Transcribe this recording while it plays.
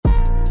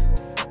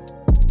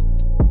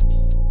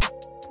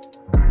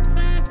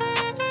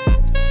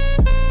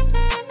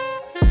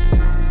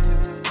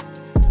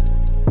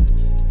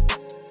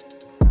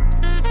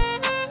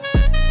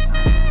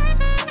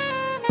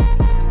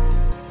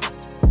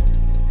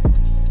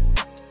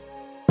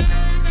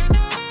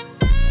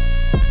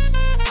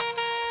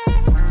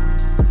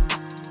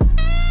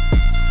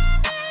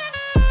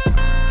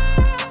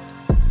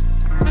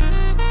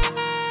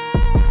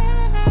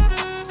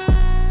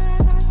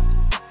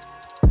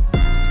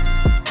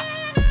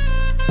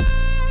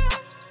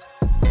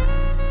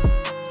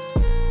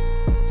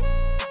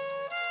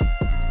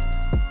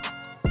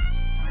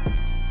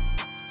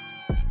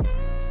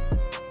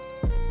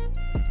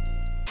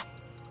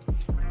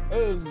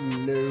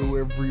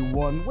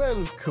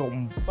everyone,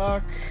 welcome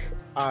back.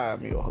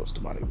 I'm your host,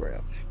 Amani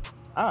Graham.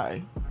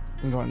 I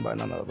am joined by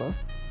none other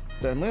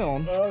than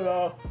Leon.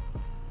 Hello.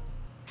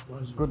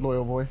 Good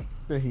loyal boy.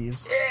 There he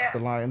is, the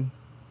lion.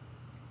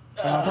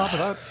 And on top of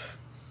that,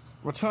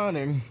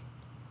 returning,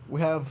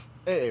 we have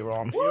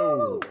Aaron.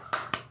 Woo!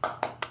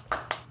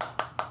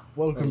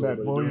 Welcome How's back,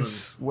 everybody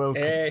boys.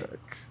 Welcome Hey.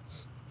 back.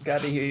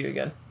 Glad to hear you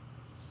again.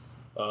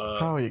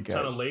 How are you guys?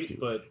 Kind of late,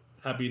 but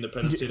happy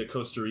Independence Day to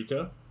Costa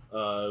Rica.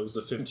 It was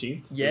the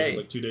 15th. Yay. It was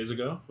like 2 days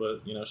ago,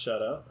 but,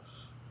 shout out.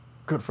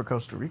 Good for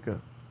Costa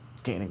Rica,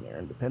 gaining their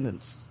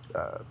independence.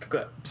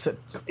 Good.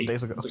 Several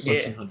days ago. It's Yeah.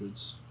 like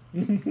 1700s.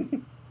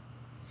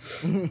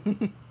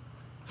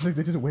 It's like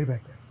they did it way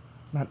back then.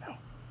 Not now.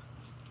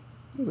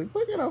 I was like,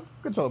 but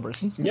good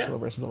celebrations. Good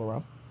celebrations all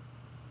around.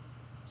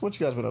 So what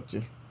you guys been up to?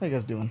 How you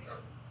guys doing?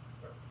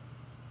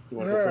 You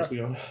want to go first,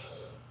 Leon?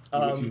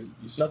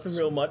 Nothing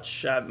real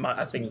much.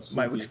 I think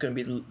my week's going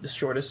to be the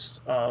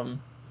shortest.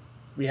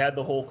 We had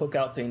the whole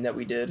cookout thing that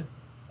we did.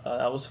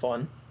 That was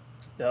fun.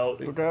 Though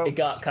it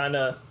got kind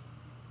of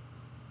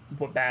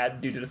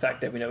bad due to the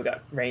fact that we never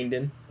got rained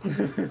in.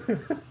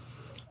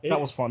 That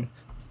was fun.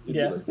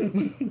 Yeah.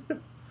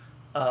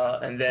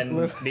 And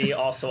then me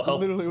also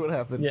helped. Literally what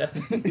happened. Yeah.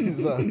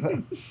 is,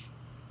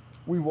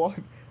 we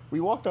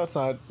walked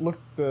outside,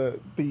 looked the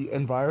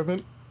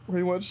environment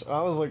pretty much.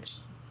 I was like,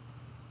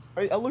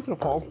 I looked at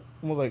Paul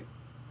and was like,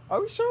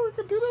 "Are we sure we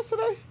can do this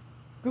today?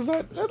 Because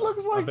that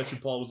looks like." I bet you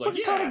Paul was like,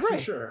 kinda "Yeah, for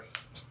sure."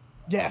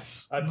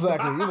 Yes,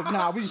 exactly. He was like,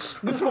 "Nah, we're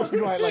supposed to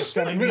go at like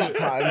 7. We got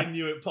I time."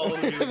 knew it. Paul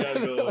would be the guy to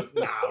go,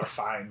 "Nah, we're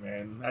fine,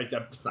 man.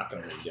 It's not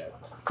gonna rain yet."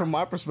 From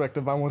my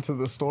perspective, I went to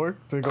the store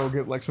to go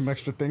get like some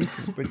extra things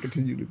so they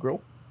continue to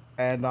grow,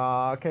 and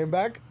came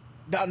back.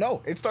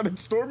 No, it started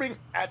storming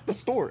at the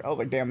store. I was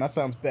like, "Damn, that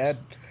sounds bad.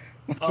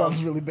 That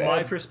sounds really bad."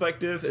 My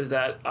perspective is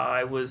that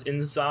I was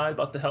inside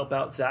about to help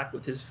out Zach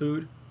with his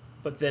food,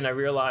 but then I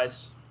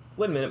realized,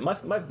 wait a minute,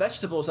 my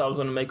vegetables I was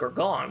going to make are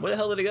gone. Where the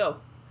hell did it go?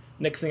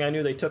 Next thing I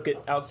knew, they took it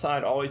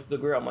outside all the way to the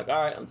grill. I'm like,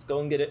 all right, let's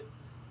go and get it.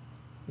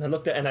 And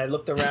I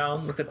looked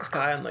around, looked at the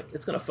sky. I'm like,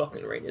 it's gonna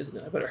fucking rain, isn't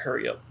it? I better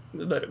hurry up.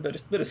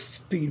 Better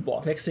speed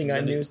walk. Next thing I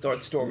knew, it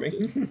started storming.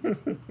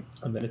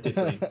 And then it did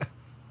rain.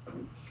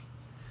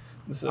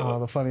 So,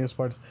 the funniest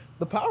parts.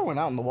 The power went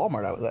out in the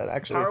Walmart I was at,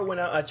 actually. power went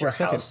out at For your a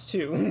second. house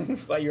too,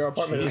 by your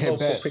apartment as Yeah, well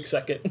for a bet. quick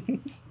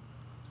second.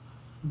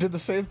 Did the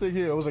same thing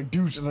here. I was like,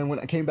 douche, and then when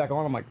I came back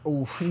on, I'm like,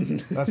 oof,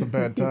 that's a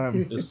bad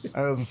time. That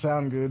doesn't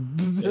sound good.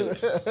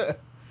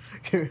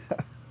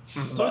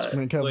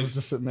 Kev was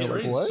just sitting there it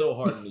like, rains what? so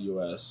hard in the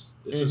U.S.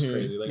 It's just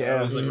crazy. Like, I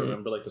always Yeah.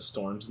 remember like the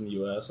storms in the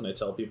U.S. and I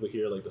tell people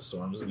here like the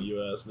storms in the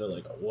U.S. and they're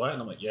like, "What?"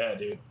 And I'm like, "Yeah,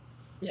 dude."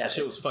 Yeah, That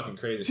shit was fucking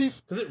crazy. See,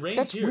 Because it rains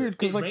that's here. weird,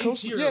 'cause, It like, rains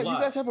Costa- here yeah, a lot.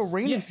 you guys have a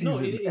rainy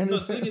season, And and- the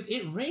thing is,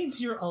 it rains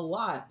here a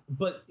lot,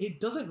 but it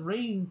doesn't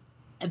rain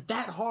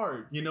that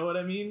hard. You know what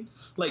I mean?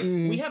 Like,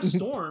 we have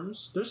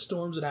storms. There's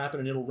storms that happen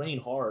and it'll rain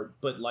hard,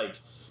 but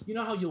like, you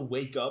know how you'll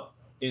wake up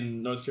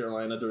in North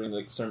Carolina during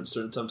like certain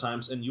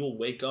sometimes, and you'll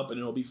wake up and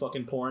it'll be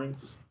fucking pouring,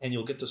 and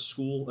you'll get to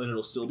school and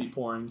it'll still be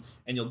pouring,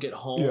 and you'll get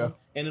home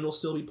and it'll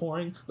still be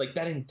pouring. Like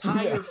that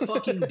entire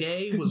fucking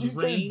day was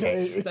rain.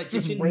 Like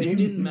it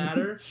didn't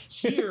matter.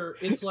 Here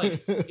it's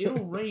like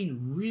it'll rain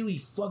really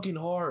fucking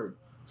hard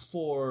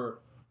for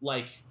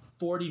like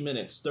 40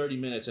 minutes, 30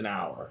 minutes, an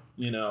hour.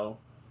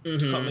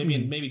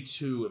 Maybe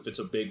 2 if it's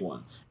a big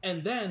one,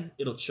 and then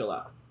it'll chill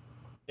out.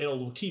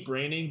 It'll keep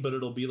raining, but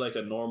it'll be like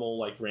a normal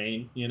like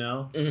rain,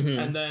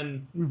 and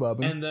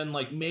then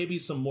like maybe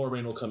some more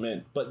rain will come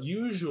in. But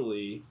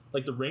usually,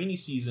 like the rainy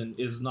season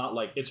is not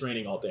like it's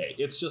raining all day.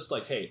 It's just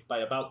like, hey, by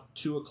about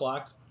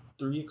 2:00,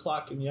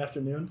 3:00 in the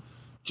afternoon,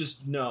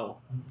 just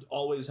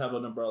always have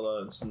an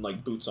umbrella and some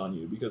like boots on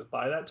you, because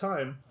by that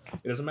time,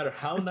 it doesn't matter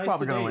how nice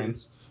the day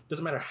is,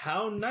 doesn't matter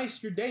how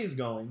nice your day is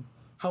going,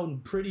 how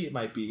pretty it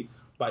might be.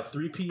 By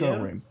 3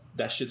 p.m.,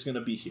 that shit's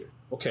gonna be here.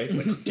 Okay,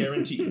 like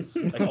guaranteed.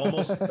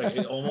 Almost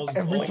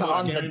every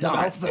time the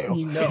dial fail.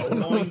 It's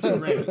going to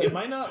rain. It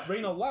might not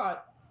rain a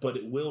lot, but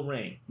it will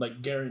rain.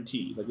 Like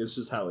guaranteed. Like it's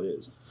just how it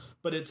is.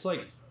 But it's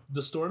like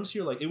the storms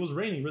here. Like it was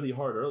raining really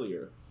hard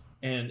earlier,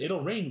 and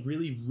it'll rain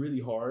really,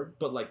 really hard.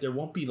 But like there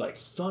won't be like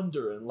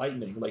thunder and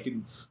lightning.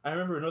 I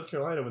remember in North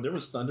Carolina when there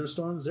was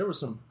thunderstorms. There were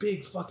some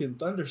big fucking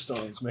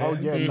thunderstorms, man. Oh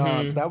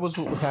yeah, that was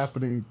what was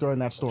happening during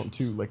that storm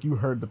too. Like you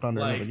heard the thunder.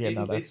 Like, and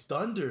I was like, it's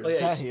thunder. Oh, yeah.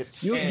 That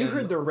hits. You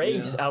heard the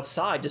rain just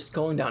outside, just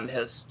going down. It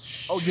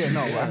has. Oh yeah,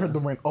 no, I heard the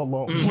rain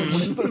alone. When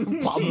it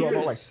started popping up,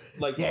 I was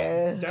like,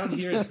 down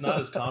here it's not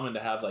as common to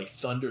have like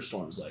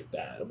thunderstorms like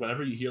that.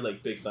 Whenever you hear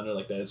like big thunder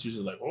like that, it's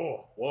usually like,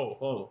 oh,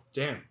 whoa,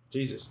 damn,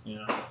 Jesus,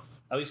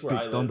 At least where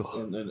I live,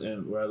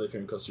 and where I live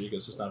here in Costa Rica,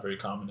 it's just not very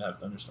common to have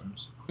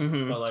thunderstorms.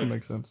 Mm-hmm. But like, that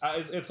makes sense.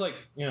 It's like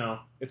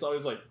it's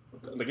always like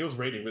it was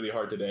raining really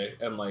hard today,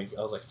 and like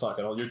I was like, fuck.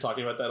 And you're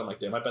talking about that, I'm like,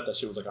 damn, I bet that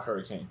shit was like a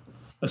hurricane.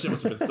 That shit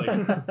must have been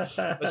like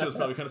that shit was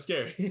probably kind of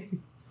scary.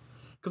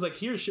 Because like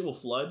here, shit will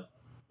flood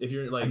if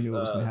you're like, and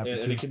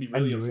it can be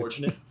really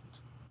unfortunate.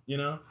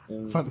 And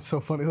It's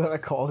so funny that I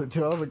called it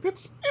too. I was like,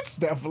 it's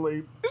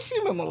definitely, it's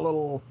seeming a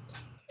little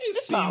It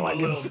It's not like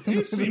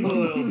it seemed a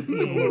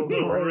little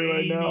gray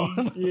right now.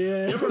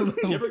 Yeah.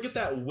 You ever get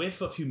that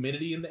whiff of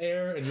humidity in the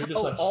air, and you're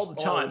just like, all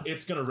the time.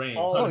 It's gonna rain.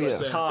 All the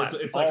 100%. time.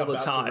 It's like all the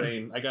about time. to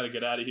rain. I gotta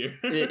get out of here.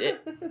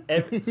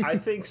 I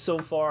think so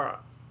far,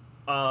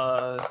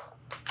 70%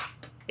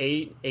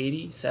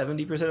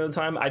 of the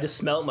time, I just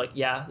smell it. I'm like,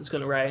 yeah, it's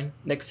gonna rain.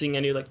 Next thing I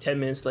knew, like 10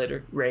 minutes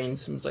later,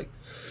 rains. I was like,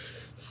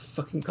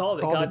 fucking called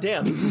it.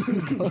 Goddamn.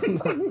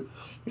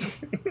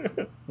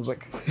 I was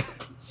like,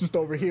 just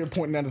over here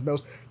pointing at his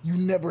nose. You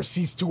never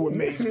cease to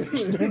amaze me.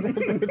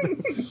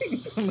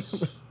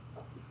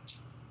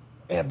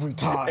 Every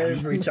time.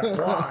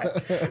 Why?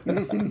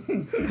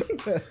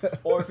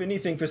 Or if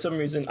anything, for some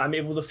reason, I'm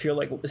able to feel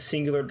like a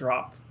singular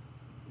drop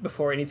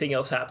before anything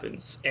else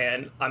happens,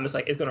 and I'm just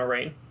like, it's gonna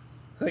rain.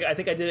 Like, I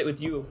think I did it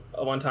with you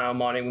one time,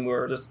 Monty, when we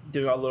were just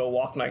doing our little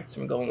walk nights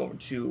and going over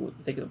to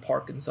the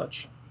park and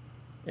such.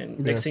 And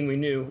next thing we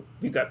knew,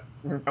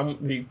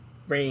 the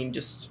rain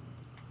just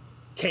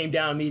came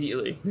down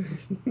immediately.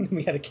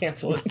 We had to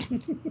cancel it.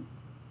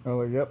 I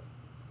was like, yep.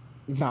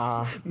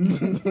 Nah.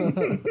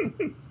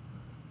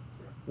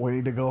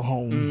 Waiting to go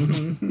home.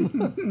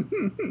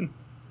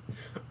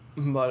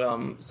 But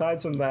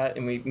aside from that,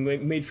 and we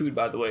made food,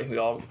 by the way. We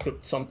all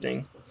cooked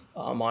something.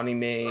 Monty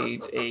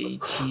made a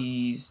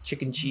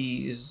chicken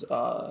cheese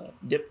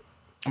dip.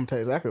 I'm gonna tell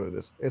you exactly what it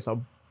is. It's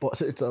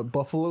a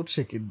buffalo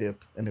chicken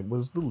dip, and it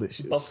was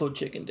delicious. Buffalo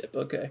chicken dip.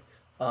 Okay.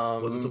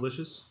 Was it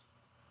delicious?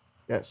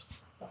 Yes.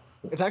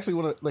 It's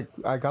actually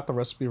I got the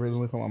recipe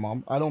originally from my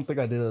mom. I don't think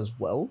I did it as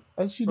well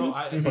as she did,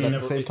 but at the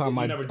same time,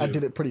 I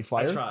did it pretty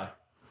fire. I try.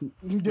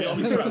 We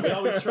always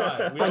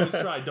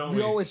try. Don't we?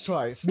 We always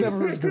try. It's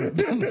never as good.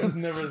 This is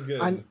never as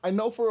good. I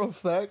know for a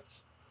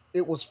fact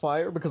it was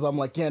fire because I'm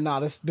like, yeah, nah,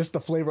 this the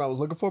flavor I was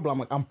looking for, but I'm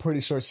like, I'm pretty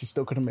sure she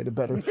still could have made it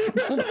better. You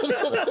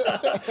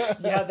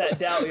have that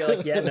doubt. You're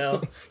like, yeah,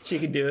 no, she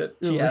can do it.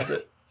 She has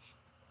it.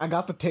 I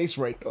got the taste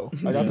right though.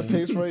 I got the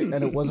taste right,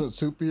 and it wasn't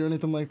soupy or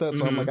anything like that.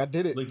 So I'm like, I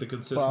did it. Like the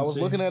consistency. But I was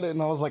looking at it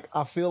and I was like,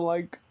 I feel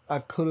like I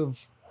could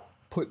have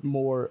put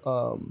more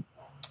of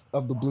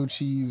the blue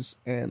cheese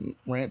and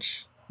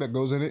ranch that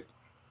goes in it,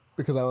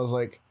 because I was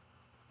like,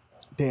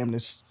 damn,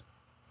 there's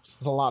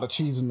a lot of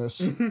cheese in this,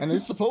 and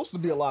it's supposed to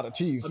be a lot of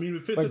cheese. I mean,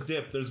 if it's a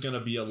dip, there's gonna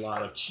be a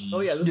lot of cheese. Oh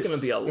yeah, there's gonna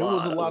be a lot. It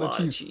was a lot of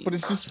cheese, but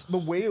it's just the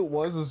way it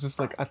was. Is just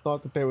like I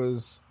thought that there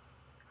was.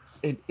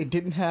 It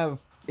didn't have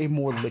a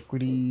more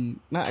liquidy,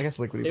 not I guess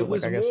liquidy, It but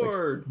was like I guess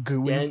more like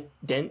gooey.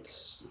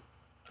 dense.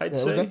 I'd It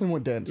say was definitely more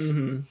dense.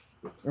 And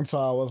so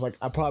I was like,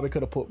 I probably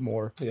could have put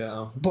more.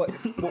 Yeah. But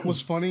what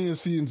was funny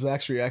is seeing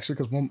Zach's reaction,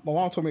 because my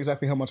mom told me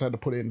exactly how much I had to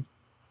put in,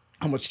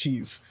 how much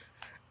cheese.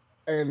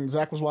 And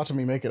Zach was watching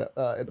me make it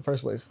in the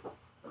first place.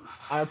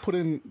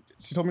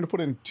 She told me to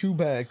put in 2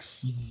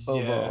 bags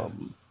of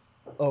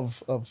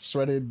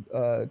shredded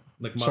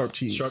Like sharp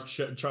cheese. Sharp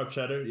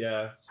cheddar,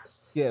 yeah.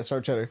 Yeah,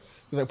 sharp cheddar.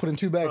 Because I put in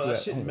 2 bags Bro, that of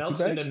that. shit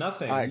melts into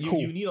nothing. All right, you, cool.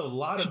 you need a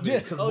lot of Yeah.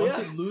 it, because once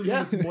it loses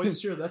Yeah. its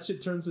moisture, that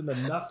shit turns into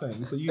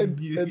nothing. So And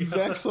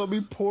Zach saw me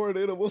pour it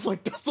in and was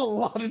like, that's a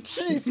lot of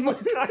cheese. I'm like,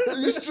 are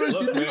you sure you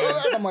Look, need all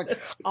man. that? I'm like,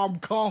 I'm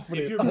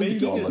confident. if you're I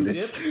need making all a of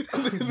dip, it.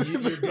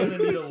 you're gonna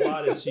need a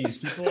lot of cheese.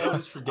 People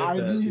always forget I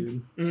that,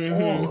 need dude.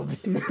 all of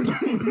it.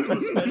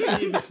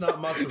 Especially if it's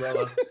not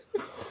mozzarella.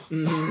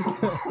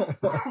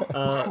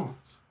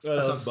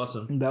 That's not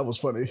bussin'. That was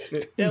funny.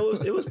 yeah,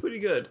 it was pretty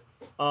good.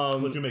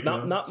 What'd you make?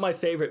 Not my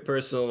favorite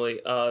personally.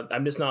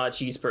 I'm just not a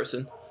cheese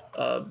person.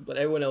 But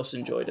everyone else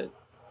enjoyed it.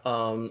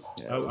 I'm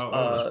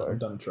done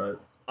to try it.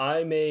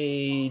 I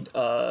made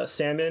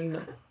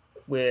salmon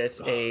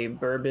with a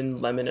bourbon,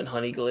 lemon, and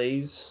honey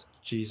glaze.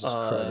 Jesus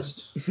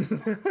Christ.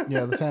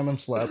 Yeah, the salmon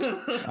slapped.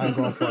 I'm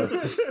going for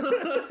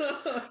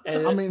it.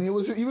 And I mean, he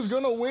was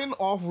gonna win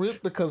off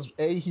rip because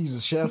A, he's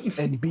a chef,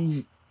 and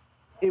B,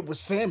 it was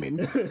salmon.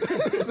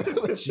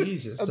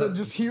 Jesus. And then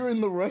just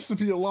hearing the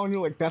recipe alone,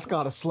 you're like, that's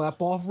gotta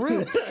slap off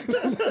rip.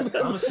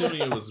 I'm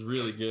assuming it was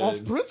really good.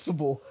 Off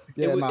principle.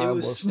 Yeah, it nah,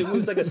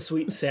 was like a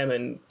sweet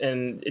salmon,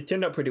 and it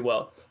turned out pretty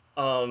well.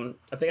 I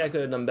think I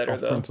could have done better off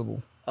though.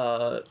 principle.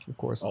 Of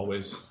course.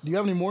 Always. Do you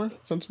have any more?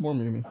 Send some more to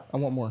me. I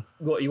want more.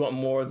 What, you want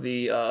more of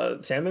the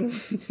salmon?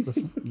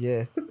 Listen,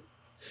 yeah.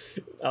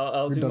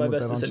 I'll do done my with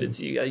best that, to send aren't it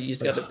to you. You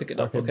just got to pick it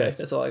up. Okay, Okay,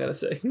 that's all I gotta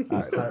say.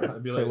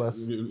 I'd be Say like,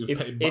 less.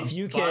 If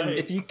you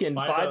can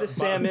buy the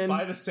salmon,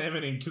 buy the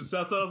salmon, and because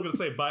that's what I was gonna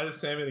say. Buy the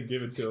salmon and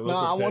give it to him.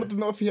 Nah, I wanted to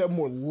know if he had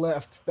more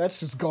left. That's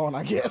just gone,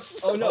 I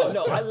guess. Oh no,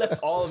 I left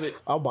all of it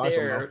I'll buy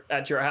some there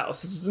at your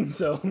house.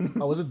 So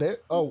Oh, was it there?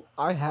 Oh,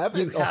 I have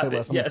it. you I'll say have it.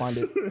 less. I'm gonna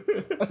Yes, find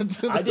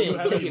it. I didn't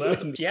have take it it left?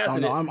 with me. She has Oh, it.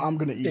 no, I'm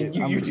gonna eat it.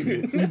 You, I'm you, gonna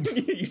eat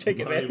it. you take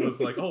it, It man. was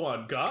like, oh,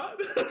 on God.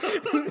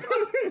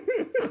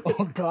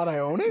 Oh God, I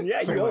own it. Yeah,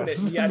 Say you own it.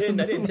 less. Yeah, I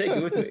didn't take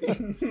it with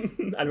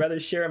me. I'd rather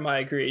share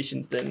my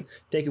creations than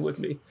take it with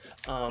me.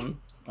 I'll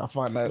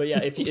find that. But yeah,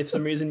 if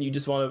some reason you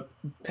just want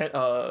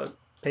to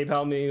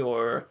PayPal me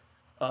or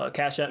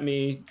cash at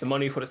me the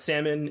money for the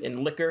salmon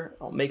and liquor,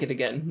 I'll make it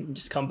again.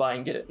 Just come by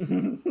and get it.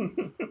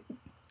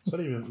 It's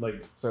not even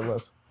like. Say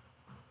less.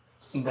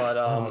 But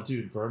Oh,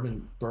 dude,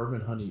 bourbon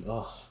honey.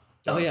 Oh.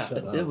 oh yeah,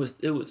 shut up. it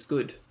was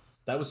good.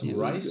 That was some It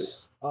was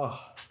rice. Oh,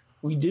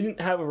 We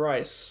didn't have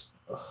rice,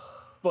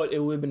 but it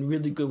would have been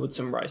really good with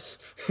some rice.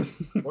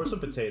 or some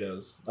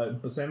potatoes.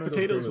 The salmon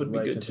Potatoes goes great with would be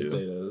rice good and too.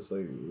 Potatoes.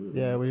 Like,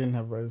 Yeah, we didn't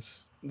have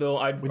rice.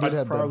 Though We did I'd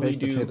have the probably baked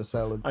do. potato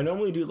salad. I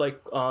normally do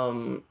like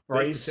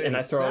rice, and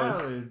I throw in.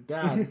 salad.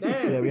 God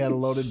damn. Yeah, we had a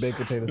loaded baked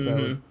potato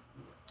salad.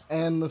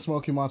 And the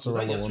smoky Was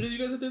mozzarella that yesterday one.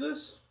 you guys did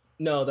this?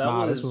 No, that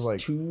Nah, was, this was, like,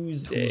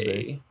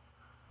 Tuesday.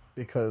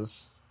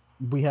 Because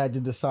we had to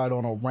decide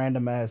on a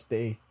random ass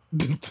day.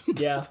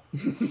 Yeah.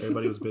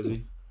 Everybody was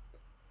busy.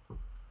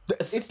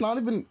 It's not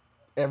even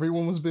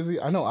everyone was busy.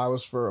 I know I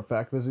was for a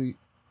fact busy.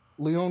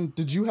 Leon,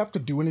 did you have to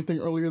do anything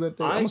earlier that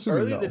day? I'm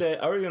assuming no.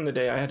 Earlier in the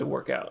day, I had to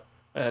work out.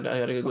 I had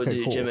to go to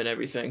the gym and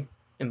everything,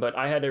 but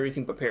I had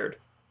everything prepared.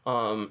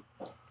 And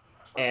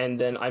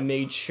then I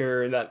made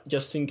sure that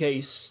just in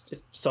case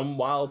if some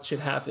wild shit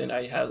happened,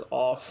 I had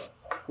off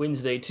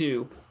Wednesday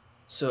too.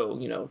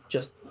 So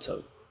just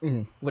so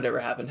whatever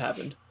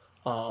happened.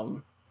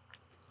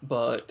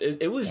 But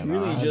it was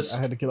I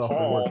had to get off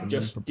Paul work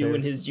just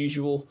doing his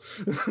usual,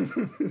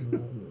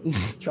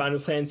 trying to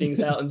plan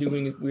things out and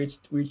doing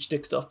weird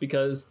stick stuff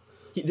because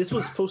this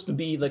was supposed to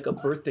be like a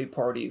birthday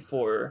party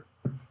for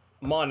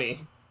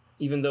Monty,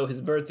 even though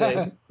his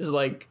birthday is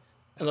like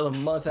another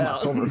month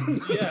out. Yeah,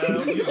 I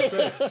was gonna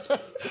say.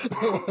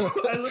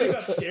 I literally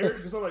got scared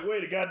because I'm like,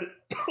 wait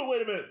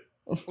a minute.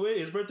 Wait,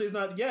 his birthday's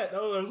not yet.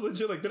 Oh, I was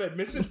legit like, did I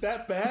miss it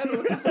that bad?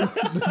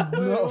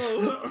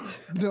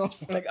 No.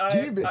 Like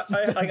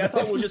I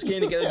thought we were just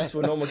getting together just for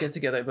a normal get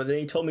together, but then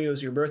he told me it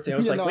was your birthday. I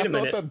was like, wait a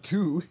minute, that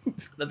too.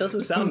 That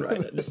doesn't sound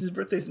right. His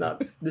birthday's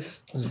not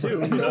this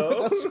soon, though.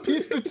 Let's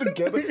piece it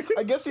together.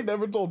 I guess he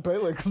never told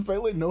Pele because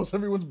Pele knows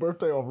everyone's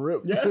birthday off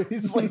rip. Yeah. So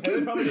he's like,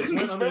 They probably just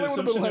went under the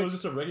assumption like, it was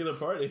just a regular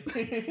party.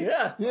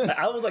 Yeah.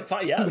 I was like,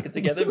 fine, yeah, let's get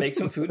together, make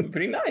some food, and be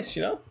pretty nice,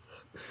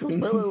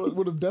 Pele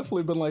would have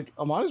definitely been like,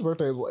 Amani's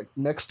birthday is like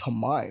next to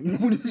mine.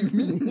 What do you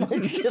mean? Like,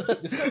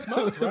 It's next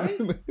month, right?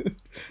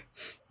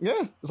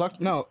 Yeah, it's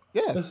October.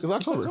 It's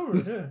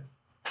October, yeah.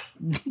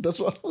 That's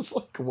what I was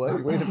like. Wait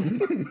a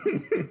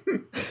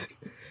minute.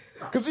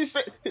 Because he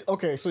said,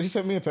 okay, so he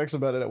sent me a text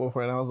about it at one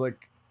point, and I was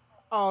like,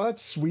 oh,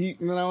 that's sweet.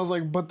 And then I was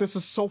like, but this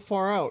is so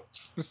far out.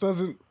 This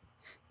doesn't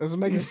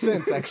make any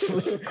sense,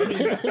 actually. I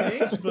mean,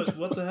 thanks, but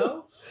what the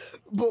hell?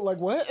 But like,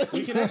 what?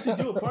 We can actually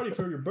do a party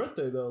for your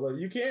birthday, though. Like,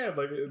 you can.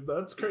 Like,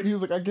 that's crazy. He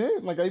was like, I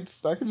can't. Like, I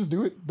could just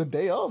do it the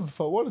day of if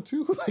I wanted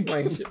to.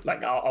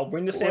 Like I'll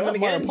bring the salmon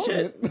again.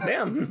 Shit,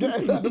 damn. Yeah,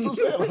 that's what I'm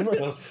saying. Like,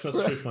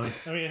 That's pretty funny.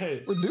 I mean,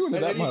 hey, we're doing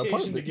it at my any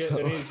apartment.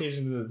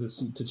 occasion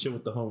to chill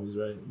with the homies,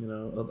 right? You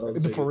know, I'll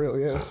take For real,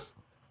 yeah.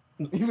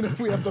 Even if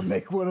we have to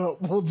make one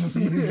up, we'll just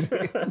use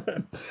it.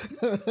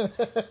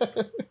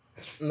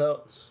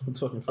 No, it's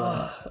fucking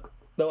fun.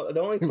 the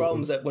only problem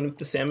is that when with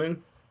the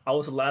salmon, I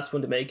was the last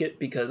one to make it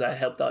because I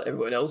helped out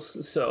everyone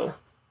else. So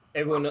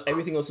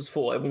everything else was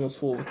full. Everyone was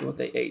full with what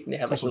they ate, and they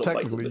had like So little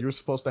bites of technically, it. you were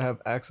supposed to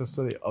have access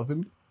to the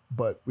oven,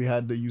 but we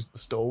had to use the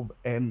stove,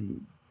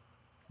 and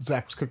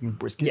Zach was cooking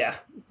brisket. Yeah,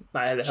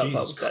 I had to help out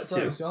Jesus with that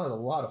Christ, too. y'all had a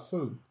lot of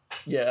food.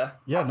 Yeah,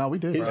 Yeah, no, we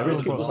did. his bro.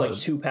 brisket was like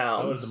 2 I would have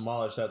pounds.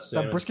 demolished that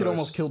salmon. That brisket first.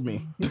 almost killed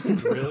me.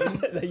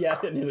 Really? Yeah,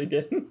 it nearly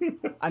did.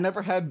 I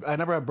never had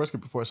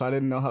brisket before, so I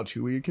didn't know how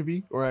chewy it could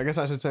be. Or I guess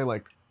I should say,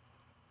 like,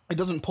 it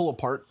doesn't pull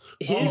apart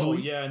Oh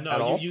easily. yeah, at no.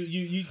 all.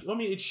 You. I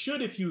mean, it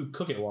should if you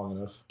cook it long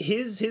enough.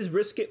 His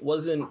brisket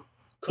wasn't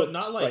cooked,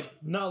 But not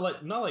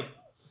like.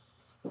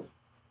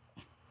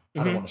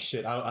 I don't want to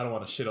shit. I don't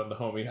want to shit on the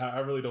homie. I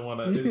really don't want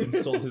to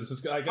insult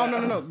his. Oh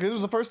no! This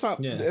was the first time.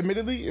 Yeah.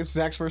 Admittedly, it's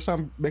Zach's first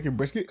time making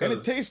brisket, and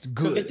it tastes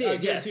good. It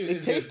did, yes.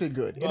 It tasted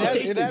good. Well,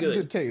 It had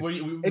good taste.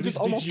 It just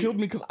did almost you- killed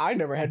me because I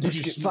never had did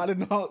you brisket, so I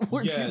didn't know how it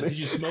works Yeah, either. did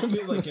you smoke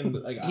it like in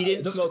like? He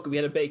didn't smoke it. We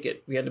had to bake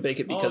it. We had to bake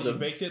it because you of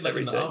baked it like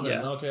everything. in the oven.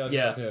 Yeah. Okay.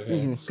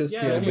 Yeah. Because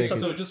Yeah, bake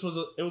so it. it just was.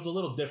 It was a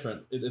little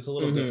different. It's a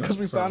little different Because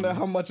we found out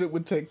how much it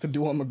would take to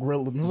do on the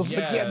grill, and it was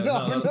like, we're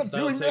not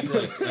doing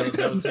that.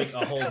 That'll take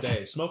a whole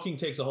day. Smoking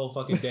takes a whole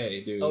fucking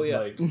day, dude. Oh, yeah.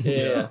 Like,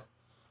 Yeah.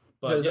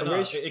 But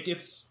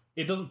Because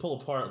it doesn't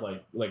pull apart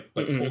like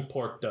pulled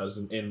pork does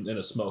in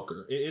a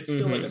smoker. It's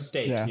still like a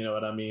steak. Yeah. You know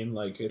what I mean?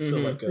 Like it's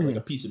still like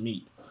a piece of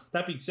meat.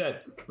 That being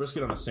said,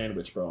 brisket on a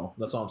sandwich, bro.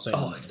 That's all I'm saying.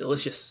 Oh, it's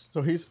delicious.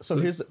 So here's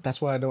that's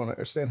why I don't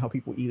understand how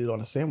people eat it on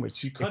a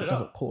sandwich. You cut if it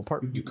doesn't up. pull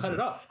apart. You cut it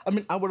up. I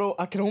mean,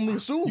 I can only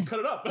assume. You cut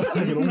it up.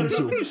 can only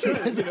assume.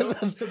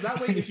 Because that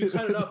way, if you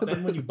cut it up,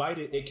 then when you bite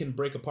it, it can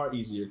break apart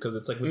easier because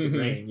it's like with the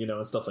grain, you know,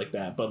 and stuff like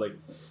that. But like,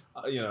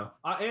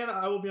 and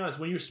I will be honest,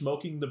 when you're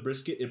smoking the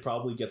brisket, it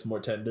probably gets more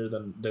tender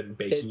than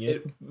baking it.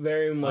 It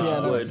very much Yeah,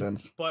 that would. makes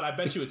sense. But I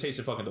bet you it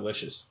tasted fucking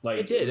delicious. Like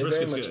It did. It very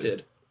brisket's much good.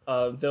 did.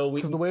 Though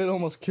we. Because the way it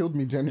almost killed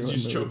me genuinely. You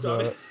just choked was,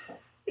 on it.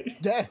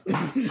 Yeah,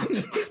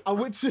 I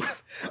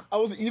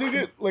was eating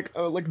it like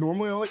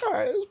normally. I'm like, all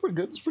right, it's pretty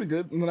good. It's pretty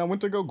good. And then I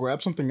went to go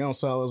grab something else.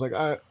 So I was like,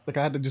 I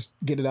had to just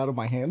get it out of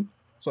my hand.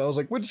 So I was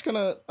like, I'm just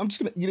gonna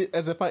eat it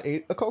as if I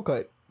ate a cold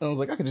cut. And I was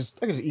like, I could just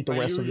eat the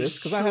Man, rest you of were this just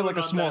because I had like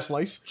a chewing on small that-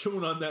 slice.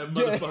 Chewing on that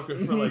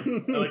motherfucker for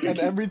like And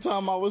every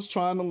time I was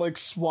trying to like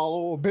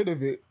swallow a bit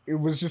of it, it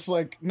was just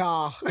like,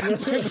 nah.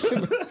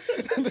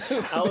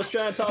 I was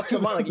trying to talk to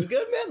him. I'm like, "You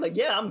good, man?" Like,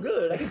 "Yeah, I'm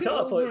good. I can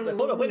tell." Hold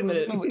on, wait a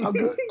minute. I was like, I'm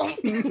good.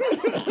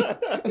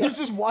 He's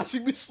just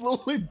watching me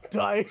slowly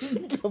dying.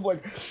 I'm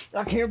like,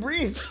 I can't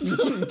breathe.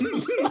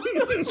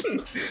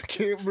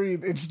 Can't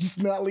breathe. It's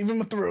just not leaving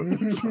my throat. You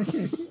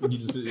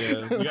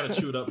gotta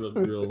chew it up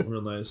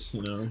real nice,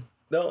 you know.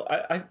 No,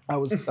 I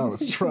was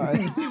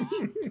trying.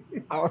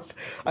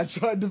 I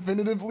tried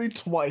definitively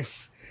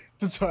twice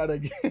to try to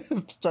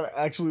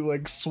actually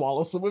like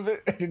swallow some of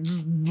it. It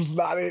just was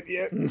not it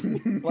yet.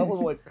 I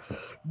was like,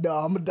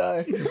 nah, I'm gonna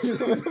die.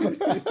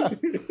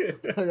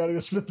 I gotta go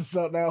spit this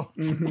out now.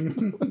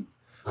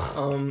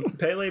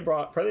 Pele.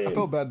 I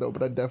felt bad though,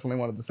 but I definitely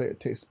wanted to say it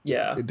tasted.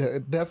 Yeah,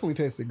 it definitely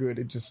tasted good.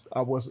 It just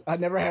I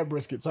never had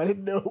brisket, so I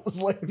didn't know it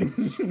was like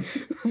this.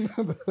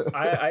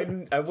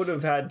 I would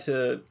have had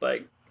to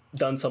like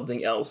done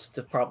something else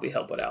to probably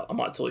help it out. I'm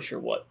not totally sure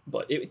what,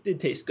 but it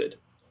did taste good.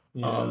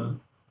 Yeah.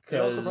 It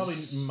also probably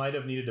might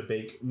have needed to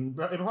bake. It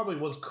probably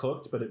was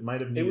cooked, but it might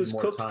have needed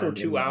more time. It was cooked for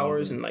 2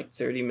 hours and like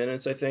 30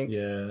 minutes, I think.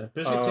 Yeah,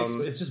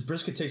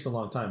 brisket takes a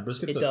long time.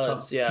 Brisket's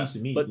tough piece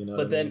of meat, but, you know.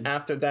 But then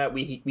after that,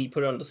 we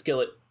put it on the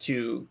skillet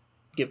to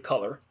give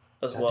color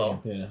as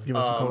well. Yeah, give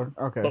us some color.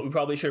 Okay, but we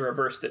probably should have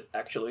reversed it.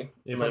 Actually,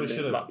 it probably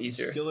should have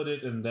skilleted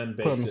it and then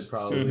baked it.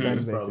 Probably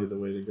that's probably the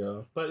way to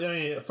go. But I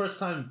mean, first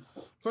time,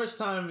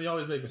 you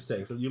always make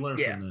mistakes. You learn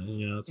from that.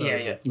 You know, it's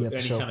with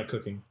any kind of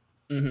cooking.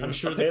 Mm-hmm. I'm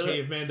sure the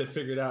caveman that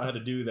figured out how to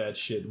do that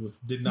shit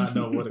did not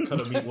know what a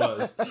cut of meat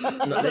was.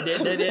 No, they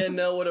didn't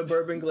know what a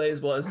bourbon glaze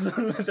was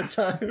at the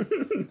time.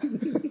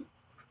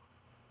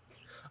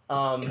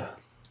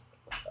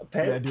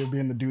 The idea of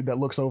being the dude that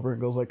looks over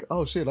and goes like,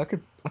 "Oh shit, I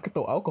could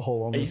throw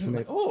alcohol on this and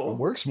it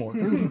works more.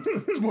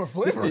 It's more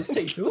flavor. This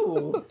tastes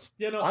cool."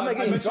 Yeah, no, I'm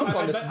getting drunk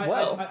on this as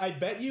well. I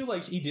bet you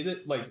like he did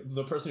it like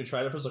the person who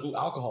tried it first like, "Ooh,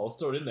 alcohol, let's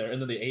throw it in there,"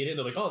 and then they ate it and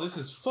they're like, "Oh, this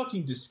is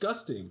fucking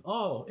disgusting.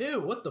 Oh, ew,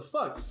 what the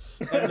fuck?"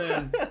 And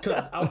then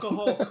because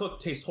alcohol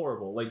cooked tastes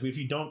horrible. Like if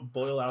you don't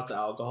boil out the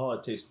alcohol,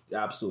 it tastes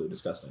absolutely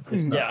disgusting.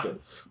 It's not good.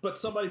 But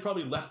somebody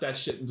probably left that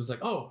shit and just like,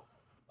 oh.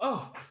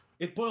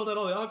 It boiled out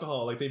all the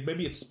alcohol. Like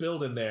maybe it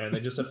spilled in there, and they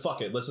just said,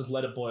 "Fuck it, let's just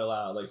let it boil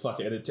out." Like fuck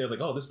it, and it tastes like,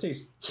 "Oh, this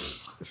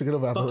tastes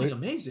fucking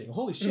amazing!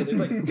 Holy shit!"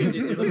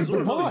 It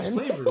absorbs all these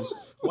flavors.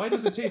 Why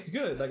does it taste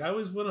good? Like I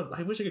wish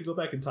I could go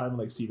back in time and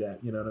like see that.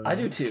 You know what I mean?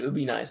 I do too. It would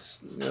be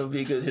nice. It would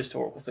be a good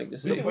historical thing to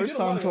see. The first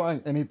time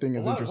trying anything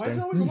is interesting. Why is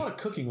there always a lot of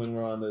cooking when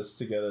we're on this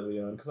together,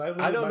 Leon? Because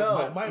I don't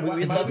know. My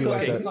week I have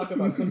to talk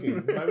about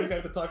cooking. My week I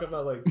have to talk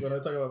about like when I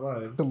talk about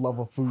mine. The love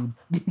of food.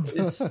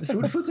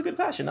 Food's a good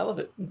passion. I love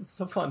it. It's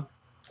so fun.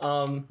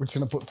 We're just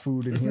gonna put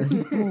food in here.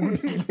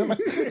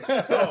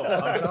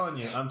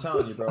 I'm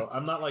telling you, bro.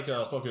 I'm not like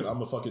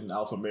I'm a fucking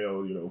alpha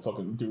male, you know,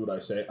 fucking do what I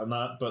say. I'm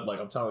not, but like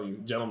I'm telling you,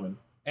 gentlemen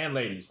and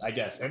ladies, I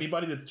guess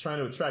anybody that's trying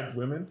to attract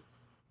women,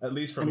 at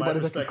least from my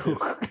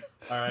perspective. All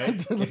right,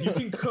 if you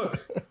can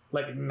cook,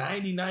 like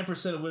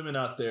 99% of women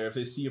out there, if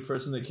they see a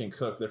person that can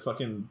cook, their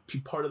fucking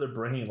part of their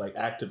brain like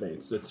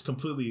activates. It's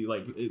completely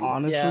like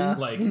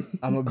honestly, like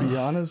I'm gonna be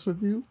honest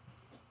with you.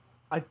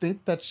 I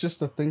think that's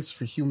just a thing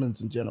for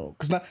humans in general.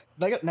 Because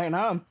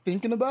now I'm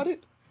thinking about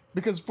it.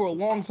 Because for a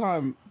long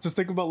time, just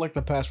think about like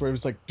the past where it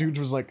was like, dudes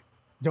was like,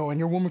 "Yo, and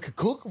your woman could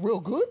cook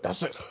real good."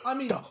 That's like, I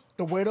mean,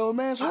 the way to a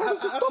man's heart is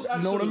stuff.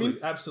 You know what I mean?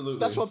 Absolutely.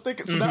 That's what I'm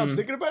thinking. So now I'm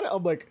thinking about it.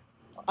 I'm like,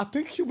 I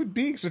think human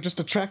beings are just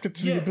attracted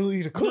to the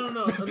ability to cook.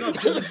 No.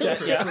 It's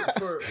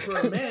different. For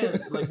a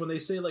man, like when they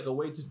say like a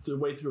way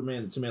through a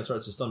man's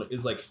heart to stomach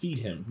is like feed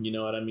him. You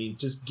know what I mean?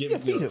 Just feed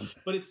him.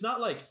 But it's not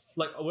like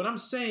what I'm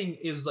saying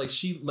is like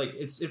she like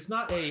it's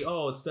not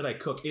it's that I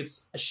cook.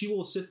 It's she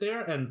will sit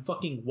there and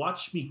fucking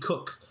watch me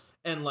cook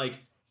and like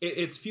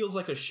it feels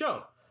like a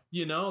show.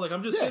 You know, like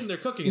I'm just sitting there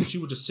cooking, and she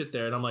would just sit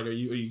there, and I'm like, "Are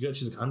you good?"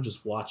 She's like, "I'm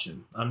just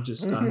watching. I'm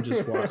just watching."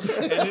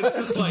 And it's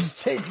just like,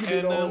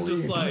 and I'm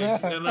just like,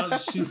 and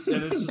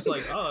it's just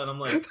like, oh, and I'm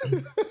like,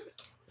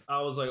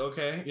 I was like,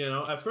 okay, you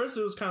know. At first,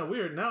 it was kind of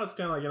weird. Now it's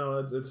kind of like, you know,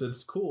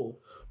 it's cool,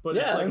 but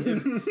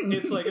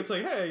it's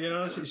like hey, you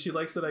know, she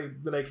likes that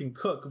I can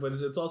cook, but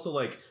it's also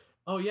like,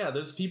 oh yeah,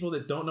 there's people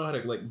that don't know how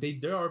to like.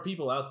 There are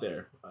people out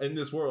there in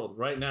this world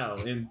right now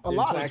in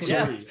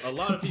 2023. A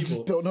lot of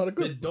people don't know how to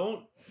cook. That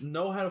don't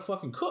know how to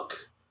fucking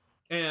cook,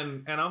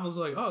 and I was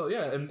like, oh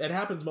yeah, and it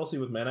happens mostly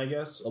with men, I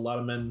guess. A lot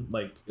of men,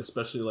 like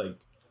especially like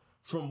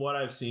from what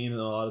I've seen, and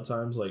a lot of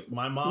times, like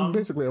my mom,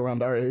 basically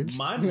around our age,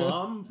 my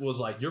mom was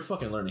like, "You're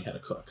fucking learning how to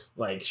cook."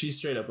 Like she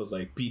straight up was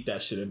like, beat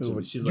that shit into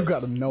me. She's like, "You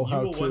gotta know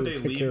how to." You will one day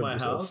leave my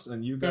house,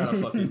 and you gotta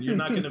fucking. You're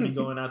not gonna be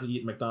going out to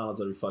eat McDonald's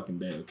every fucking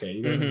day, okay?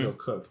 You gotta go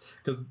cook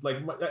because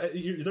like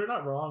they're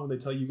not wrong when they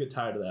tell you get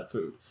tired of that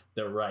food.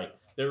 They're right.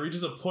 There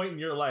reaches a point in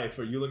your life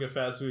where you look at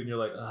fast food and you're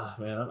like,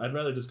 man, I'd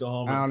rather just go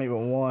home. I don't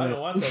even want it. I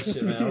don't want that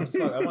shit, man.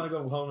 I want to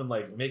go home and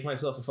like make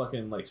myself a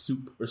fucking like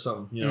soup or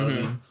something. You know what I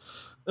mean?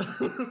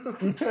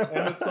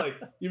 And it's like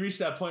you reach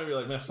that point where you're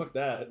like, man, fuck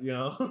that, you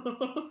know.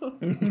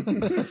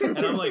 And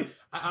I'm like,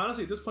 I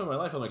honestly, at this point in my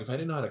life, I'm like, if I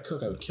didn't know how to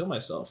cook, I would kill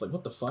myself. Like,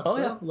 what the fuck? Oh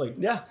bro? yeah, Like,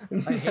 yeah.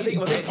 I think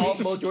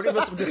majority of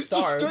us would just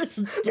starve at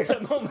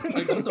that moment.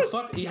 like, what the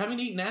fuck? You haven't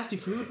eaten nasty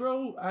food,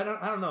 bro? I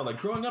don't know. Like,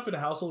 growing up in a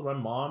household where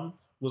my mom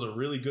was a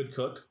really good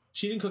cook.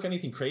 She didn't cook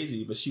anything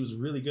crazy, but she was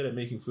really good at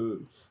making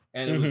food.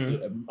 And it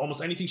was,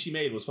 almost anything she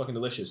made was fucking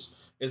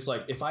delicious. It's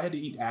like, if I had to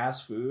eat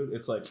ass food,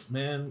 it's like,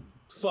 man,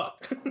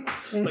 fuck.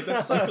 Like,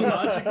 that's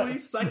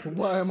psychologically,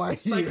 why am I here?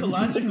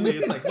 Psychologically,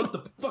 it's like, what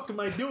the fuck am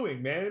I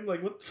doing, man?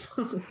 Like, what the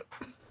fuck?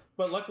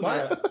 But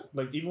luckily,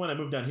 like, even when I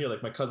moved down here,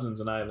 like, my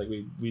cousins and I, like,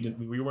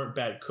 we weren't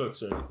bad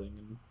cooks or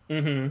anything.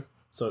 And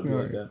so it'd be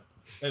like that.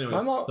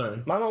 Anyways,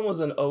 my mom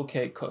was an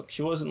okay cook.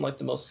 She wasn't, like,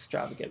 the most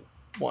extravagant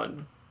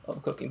one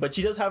of cooking, but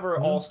she does have her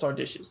all-star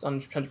dishes,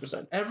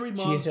 100%. Every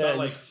mom's got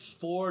like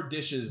 4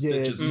 dishes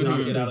that just knock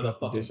it out of the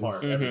fucking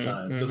park every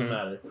time. It doesn't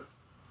matter.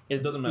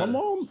 It doesn't matter. My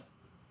mom,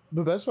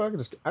 the best way I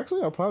could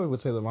actually, I probably would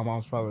say that my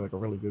mom's probably like a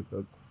really good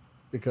cook,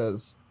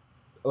 because,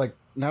 like,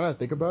 now that I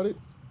think about it,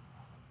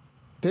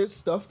 there's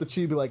stuff that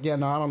she'd be like, yeah,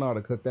 no, I don't know how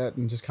to cook that,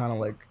 and just kind of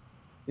like,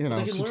 you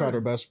know, she tried her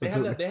best, but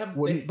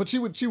but she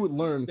would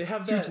learn. They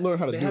have she that. would learn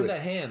how to they do have it.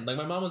 that hand. Like,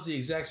 my mom was the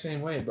exact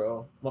same way,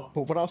 bro. But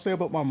what I'll say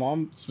about my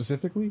mom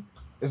specifically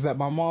is that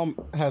my mom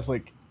has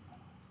like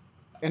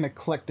an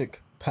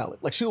eclectic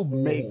palate. Like, she'll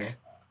make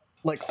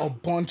like a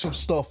bunch of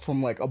stuff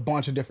from like a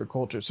bunch of different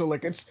cultures. So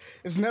like it's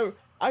never,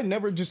 I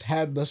never just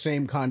had the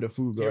same kind of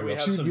food growing Here we up.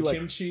 have She would some be like,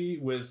 kimchi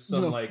with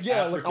some like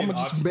African I'm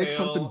gonna just make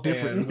oxtail, something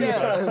different. And we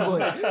Yeah, got some,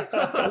 like,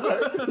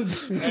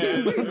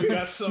 and we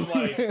got some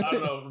like, I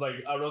don't know,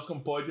 like arroz con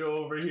pollo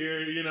over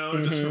here, you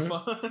know, just for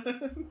fun.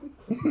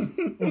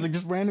 it was like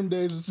just random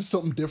days. It's just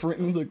something different.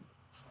 And it was like,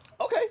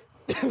 okay.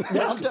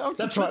 That's I'm down to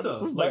that's try good this.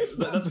 though. This is Like, nice.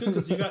 that's good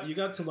because you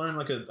got to learn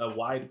like a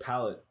wide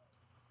palette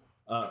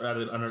at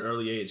an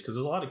early age, because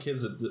there's a lot of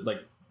kids that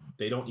like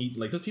they don't eat,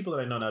 like, there's people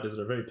that I know nowadays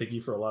that are very picky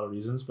for a lot of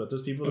reasons, but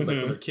there's people that like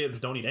when their kids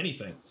don't eat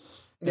anything.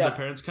 And their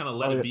parents kind of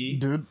let it be,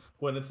 dude.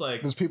 When it's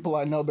like, There's people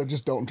I know that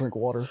just don't drink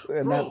water,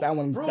 and Bro, that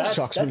one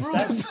shocks me.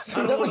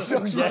 I don't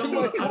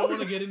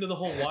want to get into the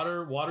whole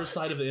water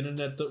side of the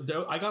internet.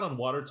 I got on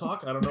Water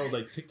Talk. I don't know,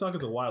 like, TikTok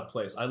is a wild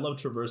place. I love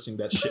traversing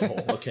that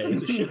shithole. Okay,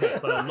 it's a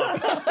shithole, but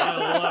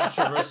I love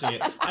traversing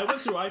it. I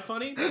went through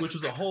iFunny, which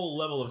was a whole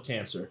level of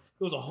cancer.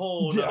 It was a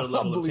whole other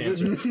level of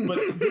cancer.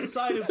 But this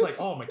side is like,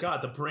 oh my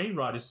god, the brain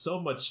rot is so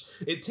much.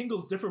 It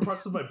tingles different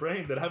parts of my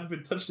brain that haven't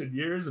been touched in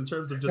years, in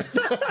terms of just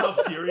how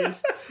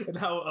furious and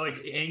how like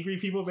angry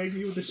people make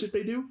me with the shit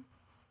they do.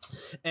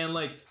 And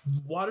like,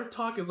 Water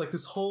Talk is like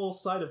this whole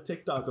side of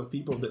TikTok of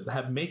people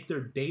that make their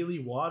daily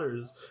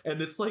waters,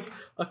 and it's like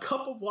a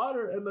cup of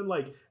water, and then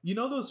like, you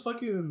know those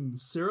fucking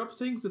syrup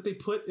things that they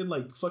put in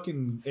like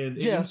fucking in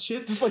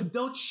shit, just like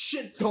they'll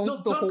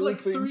dunk like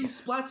thing. 3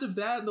 splats of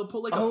that, and they'll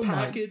put like a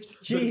package,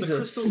 the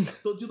crystal,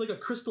 they'll do like a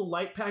Crystal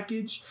Light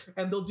package,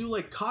 and they'll do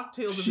like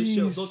cocktails of this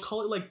shit. They'll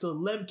call it like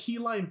the key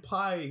lime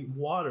pie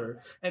water,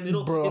 and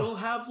it'll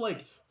have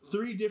like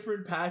 3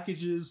 different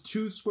packages,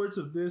 2 squirts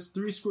of this,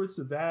 3 squirts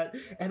of that,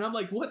 and I'm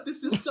like, what?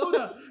 This is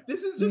soda.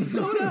 This is just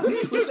soda.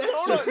 There's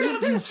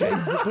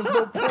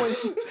no point.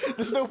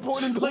 There's no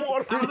point in the like,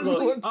 water.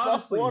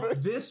 Honestly, water.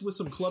 This with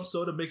some club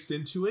soda mixed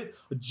into it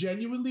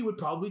genuinely would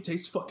probably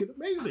taste fucking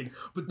amazing.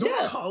 But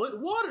don't call it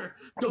water.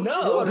 Don't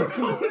call it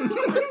water.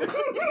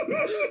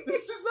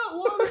 This is not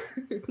water.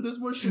 There's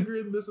more sugar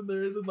in this than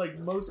there is in like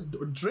most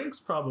drinks,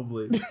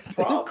 probably.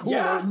 Probably.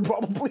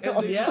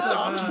 And it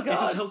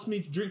just helps me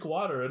drink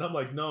water. And I'm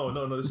like, no,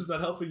 this is not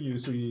helping you,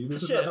 sweetie.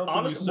 This is not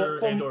helping you, sir,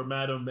 and or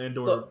madam, and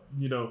or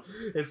you know.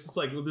 It's just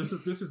like, this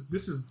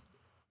is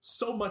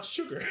so much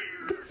sugar.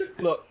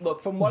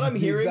 Look. From what I'm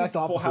hearing,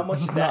 for how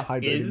much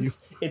that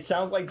is, it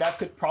sounds like that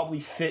could probably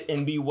fit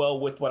and be well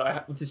with what I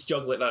have, with this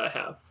juglet that I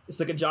have. It's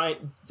like a giant.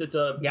 It's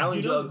a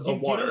gallon jug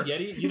of water.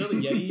 You know the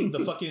Yeti, the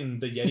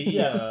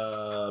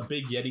Yeti,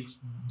 big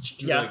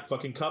Yeti, like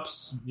fucking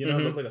cups. You know,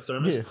 look like a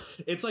thermos. Yeah.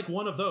 It's like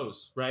one of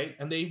those, right?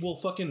 And they will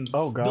fucking.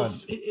 Oh god.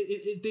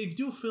 They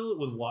do fill it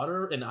with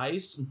water and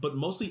ice, but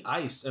mostly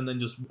ice, and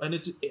then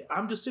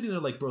I'm just sitting there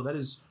like, bro, that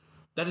is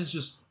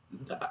just.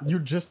 You're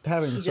just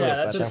having syrup. Yeah,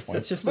 that's just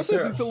Especially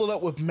syrup. if you fill it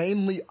up with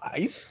mainly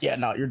ice. Yeah,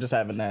 no, you're just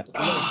having that.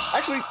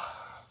 Actually,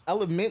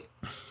 I'll admit,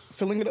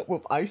 filling it up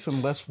with ice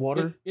and less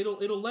water, it'll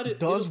let it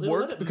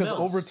work because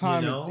melt, over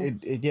time, you know?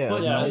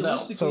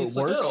 So it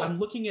works. I'm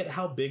looking at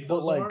how big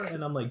those are,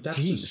 and I'm like,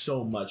 that's just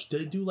so much.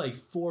 They do like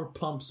 4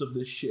 pumps of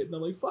this shit, and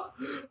I'm like, fuck.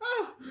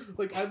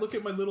 Like, I look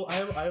at my little, I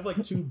have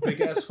like 2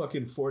 big ass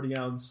fucking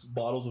 40-ounce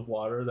bottles of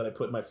water that I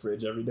put in my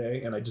fridge every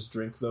day, and I just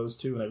drink those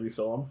 2 and I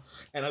refill them,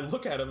 and I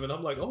look at them and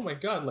I'm like, oh my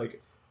god,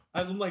 like.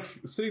 I'm like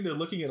sitting there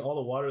looking at all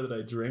the water that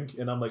I drink,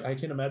 and I'm like, I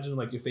can imagine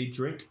like if they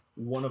drink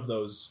one of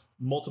those,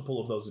 multiple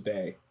of those a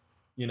day.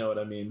 You know what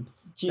I mean?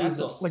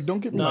 Jesus. Like,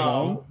 don't get me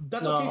wrong.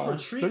 That's okay for a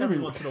treat every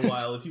once in a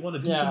while if you want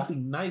to do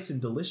something nice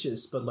and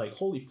delicious. But like,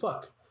 holy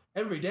fuck,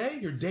 every day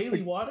your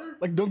daily water.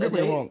 Like, don't get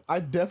me wrong. I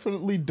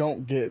definitely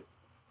don't get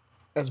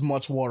as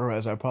much water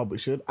as I probably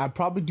should. I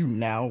probably do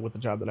now with the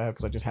job that I have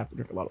because I just have to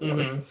drink a lot of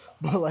water.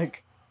 But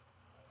like,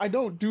 I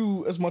don't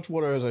do as much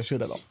water as I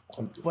should at all.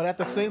 But at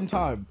the same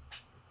time,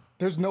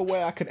 there's no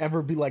way I could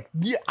ever be like,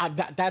 yeah,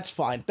 that's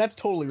fine. That's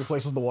totally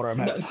replaces the water I'm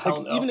having.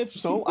 Like, even if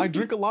so, I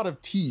drink a lot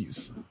of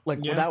teas, like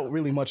without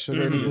really much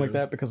sugar or anything like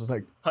that, because it's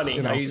like honey.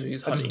 You know, I usually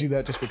use honey. I just do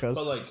that just because.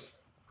 But like,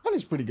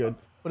 honey's pretty good,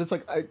 but it's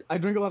like I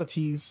drink a lot of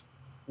teas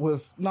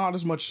with not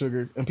as much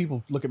sugar, and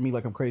people look at me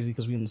like I'm crazy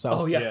because we in the South.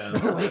 Oh yeah.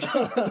 people look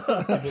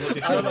at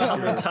you I don't know like how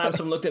you're- many times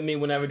someone looked at me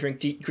when I would drink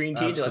green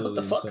tea. They're like, "What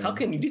the Absolutely fuck? insane. How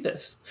can you do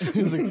this?"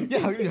 He's like, yeah,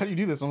 how do you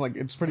do this? I'm like,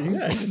 it's pretty easy.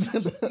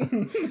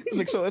 It's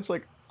like, so it's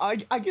like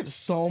I get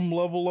some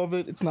level of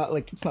it. It's not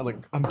like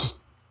I'm just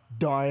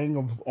dying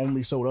of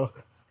only soda.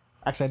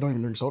 Actually, I don't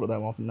even drink soda that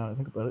often now that I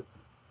think about it.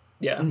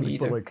 Yeah, me But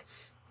either. like,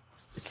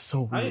 it's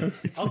so weird.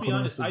 I'll be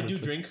honest. I do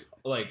drink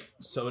like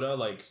soda.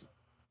 Like,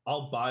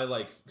 I'll buy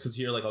like because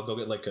here like I'll go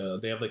get like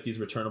they have like these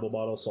returnable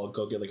bottles, so I'll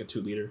go get like a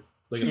 2 liter.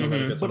 Like, if I'm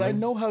gonna get But I something.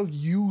 know how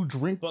you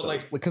drink, But, though.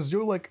 like- because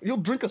you'll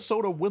drink a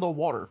soda with a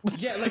water.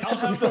 Yeah, like I'll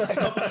have this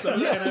cup of soda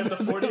and I have the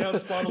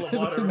 40-ounce bottle of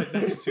water right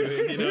next to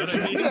it. You know what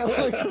I mean?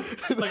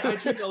 Yeah, Like I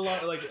drink a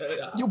lot. Like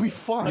you'll be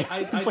fine.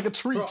 It's like a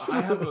treat. Bro,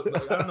 I have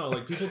I don't know.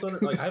 Like people don't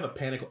like. I have a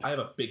panic. I have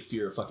a big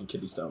fear of fucking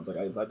kidney stones.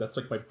 Like that's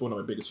like one of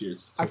my biggest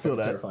fears. It's so I feel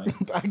fucking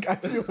that. terrifying. I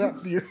feel that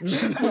fear.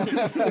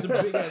 It's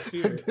a big ass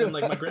fear, and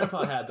like my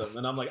grandpa had them,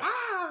 and I'm like,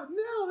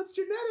 no, it's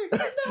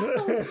genetic.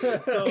 No.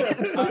 So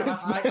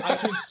I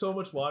drink so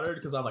much water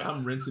because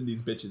I'm rinsing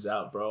these bitches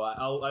out, bro.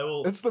 I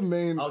will. It's the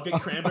main. I'll get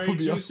cranberry I'll be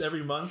juice honest.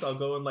 every month. I'll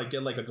go and like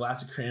get like a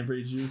glass of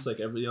cranberry juice, like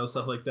every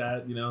stuff like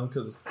that,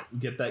 because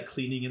get that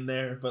cleaning in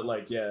there. But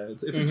like, yeah,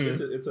 it's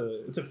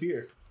a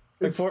fear.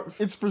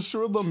 It's for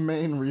sure the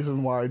main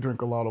reason why I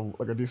drink a lot of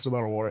like a decent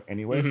amount of water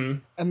anyway.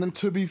 And then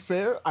to be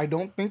fair, I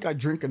don't think I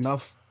drink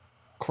enough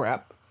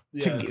crap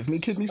to Yeah. give me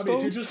kidney I mean,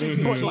 if you're stones. just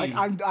drinking But tea-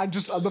 like I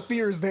just the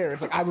fear is there.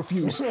 It's like I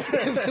refuse.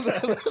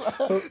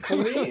 For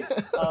me,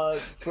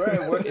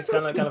 where I work, it's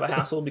kind of a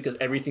hassle because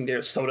everything there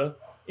is soda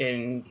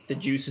and the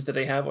juices that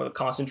they have or the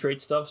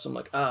concentrate stuff. So I'm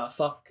like,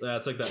 fuck. Yeah,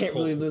 it's like that. Can't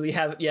really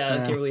have I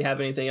can't really have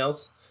anything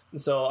else. And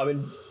so I've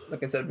been,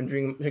 like I said, I've been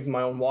drinking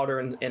my own water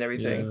and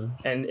everything.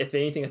 Yeah. And if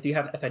anything,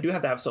 if I do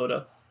have to have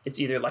soda, it's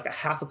either like a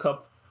half a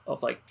cup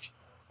of like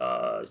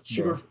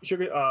sugar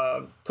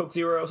Coke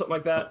Zero or something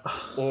like that,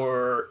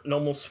 or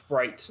normal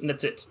Sprite, and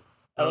that's it.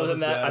 Other than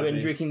that's that, bad I've of been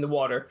me. drinking the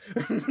water.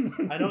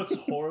 I know it's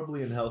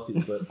horribly unhealthy,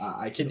 but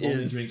I can It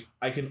only is. drink.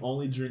 I can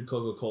only drink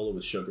Coca-Cola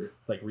with sugar,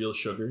 like real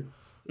sugar.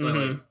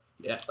 Like,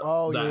 yeah,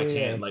 Oh, that I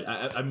yeah. can. Like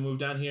I moved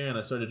down here and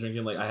I started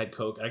drinking. Like I had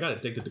Coke. I got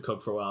addicted to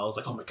Coke for a while. I was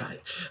like, oh my god,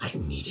 I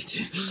need it.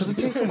 Because it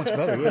tastes so much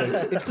better. Yeah,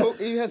 it's Coke,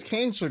 it has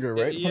cane sugar,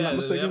 right? If I'm not Yeah, they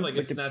mistaken. have like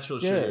it's natural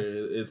yeah.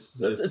 sugar.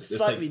 It's It's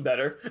slightly like,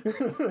 better.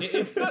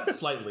 it's not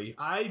slightly.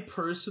 I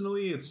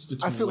personally,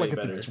 it's I feel way like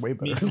better. it's way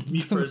better.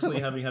 Me personally,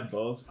 having had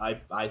both,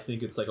 I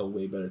think it's like a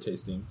way better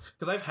tasting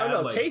because I've I had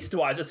don't know, like taste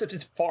wise,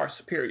 it's far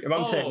superior.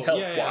 I'm saying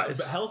health wise.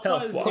 But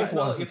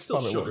health-wise, it's still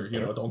probably sugar. what- You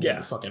know, don't get Yeah.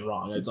 me fucking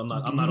wrong. I'm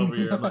not over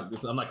here. I'm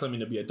not claiming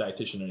to be a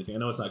dietitian or anything. I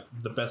know it's not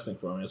the best thing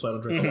for me. That's why I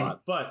don't drink a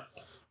lot. But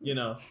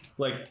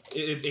like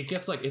it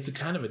gets like it's a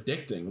kind of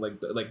addicting.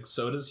 Like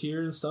sodas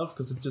here and stuff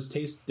because it just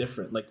tastes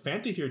different. Like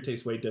Fanta here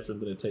tastes way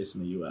different than it tastes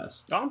in the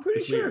U.S. I'm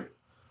pretty It's sure. weird.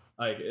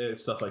 Like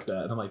it's stuff like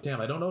that, and I'm like,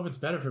 damn, I don't know if it's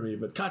better for me,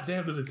 but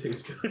goddamn, does it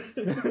taste good?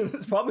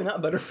 It's probably not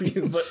better for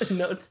you, but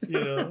no, it's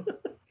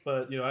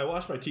But I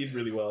wash my teeth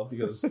really well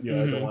because I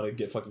don't want to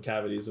get fucking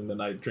cavities, and then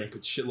I drink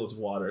shitloads of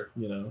water.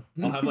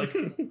 I'll have like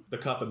the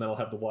cup, and then I'll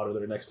have the water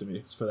that are next to me.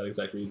 It's for that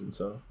exact reason.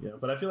 So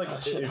but I feel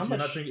like shit, how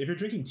much- if you're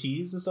drinking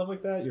teas and stuff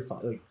like that, you're fine.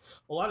 Like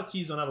a lot of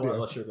teas don't have a lot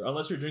of sugar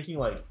unless you're drinking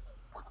like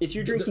if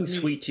you're drinking I mean,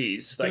 sweet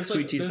teas, like there's sweet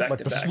like- teas there's back Like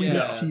to the back.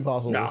 sweetest Yeah. tea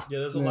possible. No.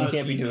 there's a You lot of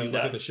can't be teas that doing you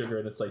look that. at the sugar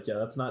and it's like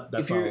that's not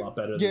If a you're- lot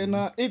better. Yeah, than,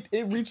 nah,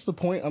 it reached the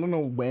point, I don't know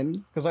when,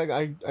 because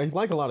I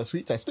like a lot of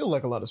sweets. I still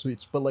like a lot of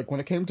sweets, but like when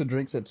it came to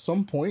drinks, at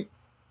some point,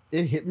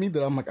 it hit me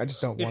that I'm like, I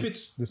just don't want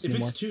if this it's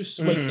anymore. too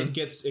sweet, it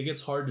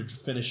gets hard to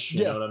finish.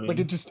 You know what I mean? like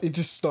it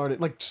just started.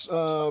 Like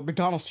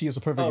McDonald's tea is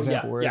a perfect Oh,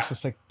 example yeah, where yeah. it's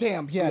just like,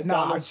 damn, yeah, nah,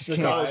 I McDonald's- just can't.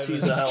 McDonald's tea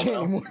is I a just hell can't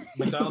no. anymore.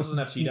 McDonald's doesn't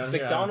have tea down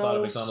here. I haven't thought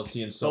of McDonald's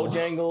tea in so long.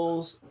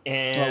 Bojangles,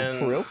 and Oh,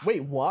 for real?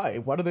 Wait, why?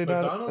 Why do they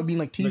not? I mean,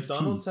 like tea's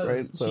McDonald's tea, has right?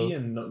 tea So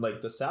in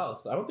like the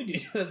South. I don't think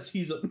it has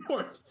teas up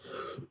north.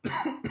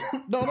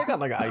 no, they got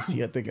like iced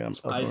tea. I think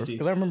Iced tea.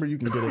 because I remember you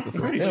can get it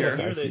before. Pretty They have, sure. like,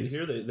 Here iced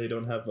teas. they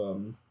don't have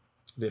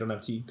they don't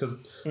have tea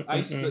because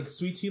ice like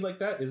sweet tea like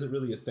that isn't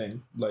really a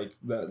thing like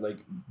that like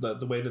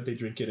the way that they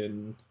drink it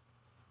in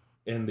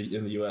the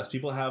US.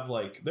 People have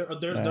like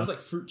there's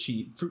like fruit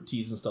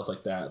teas and stuff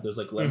like that. There's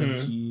like lemon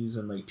teas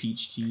and like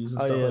peach teas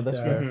and Oh stuff yeah, like that's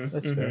that. fair.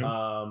 That's fair.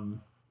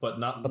 But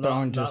not But they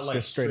aren't not just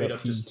like straight straight up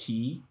up just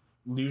tea.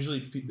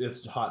 Usually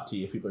it's hot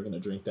tea if people are gonna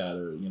drink that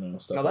or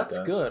stuff oh, like that's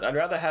that. good. I'd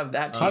rather have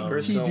that tea Hot tea do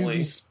personally.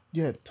 be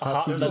yeah. hot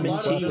Hot tea. There's a lemon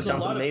lot tea of, there's a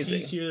sounds lot of amazing.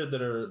 teas here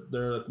that are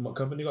they're a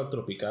company called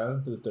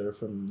Tropical that they're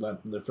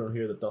from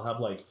here that they'll have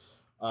like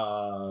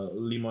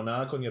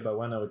limonada con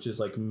hierbabuena, which is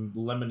like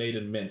lemonade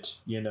and mint.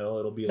 You know,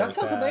 it'll be That like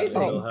sounds that.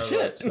 amazing. It'll Oh, have, shit.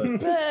 like, some-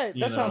 Bet.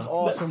 you That know. sounds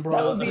awesome, bro.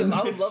 That would be.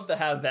 I would love to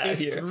have that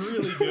It's here.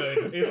 really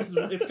good.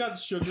 It's got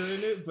sugar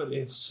in it, but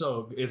it's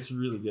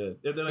really good.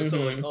 And then, like,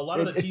 so like a lot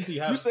of the teas you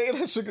have. You saying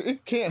that sugar?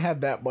 It can't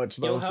have that much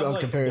though. You'll have, On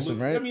like, comparison,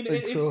 blue- right? I mean,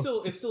 Like,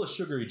 it's still a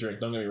sugary drink.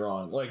 Don't get me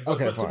wrong. Like,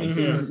 Okay, but to be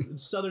fine. fair,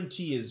 Southern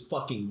tea is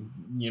fucking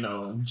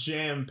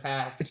jam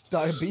packed. it's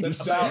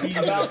diabetes.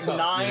 About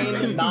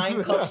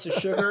nine cups of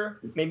sugar,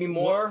 maybe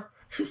more.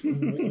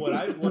 what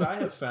I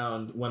have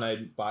found when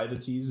I buy the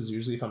teas is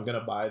usually if I'm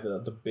gonna buy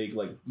the big,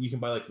 like, you can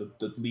buy like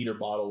the liter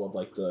bottle of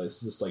like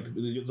it's just like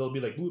there'll be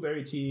like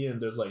blueberry tea and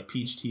there's like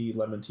peach tea,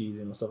 lemon tea,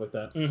 stuff like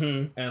that.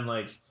 And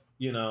like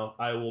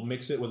I will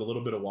mix it with a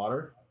little bit of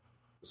water,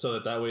 so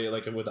that way,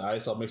 like with the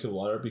ice, I'll mix it with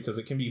water because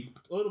it can be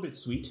a little bit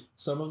sweet,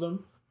 some of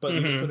them. But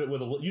you just put it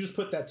with you just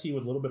put that tea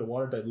with a little bit of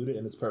water, dilute it,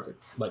 and it's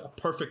perfect. Like a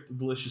perfect,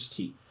 delicious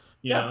tea.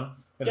 You know.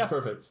 And it's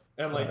perfect.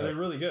 And, like, they're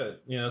really good.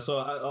 So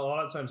a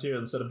lot of times here,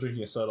 instead of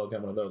drinking a soda, I'll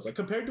get one of those. Like,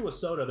 compared to a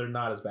soda, they're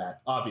not as bad,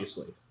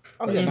 obviously.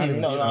 Oh, yeah, not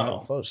even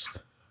No. close.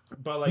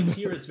 But, like,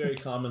 here it's very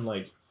common,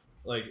 like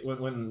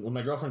when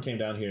my girlfriend came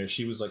down here,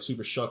 she was, like,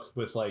 super shook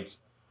with, like,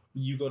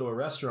 you go to a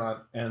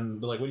restaurant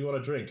and they're like, what do you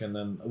want to drink? And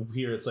then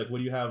here it's like, what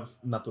do you have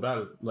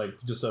natural? Like,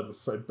 just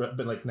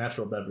like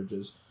natural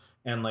beverages.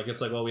 And, like, it's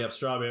like, well, we have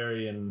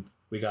strawberry and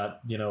we got,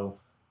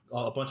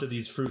 a bunch of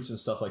these fruits and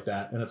stuff like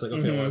that, and it's like,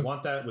 okay, well, I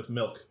want that with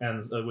milk,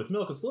 and with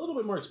milk it's a little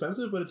bit more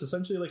expensive, but it's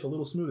essentially like a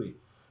little smoothie.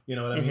 You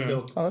know what I mean?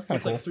 That's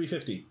it's cool. like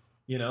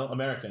 $3.50,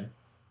 American,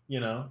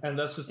 and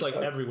that's just like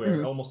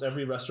everywhere. Almost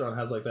every restaurant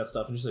has like that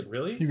stuff, and she's like,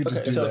 really? You could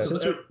just do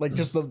that, like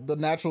just the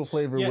natural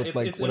flavor with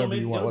like whatever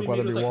you want, like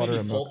whether it be water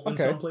and milk. In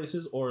some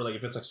places, or like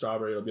if it's like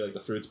strawberry, it'll be like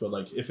the fruits, but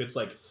like if it's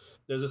like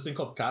there's this thing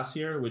called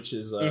casier, which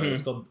is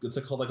it's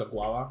called like a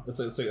guava.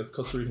 It's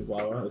Costa Rican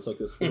guava. It's like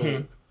this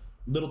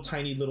little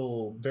tiny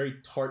very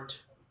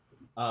tart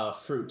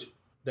fruit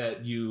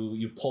that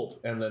you pulp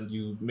and then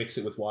you mix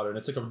it with water, and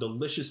it's like a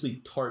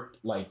deliciously tart,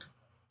 like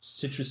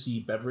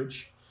citrusy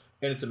beverage,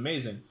 and it's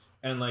amazing.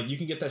 And like you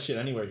can get that shit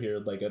anywhere here,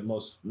 like at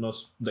most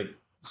like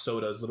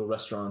sodas, little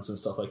restaurants and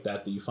stuff like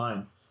that you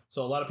find.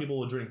 So a lot of people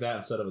will drink that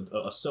instead of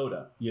a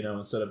soda,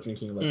 instead of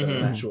drinking like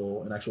an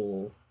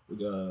actual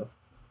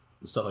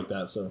stuff like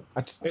that. So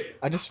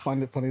I just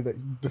find it funny that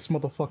this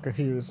motherfucker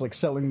here is like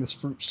selling this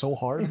fruit so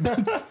hard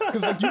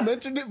because like you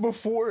mentioned it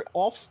before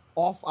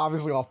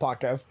obviously off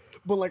podcast,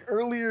 but like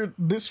earlier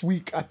this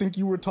week I think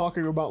you were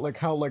talking about like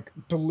how like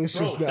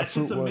delicious that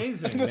fruit was.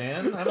 Amazing,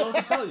 man. I don't know what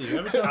to tell you.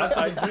 Every time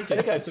I drink it,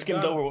 I think I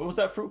skimmed over. What was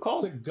that fruit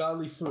called? It's a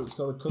godly fruit. It's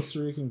called a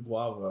Costa Rican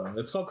guava.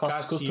 It's called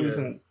Costa casier.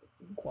 Rican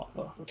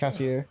guava.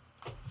 Casier.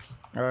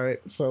 All right,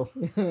 so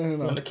I'm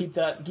gonna keep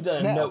that in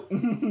a note.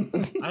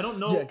 I don't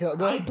know. Yeah, go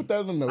ahead and put that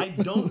in a note. I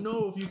don't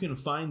know if you can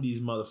find these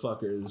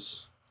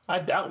motherfuckers. I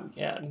doubt we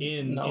can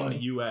in the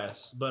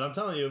U.S., but I'm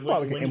telling you,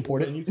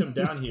 when you come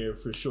down here,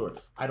 for sure.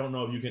 I don't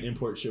know if you can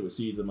import shit with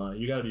seeds on it.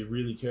 You got to be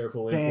really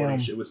careful importing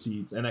shit with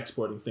seeds and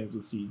exporting things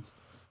with seeds.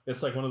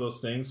 It's like one of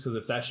those things, because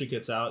if that shit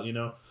gets out,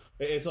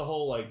 it's a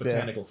whole like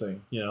botanical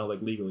thing,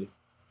 like legally.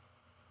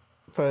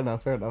 Fair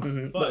enough.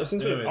 But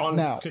since we're on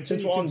now,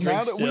 since we're on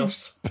drinks that still,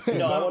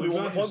 we've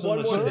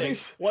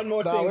spent, one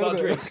more thing about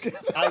drinks.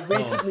 I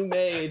recently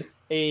made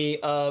a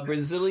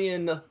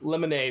Brazilian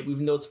lemonade.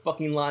 Even though it's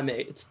fucking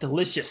limeade, it's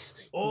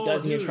delicious. You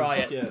guys need to try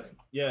it.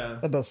 Yeah,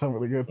 that does sound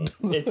really good.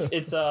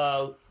 it's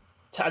I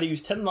had to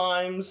use 10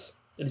 limes,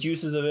 the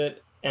juices of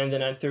it, and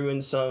then I threw in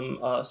some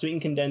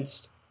sweetened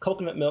condensed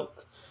coconut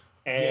milk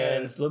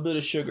and a little bit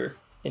of sugar.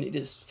 And it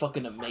is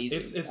fucking amazing.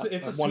 It's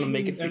I want to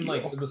make it for and you.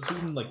 like the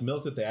sweetened like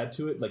milk that they add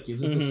to it like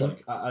gives it this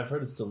like I've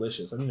heard it's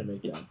delicious. I need to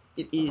make that.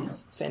 It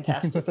is. It's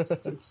fantastic.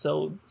 it's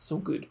so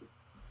good.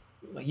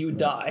 Like you would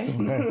die.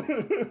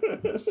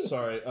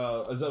 Sorry,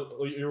 is that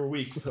you were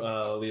weak,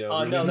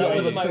 Leo? No, that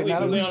wasn't my week.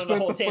 We went on a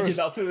whole tangent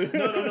about food.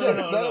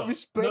 No. We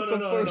spent the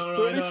first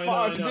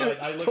 35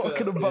 minutes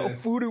talking about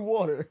food and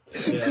water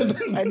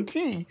and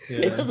tea.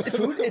 It's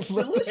food. It's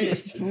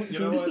delicious. Food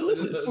is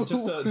delicious.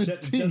 Just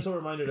a gentle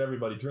reminder to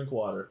everybody: drink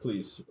water,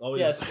 please.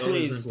 Yes,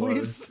 please.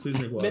 Please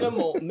drink water.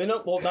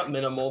 Well, not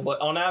minimal, but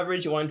on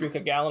average, you want to drink a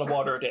gallon of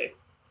water a day.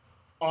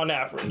 On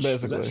average,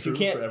 is that true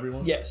for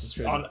everyone? Yes,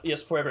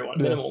 for everyone.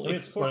 Minimally, I mean,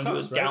 it's 4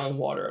 cups, right? Gallon of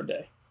water a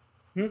day.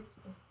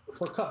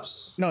 4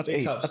 cups. No, it's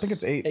 8 cups. I think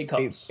it's 8. 8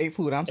 cups. 8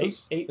 fluid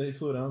ounces. 8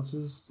 fluid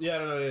ounces. Yeah,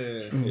 no,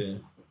 yeah.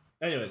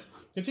 Anyways,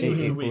 continue with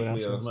your week,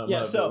 Leo.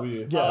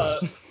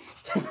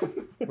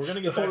 We're gonna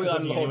get back to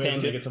cooking anyways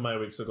when we get to my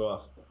week, so go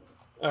off.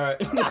 All right.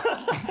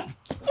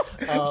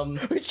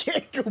 We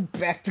can't go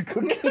back to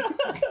cooking.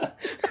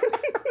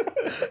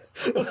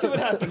 We'll see what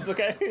happens,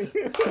 okay?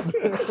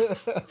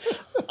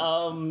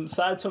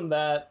 Aside from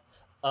that,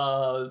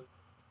 the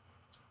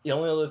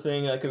only other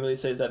thing I could really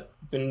say is that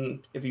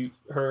if you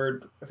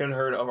haven't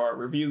heard of our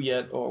review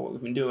yet or what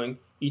we've been doing,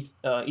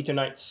 Ether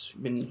Knights,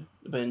 been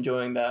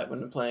enjoying that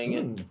when playing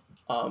it.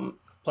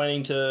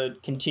 Planning to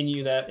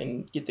continue that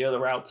and get the other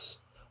routes.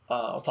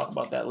 I'll talk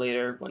about that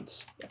later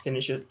once I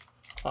finish it.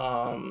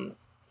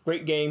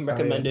 Great game,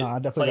 recommend it. I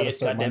definitely Play it,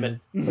 goddammit.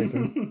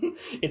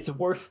 playthrough. It's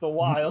worth the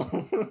while.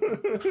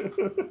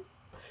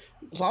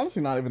 It's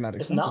honestly not even that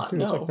expensive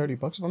too. It's like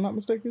 $30 if I'm not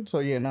mistaken. So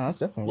yeah, no, it's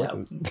definitely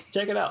worth it.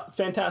 Check it out.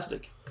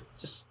 Fantastic.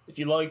 Just if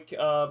you like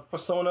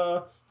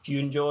Persona, if you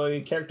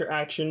enjoy character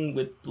action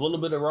with a little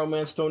bit of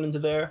romance thrown into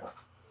there,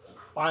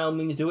 by all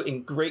means do it.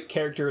 And great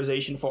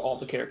characterization for all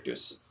the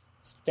characters.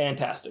 It's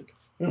fantastic.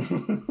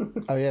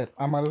 Oh yeah,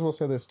 I might as well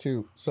say this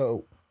too.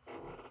 So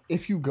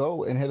if you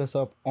go and hit us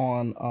up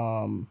on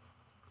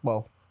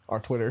our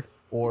Twitter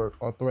or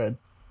our thread,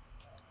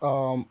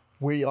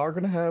 we are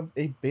gonna have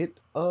a bit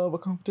of a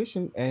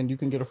competition and you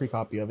can get a free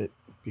copy of it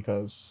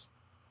because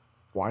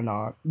why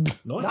not?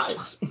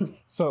 Nice.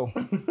 So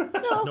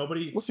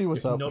Nobody. We'll see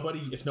what's up.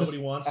 If nobody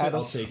wants it,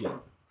 I'll take it,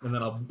 and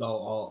then I'll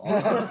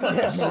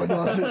yeah, no one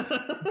wants it,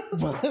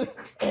 but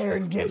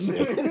Aaron gets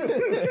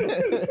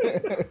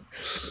it.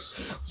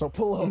 So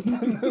pull up.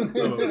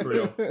 No, for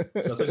real.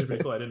 That's actually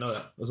pretty cool. I didn't know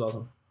that. That's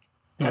awesome.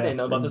 I didn't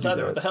know about this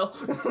either. What the hell?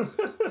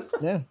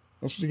 Yeah,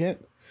 that's what you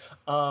get.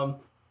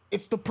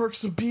 It's the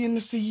perks of being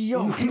the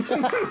CEO.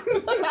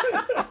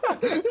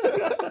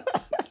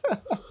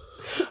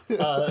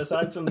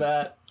 Aside from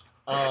that,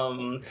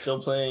 still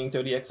playing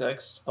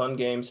 30XX, fun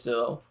game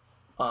still.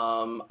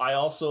 I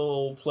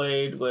also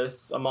played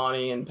with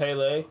Amani and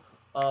Pele,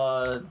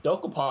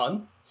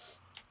 Dokapon.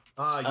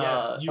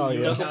 Yes.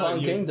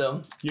 Dokapon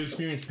Kingdom. You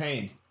experienced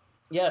pain.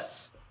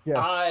 Yes. Yes.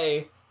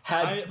 I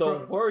had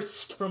the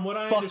worst from what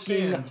I fucking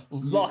understand,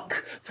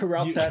 luck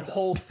throughout that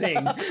whole thing.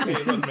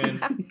 Hey, look, man.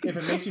 If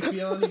it makes you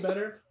feel any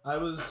better, I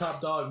was top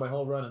dog my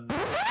whole run and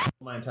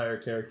my entire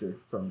character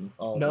from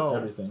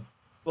everything.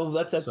 Well,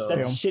 that's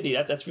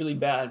shitty. That's really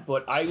bad.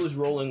 But I was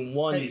rolling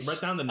ones. Hey,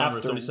 write down the number.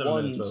 After 37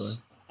 ones. minutes, by the way.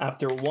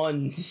 After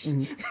ones.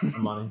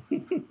 Money.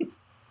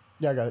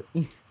 Yeah, I got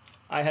it.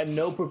 I had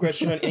no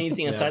progression on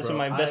anything aside from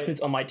my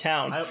investments on my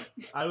town.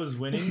 I was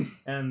winning,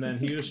 and then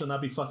he who shall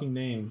not be fucking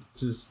named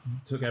just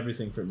took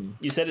everything from me.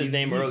 You said his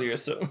name earlier,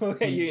 so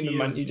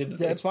you did the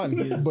thing. It's fine.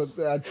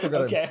 But I still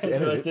gotta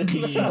edit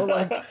it.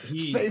 So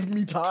save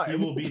me time. He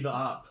will be the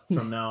op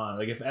from now on.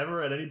 Like if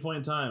ever at any point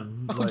in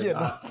time, I'm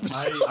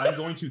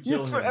going to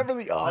kill him. Forever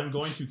the op. I'm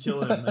going to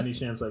kill him any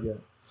chance I get.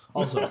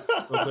 Also,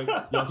 real quick,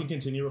 y'all can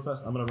continue real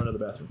fast. I'm gonna run to the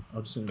bathroom.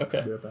 I'll just be right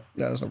back.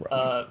 Yeah, that's no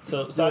problem.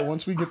 So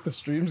once we get the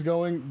streams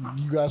going,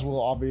 you guys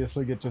will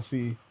obviously get to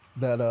see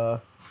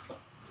that.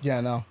 He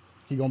gonna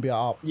be an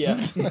op. Yeah,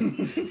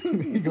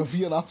 he gonna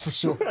be an op for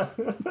sure.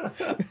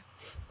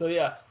 So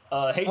yeah,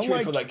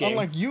 hatred for that game.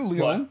 Unlike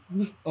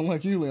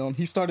you, Leon,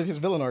 he started his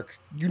villain arc.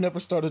 You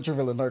never started your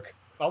villain arc.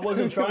 I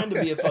wasn't trying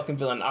to be a fucking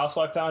villain. Also,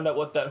 I found out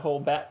what that whole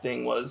bat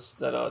thing was,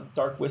 that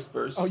Dark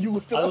Whispers. Oh, you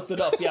looked it up? I looked it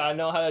up. Yeah, I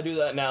know how to do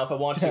that now if I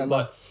want to,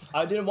 but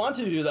I didn't want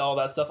to do all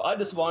that stuff. I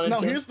just wanted to...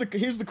 No, here's the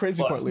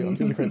crazy part, Leon.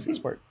 Here's the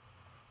craziest part.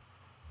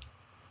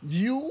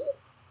 You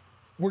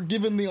were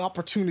given the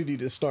opportunity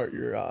to start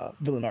your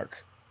villain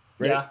arc,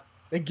 right? Yeah.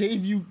 They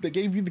gave you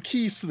the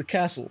keys to the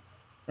castle,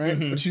 right?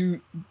 Mm-hmm. But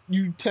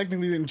you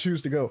technically didn't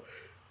choose to go.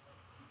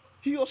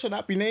 He also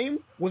not be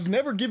named was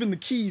never given the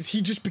keys.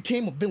 He just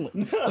became a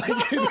villain.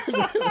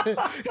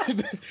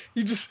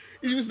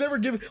 He was never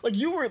given, like,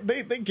 you were.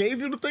 They gave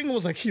you the thing and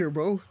was like, here,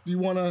 bro. You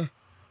wanna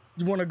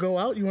go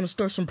out? You wanna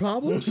start some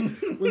problems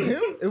with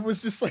him? It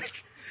was just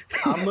like,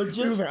 I'm gonna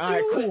just like, all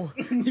right, cool.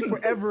 He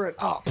forever an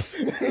op.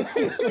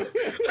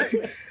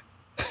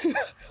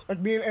 Like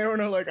me and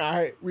Aaron are like, all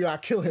right, we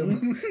gotta kill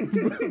him.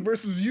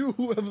 Versus you,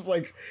 who was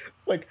like,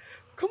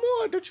 come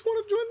on, don't you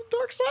want to join the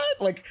dark side?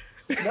 Like.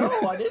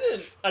 No, I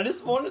didn't. I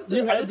just wanted to.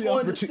 You had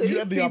save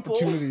the people.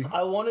 opportunity.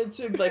 I wanted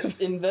to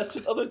invest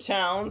with other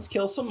towns,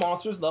 kill some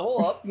monsters,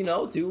 level up.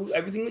 Do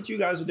everything that you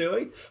guys are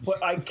doing.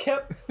 But I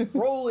kept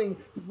rolling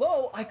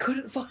low. I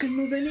couldn't fucking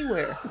move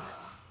anywhere.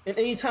 And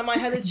anytime I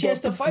had a chance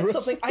to fight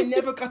something, I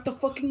never got the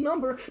fucking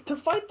number to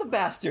fight the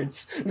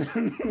bastards.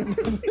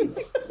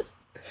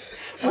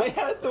 I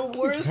had the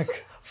worst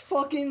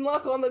fucking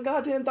luck on the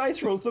goddamn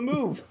dice rolls to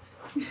move.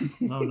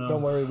 Oh, no.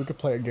 Don't worry, we could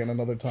play again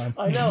another time.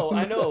 I know.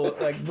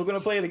 Like, we're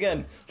gonna play it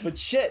again. But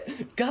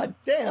shit, god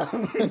damn.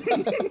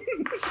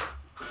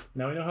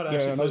 Now we know how to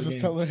actually play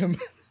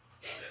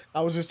I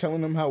was just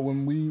telling him how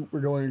when we were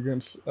going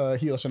against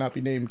He Shall Not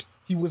Be Named,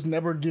 he was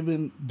never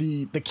given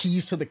the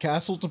keys to the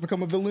castle to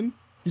become a villain.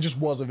 He just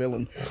was a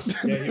villain.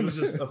 Yeah, he was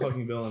just a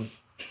fucking villain.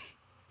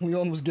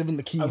 Leon was given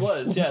the keys. I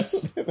was,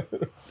 yes.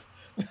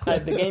 The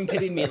game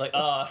pitied me like,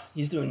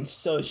 he's doing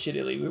so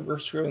shittily. We're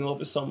screwing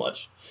over so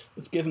much.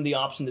 Let's give him the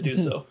option to do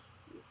so.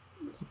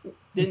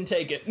 Didn't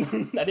take it.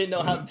 I didn't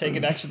know how to take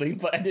it, actually,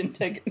 but I didn't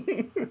take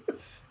it.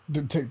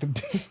 Didn't take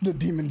the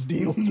demon's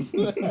deal.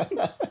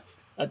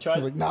 I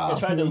tried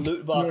to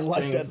loot box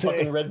like thing,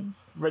 fucking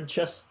red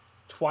chest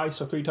twice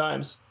or 3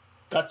 times.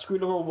 Got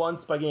screwed over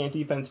once by getting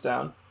defense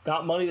down.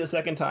 Got money the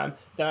second time.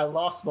 Then I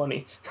lost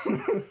money.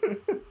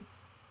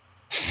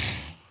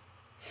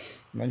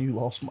 Then you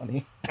lost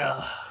money.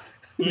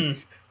 You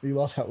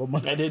lost hella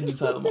money. I did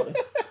lose hella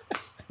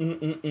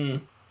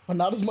money. Well,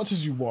 not as much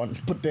as you won,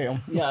 but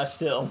damn. Yeah,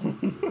 still.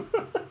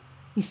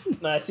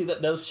 And I see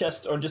that those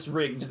chests are just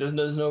rigged. There's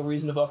no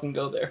reason to fucking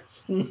go there.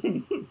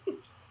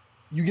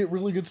 You get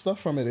really good stuff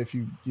from it if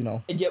you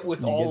know. And yet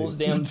with all those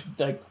damn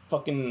like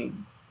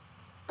fucking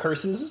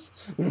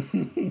curses.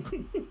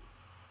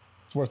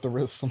 It's worth the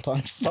risk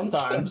sometimes.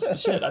 Sometimes.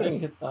 Shit, I didn't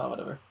hit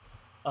whatever.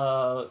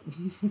 So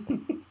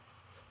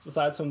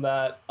aside from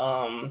that,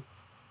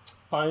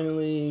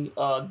 finally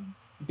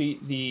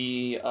beat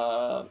the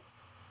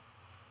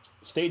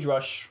stage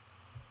rush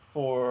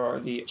for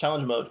the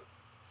challenge mode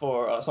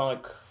for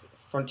Sonic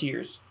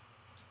Frontiers.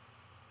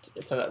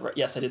 Did I say that right?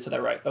 Yes, I did say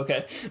that right.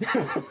 Okay.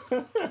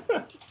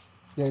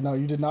 Yeah, no,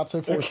 you did not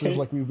say forces Okay.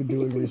 like we've been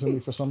doing recently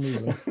for some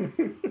reason.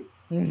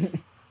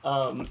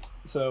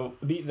 So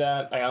beat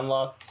that. I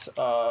unlocked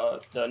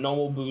the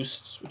normal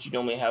boosts, which you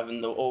normally have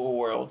in the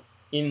overworld,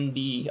 in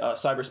the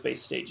cyberspace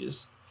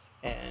stages,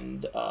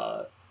 and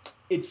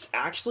it's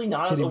actually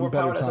not as Getting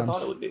better overpowered as I thought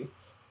times. it would be.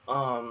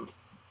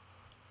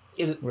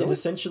 It Really?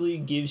 essentially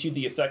gives you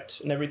the effect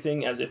and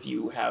everything as if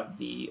you have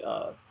the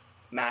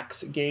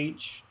max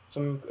gauge, if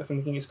I'm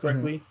thinking this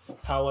correctly.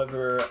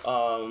 However,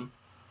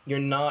 you're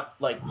not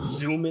like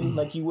zooming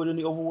like you would in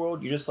the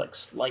overworld. You're just like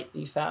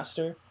slightly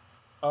faster.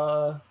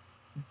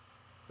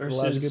 Versus,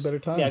 Allows you to get better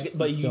times. Yeah,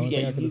 but That's the only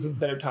thing I you can get assume.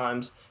 better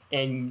times.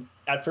 And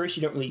at first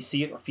you don't really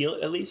see it or feel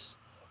it, at least.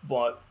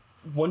 But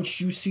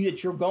once you see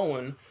that you're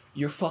going,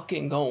 you're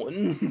fucking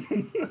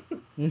going.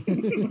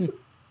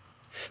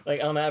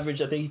 Like on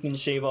average, I think you can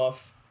shave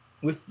off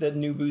with the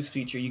new boost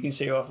feature. You can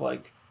shave off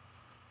like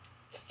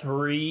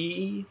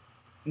 3,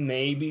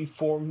 maybe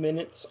 4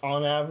 minutes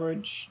on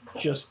average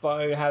just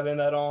by having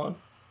that on.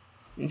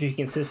 If you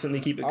consistently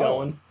keep it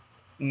going,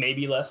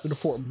 maybe less. 3 to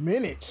 4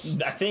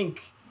 minutes. I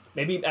think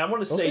maybe I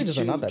want to Those say stages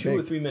are not that 2 or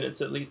big. 3 minutes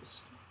at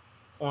least.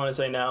 I want to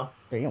say now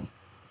Damn.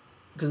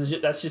 because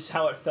that's just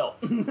how it felt.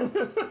 You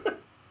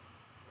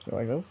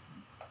like this?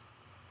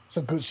 It's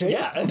a good shape.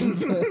 Yeah.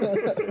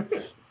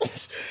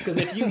 Because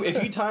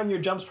if you time your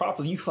jumps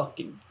properly, you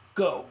fucking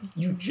go.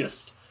 You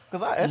just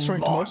Because I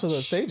S-ranked most of those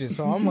launch. stages,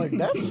 so I'm like,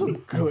 that's some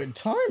good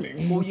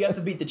timing. Well, you have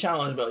to beat the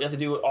challenge mode. You have to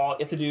do it all. You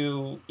have to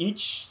do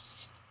each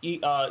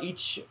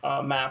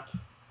map,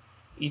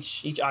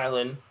 each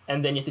island,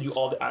 and then you have to do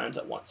all the islands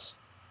at once,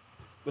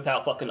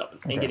 without fucking up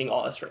and getting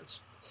all S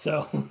ranks.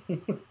 So,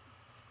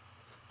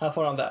 have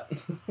fun on that.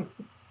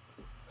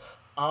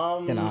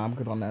 Yeah, nah, I'm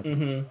good on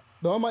that.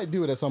 Though I might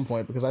do it at some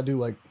point because I do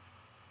like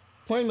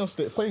playing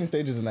playing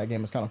stages in that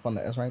game is kind of fun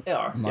to S rank. They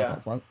are, I'm not yeah.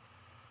 gonna front.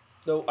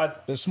 Though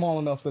They're small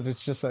enough that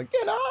it's just like,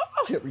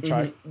 I'll hit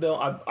retry. Though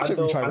I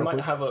real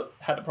might quick.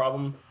 had a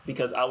problem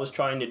because I was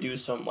trying to do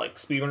some like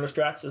speedrunner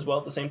strats as well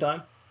at the same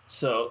time.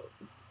 So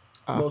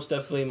most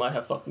definitely might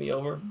have fucked me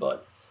over,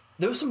 but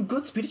there were some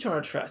good speedrunner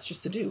strats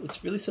just to do.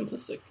 It's really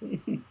simplistic.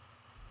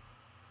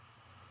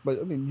 But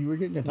I mean, you were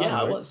getting your time.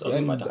 Yeah, I right? was. I was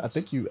getting my And I times.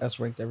 think you S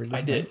ranked everything.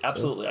 I did, right? So-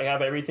 absolutely. I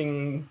have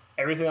everything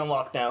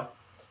unlocked now.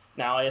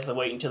 Now I have to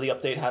wait until the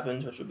update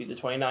happens, which would be the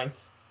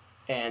 29th,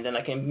 and then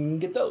I can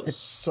get those. It's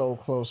so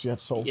close yet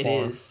so It far.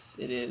 is.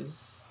 It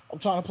is. I'm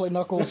trying to play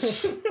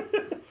Knuckles.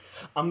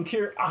 I'm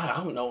curious. I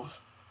don't know.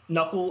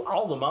 Knuckle,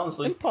 all of them,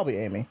 honestly. And probably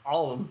Amy.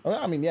 All of them.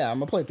 I mean, yeah, I'm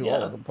gonna play through all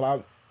Yeah. of them, but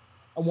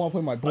I want to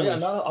play my boy. Oh, yeah,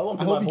 no, I want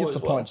to I play hope my he boy gets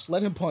as to well. punch.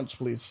 Let him punch,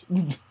 please.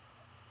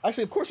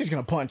 Actually, of course he's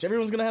gonna punch.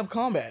 Everyone's gonna have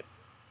combat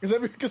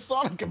because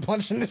Sonic can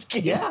punch in this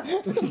game. Yeah.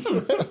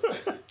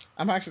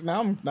 I'm actually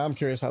now I'm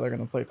curious how they're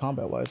gonna play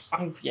combat wise.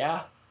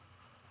 Yeah.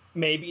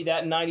 Maybe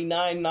that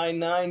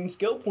 99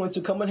 skill points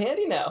will come in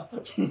handy now.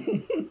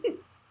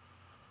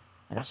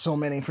 I got so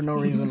many for no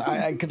reason.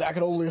 I could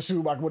only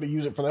assume I would have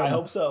used it for them. I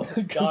hope so.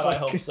 'Cause, God, I like,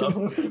 hope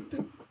so.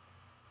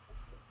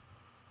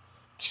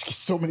 Just get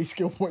so many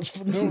skill points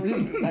for no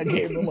reason in that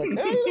game. I'm like,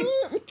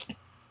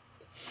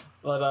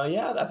 But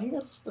yeah, I think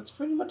that's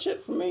pretty much it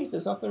for me.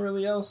 There's nothing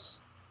really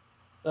else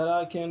that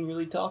I can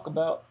really talk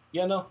about.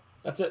 Yeah, no,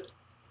 that's it.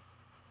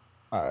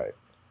 all right.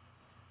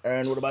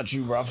 And what about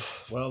you,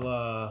 Ruff?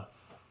 Well,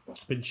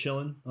 been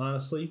chilling,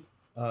 honestly.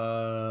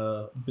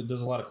 But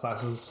there's a lot of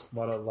classes, a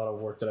lot of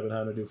work that I've been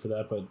having to do for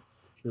that. But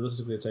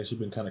realistically, it's actually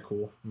been kind of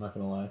cool. I'm not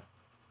gonna lie.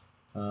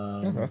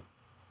 Okay.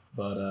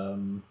 But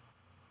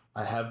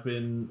I have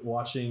been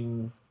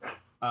watching.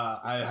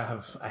 I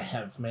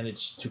have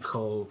managed to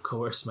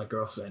coerce my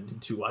girlfriend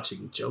into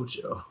watching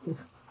JoJo.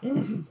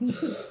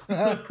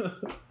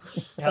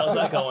 How's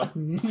that going?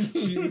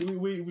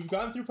 We've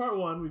gotten through part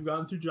 1. We've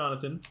gotten through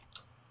Jonathan.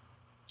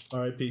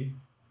 R.I.P.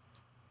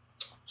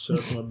 Shout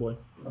out to my boy.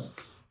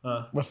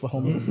 What's the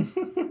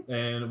homie?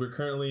 And we're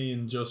currently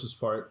in Joseph's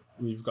part.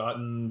 We've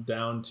gotten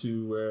down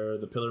to where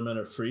the Pillar Men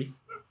are free.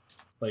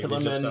 Like they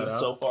just got Pillarman out.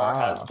 so far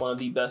has one of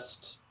the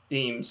best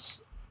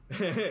themes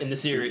in the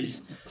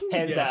series,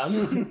 hands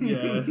down.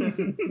 Yeah.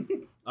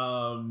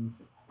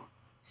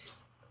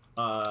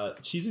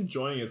 She's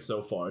enjoying it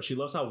so far. She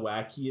loves how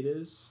wacky it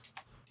is,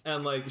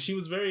 and like she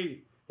was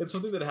very. It's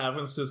something that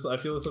happens to I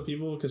feel with some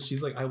people because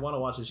she's like I want to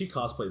watch it. She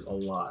cosplays a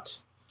lot.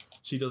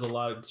 She does a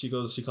lot. She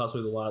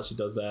cosplays a lot. She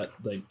does that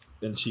like,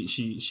 and she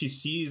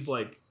sees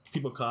like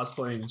people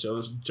cosplaying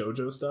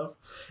JoJo stuff,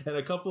 and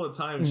a couple of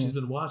times she's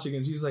been watching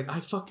and she's like, I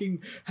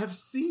fucking have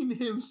seen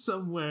him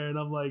somewhere, and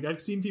I'm like,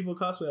 I've seen people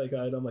cosplay that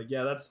guy, and I'm like,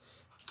 yeah,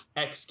 that's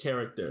X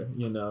character,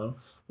 you know,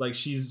 like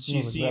she's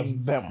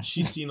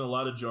seen a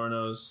lot of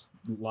Giornos,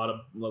 a lot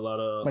of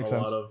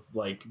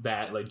like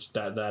that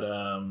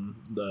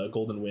the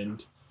Golden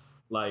Wind,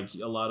 like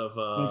a lot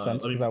of Makes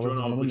sense,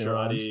 Giorno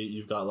Bucciarati.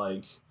 You've got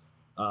like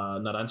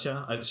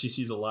Narancia. She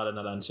sees a lot of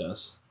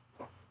Narancias.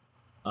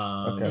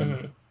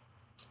 Okay.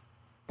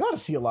 Gotta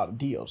see a lot of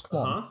Dios. Come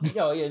on.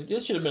 Yo, yeah,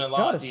 this should have been a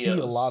lot of Dios. Gotta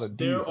see a lot of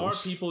Dios. There are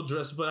people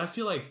dressed, but I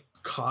feel like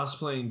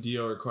cosplaying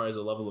Dio requires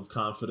a level of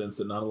confidence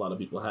that not a lot of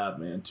people have,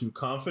 man. To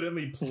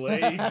confidently play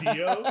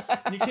Dio,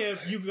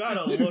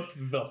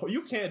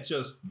 you can't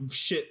just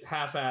shit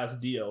half-ass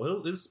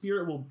Dio. His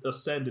spirit will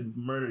ascend and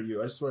murder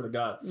you. I swear to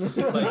God.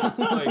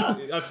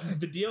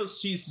 The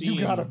Dios she's seen,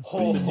 you gotta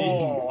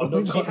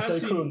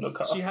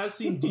she has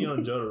seen Dio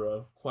and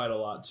Jotaro quite a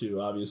lot too,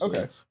 obviously.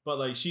 Okay. But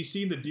like she's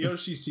seen the Dio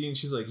she's seen,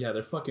 she's like, yeah,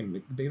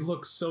 they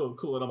look so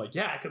cool, and I'm like,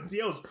 yeah, because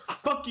Dio's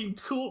fucking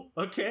cool.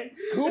 Okay,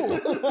 cool.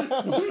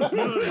 You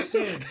don't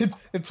understand.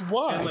 It's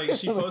why. And like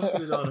she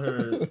posted it on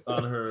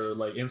her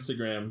like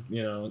Instagram,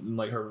 you know, and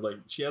like her like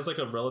she has like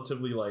a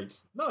relatively like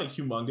not like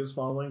humongous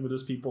following, but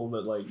there's people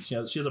that like she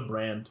has a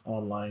brand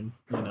online,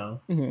 you know,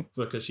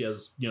 because she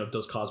has, you know,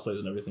 does cosplays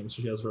and everything,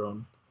 so she has her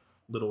own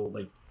little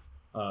like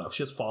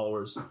she has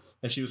followers,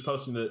 and she was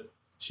posting that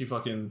she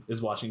fucking is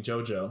watching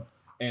JoJo.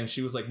 And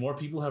she was like, more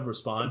people have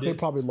responded. They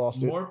probably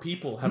lost it. More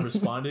people have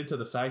responded to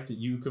the fact that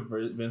you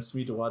convinced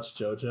me to watch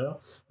JoJo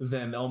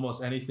than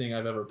almost anything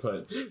I've ever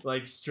put.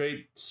 Like,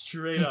 straight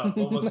up.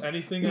 Almost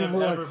anything I've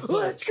ever put.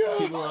 Let's go!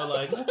 People are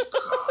like, let's go!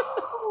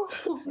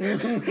 And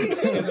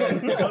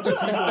then a bunch of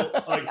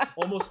people, like,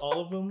 almost all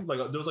of them, like,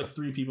 there was like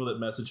 3 people that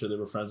messaged her. They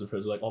were friends of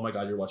hers. Like, oh my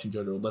God, you're watching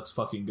JoJo. Let's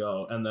fucking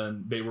go. And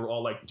then they were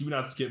all like, do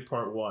not skip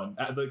part 1.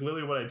 Like,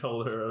 literally what I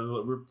told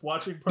her, we're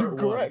watching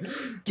part 1.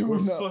 We're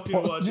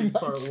fucking watching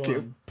part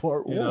 1.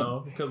 Part 1. You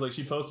know, because like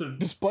she posted,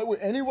 despite what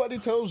anybody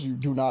tells you,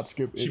 do not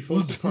skip it. She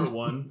posted part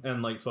 1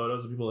 and like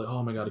photos of people like,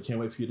 oh my God, I can't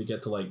wait for you to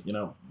get to like, you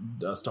know,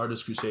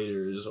 Stardust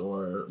Crusaders,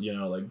 or, you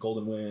know, like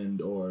Golden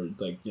Wind, or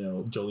like, you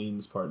know,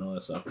 Jolene's part and all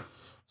that stuff.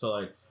 So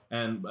like,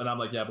 and I'm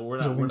like, yeah, but we're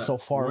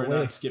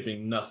not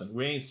skipping nothing.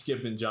 We ain't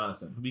skipping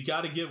Jonathan. We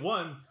got to give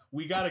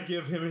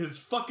him his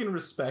fucking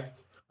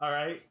respect. All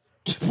right.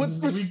 Put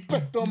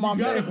respect on my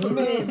man. Put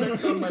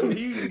respect on my man.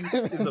 He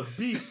is a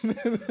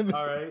beast.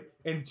 All right.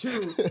 And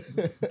 2,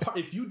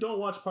 if you don't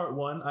watch part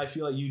 1, I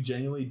feel like you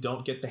genuinely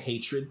don't get the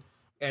hatred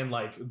and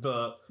like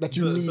the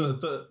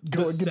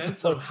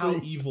sense of how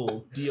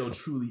evil Dio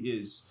truly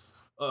is.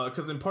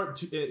 Because in part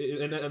 2,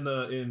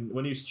 in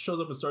when he shows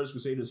up in Stardust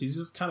Crusaders, he's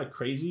just kind of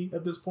crazy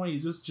at this point.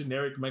 He's just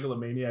generic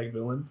megalomaniac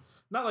villain.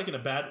 Not like in a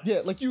bad,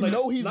 like he's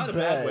not in a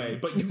bad way,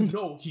 but you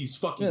know he's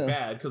fucking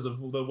bad because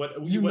of what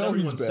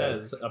everyone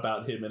says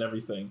about him and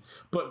everything.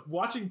 But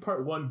watching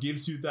part 1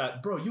 gives you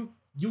that, bro.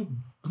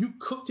 You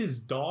cooked his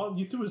dog.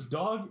 You threw his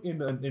dog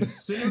in an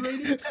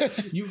incinerator.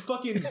 You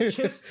fucking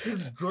kissed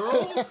his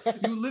girl.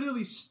 You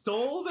literally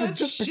stole that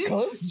just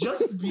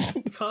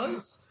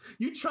because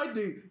you tried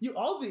to.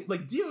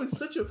 Dio is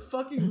such a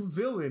fucking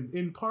villain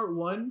in part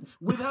 1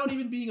 without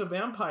even being a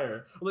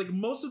vampire. Like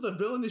most of the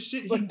villainous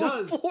shit he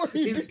does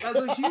is as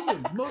a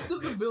human. Most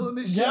of the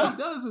villainous shit he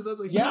does is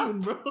as a human,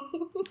 bro.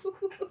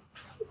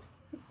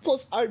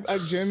 Plus, I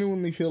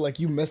genuinely feel like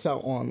you miss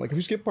out on, like, if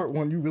you skip part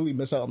 1, you really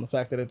miss out on the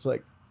fact that it's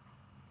like,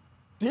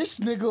 this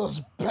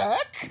nigga's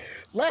back?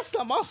 Last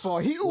time I saw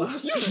him, you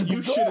should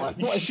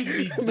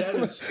be dead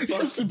as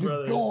fuck,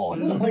 brother. Gone.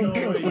 No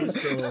way you're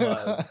still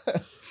alive.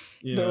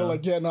 They were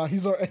like, yeah, no,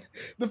 he's our...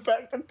 The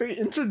fact that they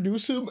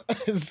introduce him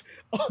as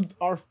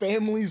our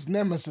family's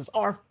nemesis.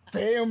 Our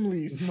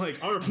family's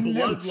like, our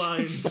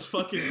bloodline's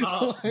fucking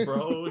up,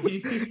 bro.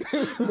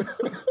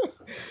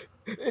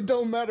 It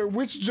don't matter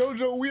which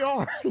JoJo we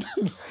are.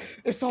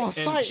 It's on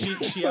sight.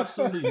 She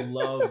absolutely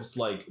loves,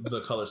 like,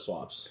 the color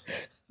swaps.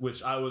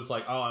 Which I was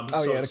like, I'm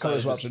so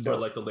excited for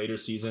like the later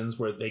seasons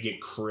where they get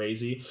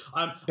crazy.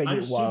 I'm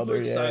super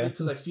excited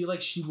because I feel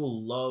like she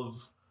will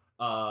love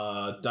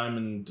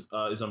Diamond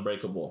is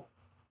Unbreakable.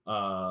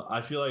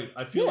 I feel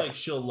like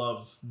she'll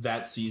love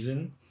that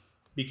season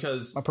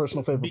because my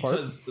personal favorite part.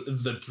 Because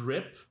the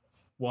drip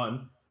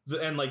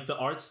and like the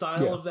art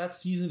style of that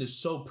season is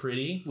so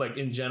pretty. Like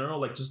in general,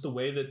 like just the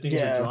way that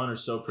things are drawn are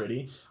so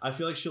pretty. I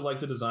feel like she'll like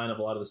the design of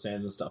a lot of the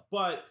sands and stuff.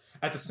 But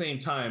at the same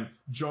time,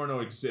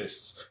 Giorno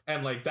exists,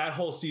 and like that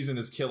whole season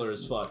is killer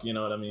as fuck. You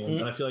know what I mean?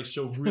 And I feel like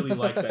she'll really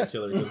like that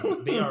killer because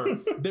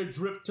they're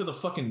dripped to the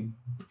fucking.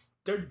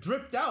 They're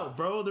dripped out,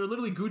 bro. They're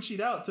literally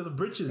Gucci'd out to the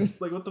britches.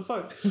 Like, what the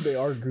fuck? They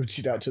are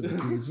Gucci'd out to the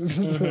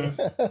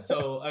tees.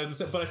 So I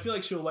understand, but I feel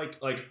like she'll like.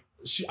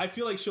 I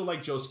feel like she'll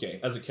like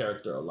Josuke as a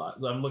character a lot.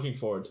 So I'm looking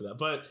forward to that.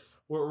 But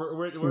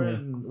we're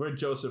in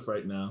Joseph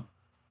right now,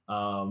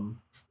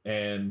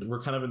 and we're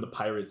kind of in the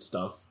pirate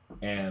stuff,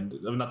 and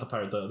not the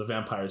pirate, the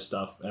vampire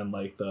stuff, and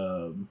like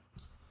the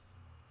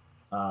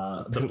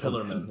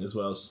Pillarman is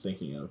what I was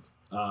thinking of.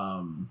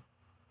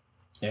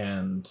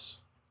 And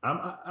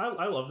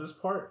I love this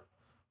part.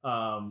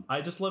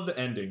 I just love the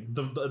ending.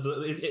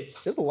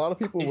 There's a lot of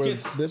people where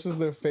this is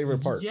their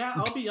favorite part. Yeah,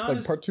 I'll be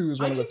honest. Like part 2 is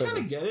one of the favorites. I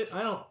can kind of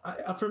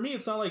get it. For me,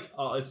 it's not like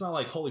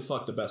holy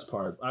fuck the best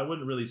part. I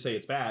wouldn't really say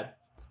it's bad.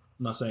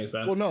 I'm not saying it's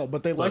bad. Well, no,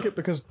 but they like it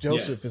because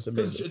Joseph is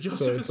amazing. Because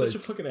Joseph is such a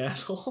fucking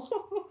asshole.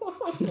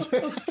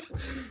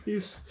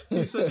 he's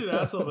such an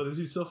asshole, but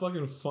he's so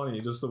fucking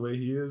funny just the way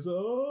he is.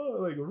 Oh,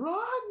 like run.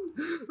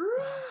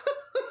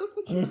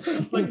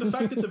 Like the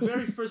fact that the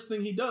very first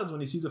thing he does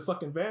when he sees a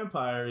fucking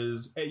vampire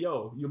is, hey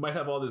yo, you might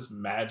have all this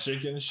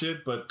magic and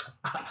shit, but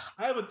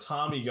I have a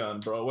Tommy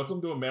gun, bro.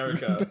 Welcome to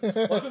America.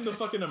 Welcome to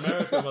fucking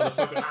America,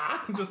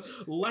 motherfucker. Just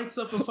lights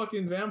up a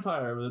fucking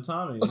vampire with a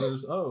Tommy. He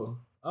goes, I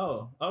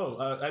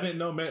didn't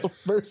know, man. It's the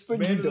first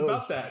thing he does.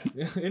 About that.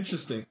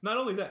 Interesting. Not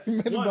only that,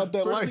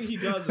 first thing he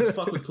does is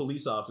fuck with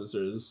police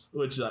officers,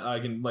 which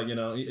I can, like, you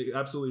know,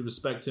 absolutely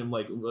respect him,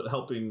 like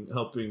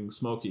helping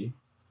Smokey,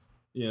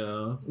 you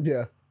know.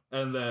 Yeah.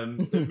 And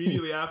then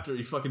immediately after,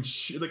 he fucking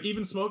like,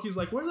 even Smokey's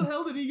like, where the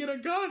hell did he get a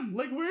gun?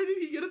 Like, where did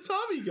he get a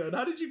Tommy gun?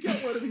 How did you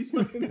get one of these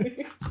fucking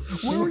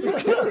things? Where were you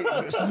carrying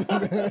this?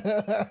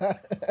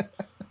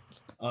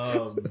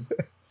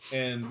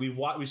 And we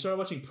started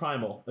watching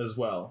Primal as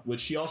well, which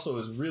she also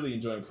is really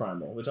enjoying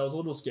Primal, which I was a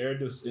little scared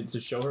to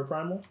show her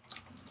Primal.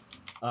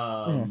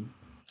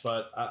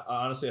 But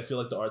honestly, I feel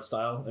like the art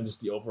style and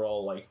just the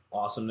overall like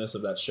awesomeness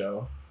of that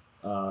show.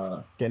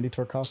 Gandhi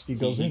Tarkovsky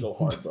goes in. He go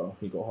hard, bro.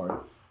 He go hard.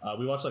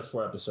 We watched like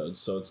 4 episodes,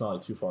 so it's not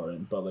like too far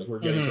in, but like we're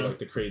getting to like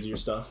the crazier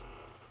stuff.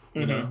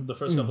 You know, the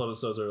first couple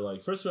episodes are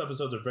like, first 2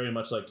 episodes are very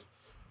much like,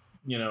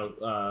 you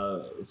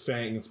know,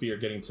 Fang and Spear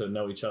getting to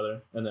know each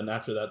other, and then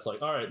after that's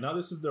like, all right, now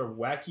this is their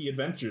wacky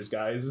adventures,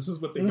 guys. This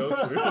is what they go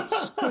through.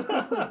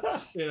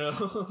 You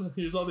know,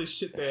 here's all this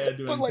shit they had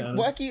doing. But like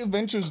wacky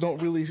adventures don't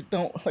really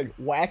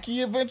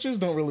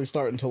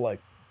start until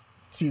like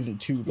season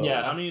 2, though.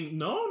 Yeah, I mean,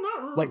 no,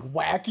 not really. Like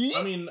wacky.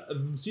 I mean,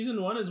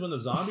 season 1 is when the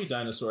zombie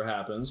dinosaur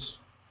happens.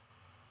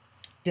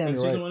 Yeah, and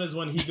season 1 is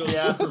when he goes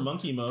super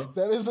monkey mode.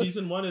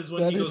 Season 1 is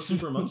when he goes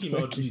super monkey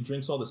mode because he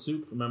drinks all the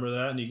soup. Remember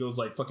that? And he goes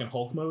like fucking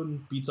Hulk mode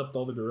and beats up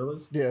all the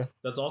gorillas. Yeah.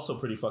 That's also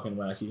pretty fucking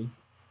wacky.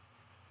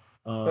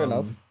 Fair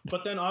enough.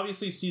 But then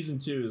obviously season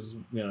 2 is,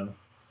 you know.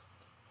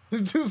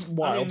 It's just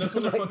wild. I mean, that's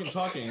when they're fucking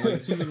talking. Like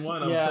season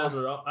 1, I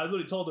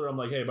literally told her, I'm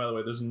like, hey, by the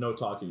way, there's no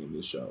talking in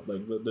this show.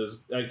 Like,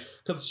 there's,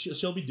 because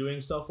she'll be doing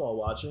stuff while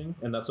watching,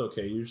 and that's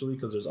okay usually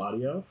because there's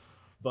audio.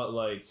 But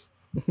like,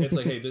 it's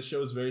like, hey, this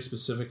show is very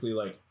specifically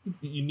like,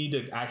 you need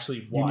to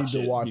actually watch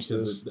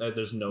because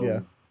there's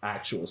no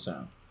actual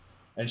sound,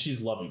 and she's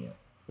loving it.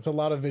 It's a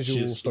lot of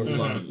visual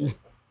storytelling.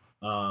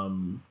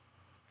 And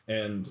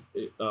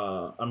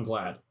I'm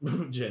glad,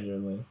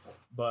 genuinely.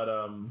 But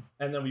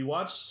and then we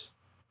watched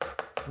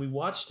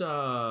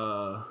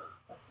an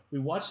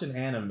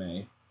anime,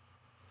 and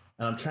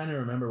I'm trying to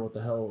remember what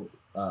the hell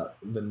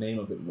the name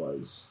of it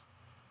was.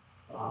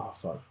 Oh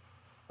fuck.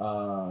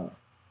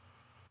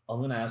 I'm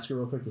gonna ask her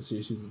real quick to see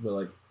if she's, but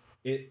like,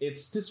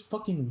 it's this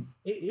fucking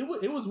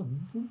it was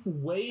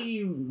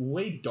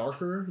way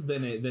darker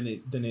than it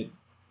needed.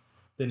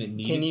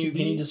 Can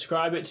you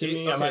describe it to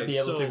me? Okay, I might be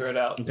able to figure it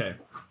out. Okay.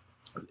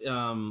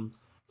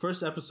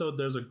 First episode,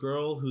 there's a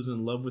girl who's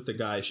in love with a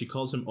guy. She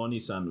calls him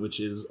Oni-san, which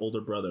is older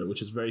brother,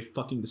 which is very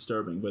fucking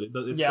disturbing. But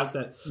it's like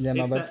that. Yeah,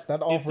 no, it's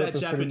that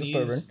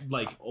Japanese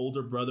like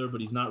older brother, but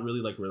he's not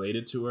really like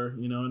related to her.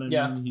 You know what I mean?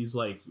 Yeah. He's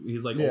like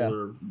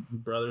older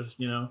brother.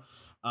 You know.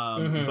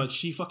 But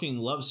she fucking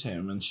loves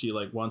him, and she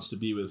like wants to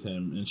be with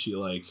him, and she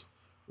like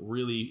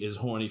really is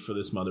horny for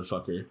this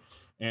motherfucker.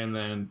 And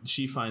then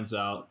she finds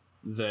out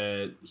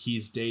that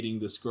he's dating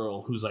this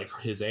girl who's like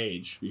his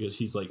age, because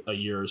he's like a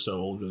year or so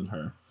older than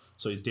her.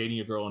 So he's dating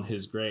a girl in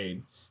his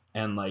grade,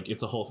 and like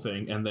it's a whole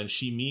thing. And then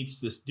she meets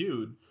this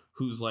dude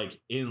who's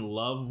like in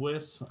love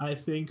with, I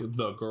think,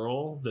 the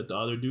girl that the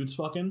other dude's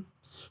fucking.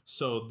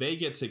 So they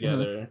get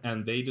together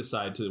and they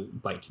decide to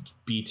like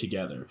be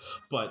together.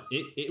 But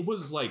it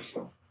was like,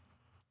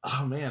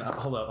 oh man,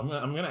 hold up, I'm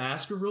gonna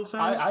ask her real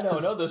fast. I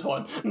don't know this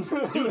one,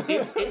 dude.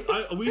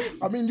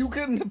 I mean, you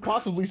couldn't have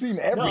possibly seen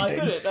everything. No, I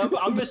couldn't.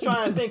 I'm just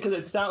trying to think because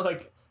it sounds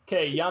like,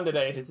 okay,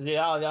 Yandere. It's the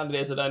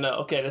Yandere that I know.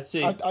 Okay, let's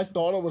see. I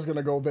thought it was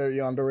gonna go very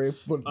Yandere,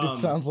 but it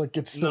sounds like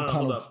it's still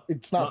kind of.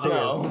 It's not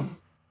there.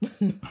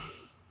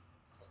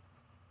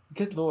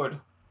 Good lord.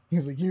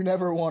 He's like, you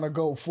never want to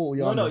go full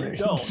Yandere. No, you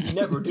don't. You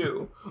never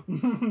do.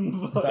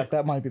 In fact,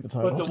 that might be the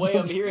title. But the way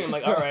I'm hearing, I'm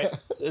like, all right,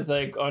 it's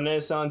like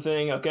One-san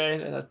thing. Okay,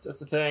 that's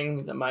a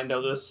thing. I might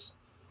know this.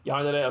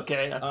 Yandere,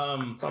 okay, that's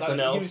something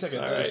else. Give me a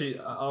second. Right. Actually,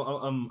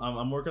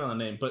 I'm working on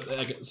the name, but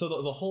like, so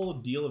the whole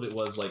deal of it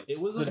was like, it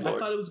was like, I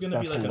thought it was gonna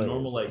be like a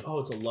normal like, oh,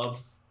 it's a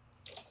love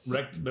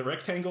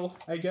rectangle,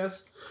 I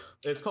guess.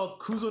 It's called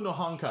Kuzo no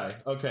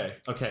Honkai.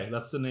 Okay,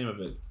 that's the name of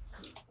it.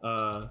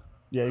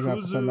 Yeah, you're gonna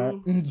have to send that.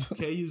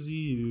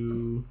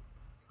 Kuzu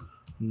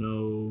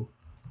no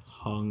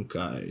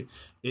Honkai.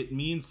 It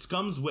means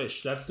Scum's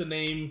Wish. That's the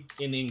name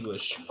in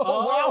English.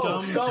 Oh,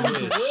 wow.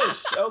 Scum's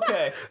Wish.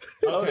 Okay.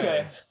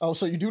 Oh,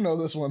 so you do know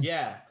this one?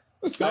 Yeah.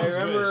 I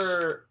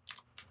remember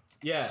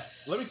Yeah,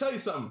 let me tell you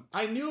something.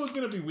 I knew it was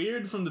gonna be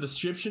weird from the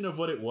description of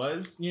what it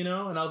was, and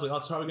I was like, oh,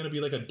 it's probably gonna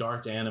be like a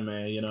dark anime,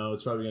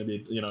 it's probably gonna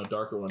be, a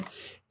darker one.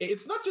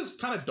 It's not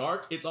just kind of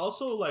dark, it's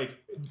also like,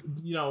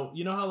 you know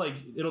how like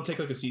it'll take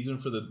like a season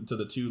for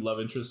the two love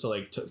interests to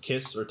like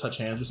kiss or touch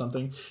hands or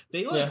something.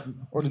 They like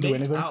or to do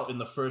anything out in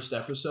the first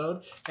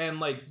episode, and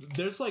like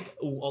there's like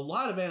a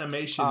lot of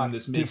animation in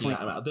this making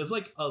out. There's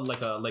like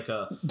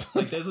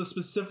there's a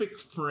specific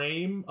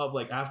frame of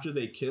like after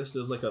they kiss,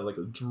 there's like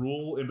a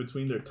drool in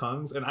between their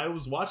tongues, and I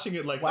was watching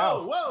it like,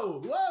 wow,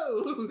 whoa.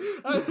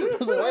 I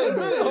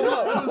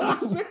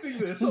was expecting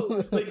this.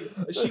 So, like,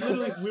 she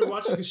literally, we were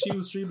watching because she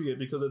was streaming it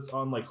because it's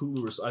on like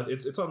Hulu or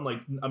it's on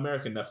like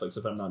American Netflix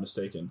if I'm not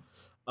mistaken,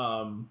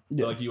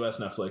 like US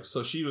Netflix.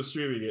 So she was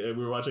streaming it and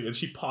we were watching it, and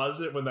she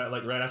paused it when that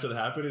like right after that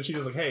happened, and she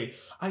was like, hey,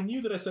 I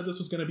knew that I said this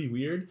was gonna be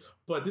weird,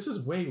 but this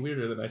is way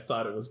weirder than I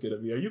thought it was gonna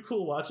be. Are you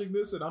cool watching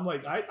this? And I'm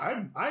like,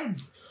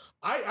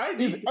 I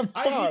need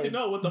to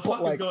know what the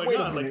fuck is going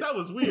on. Like, that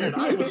was weird.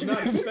 I was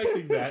not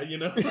expecting that,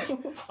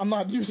 I'm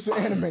not used to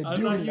anime I'm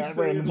doing not used that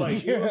to it. randomly.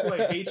 Like, it was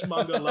like H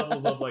manga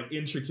levels of like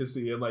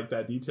intricacy and like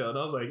that detail. And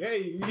I was like,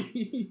 hey,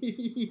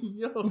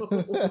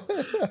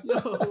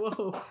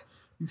 whoa,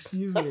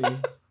 excuse me.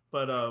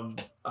 But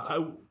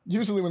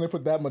usually when they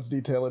put that much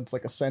detail, it's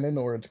like a seinen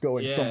or it's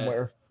going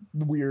somewhere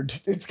weird.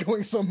 It's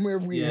going somewhere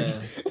weird.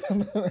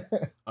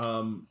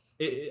 Yeah.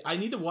 I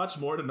need to watch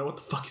more to know what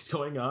the fuck is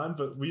going on,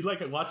 but we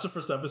like watched the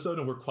first episode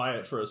and we're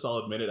quiet for a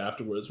solid minute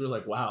afterwards. We're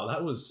like, wow,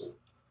 that was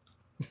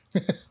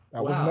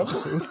was an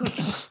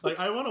episode. Like,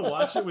 I want to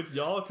watch it with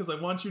y'all because I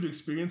want you to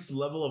experience the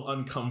level of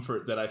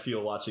uncomfort that I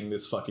feel watching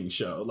this fucking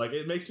show. Like,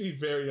 it makes me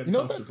very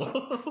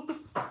uncomfortable.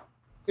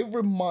 It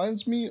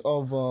reminds me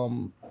of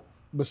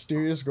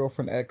Mysterious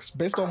Girlfriend X,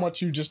 based on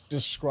what you just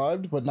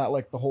described, but not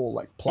like the whole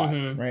like plot,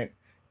 right?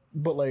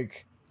 But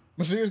like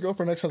Mysterious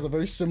Girlfriend X has a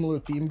very similar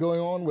theme going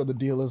on, where the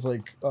deal is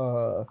like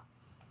the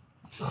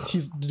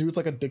dude's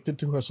like addicted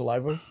to her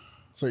saliva,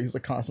 so he's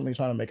like constantly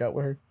trying to make out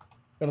with her,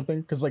 kind of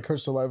thing, because like her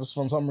saliva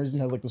for some reason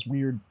has like this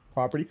weird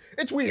property.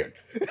 It's weird.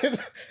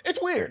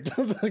 It's weird.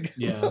 Like,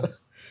 yeah,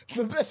 it's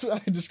the best way I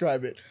can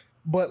describe it.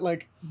 But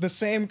like the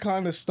same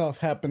kind of stuff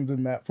happens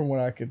in that, from what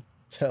I could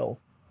tell,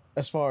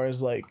 as far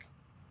as like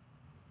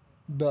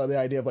the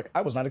idea of like,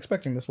 I was not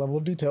expecting this level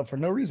of detail for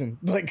no reason,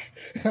 like,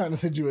 kind of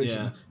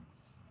situation. Yeah.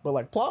 But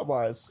like plot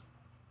wise,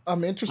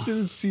 I'm interested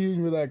in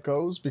seeing where that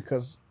goes,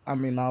 because I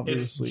mean,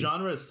 obviously, its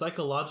genre is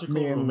psychological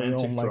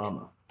romantic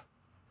drama.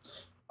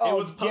 Oh, it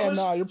was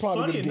published, you're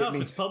probably funny gonna get enough,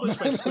 me. it's published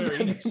by Square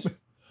Enix.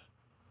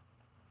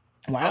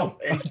 Wow.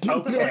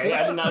 Okay,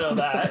 I did not know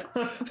that.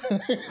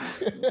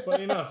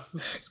 Funny enough,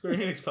 Square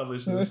Enix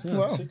published this.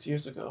 Wow. 6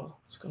 years ago.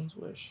 Scum's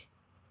Wish.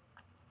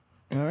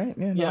 All right.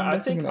 Yeah. Yeah, I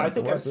think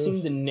I've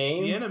seen the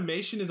name. The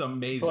animation is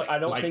amazing. But I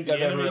don't think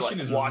I've ever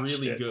like, watched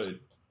really it. good.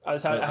 I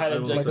had to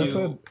like I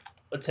said,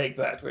 a take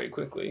back very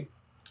quickly.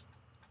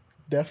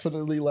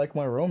 Definitely like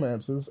my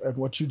romances, and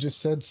what you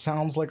just said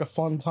sounds like a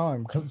fun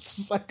time, because it's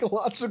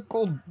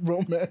psychological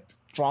romantic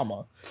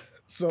drama.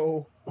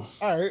 So,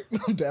 all right,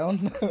 I'm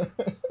down.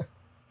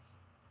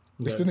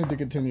 We still need to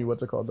continue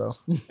what's it called though.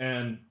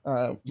 And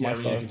my we need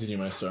star. to continue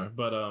my star.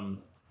 But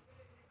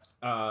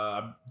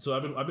so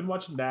I've been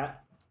watching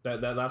that.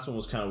 That last one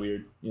was kind of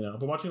weird, I've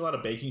been watching a lot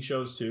of baking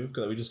shows too,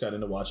 because we just got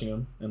into watching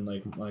them, and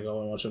like I want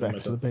to watch them.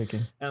 Back to the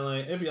baking. And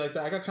like it'd be like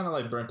that. I got kind of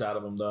like burnt out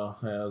of them though.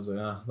 I was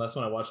like, last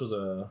one I watched was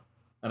an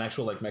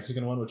actual like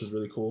Mexican one, which is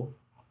really cool.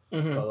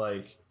 But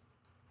like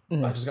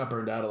I just got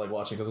burned out of like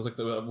watching, because it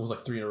was like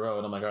 3 in a row,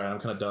 and I'm like, all right, I'm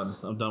kind of done.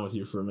 I'm done with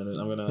you for a minute.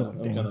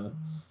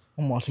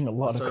 I'm watching a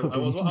lot of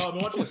cooking. I've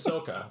been watching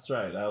Ahsoka. That's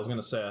right. I was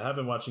gonna say I have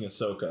been watching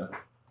Ahsoka.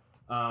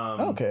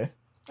 Okay.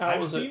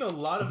 I've seen a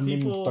lot of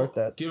people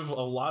give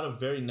a lot of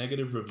very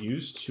negative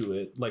reviews to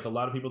it. Like a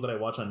lot of people that I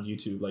watch on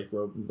YouTube, like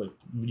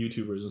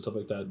YouTubers and stuff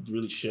like that,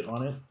 really shit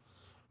on it.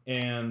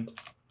 And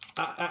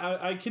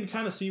I can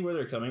kind of see where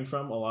they're coming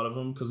from. A lot of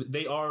them, because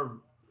the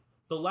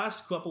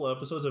last couple of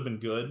episodes have been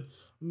good,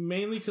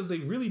 mainly because they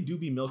really do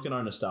be milking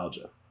our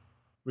nostalgia.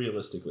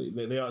 Realistically,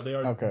 they are.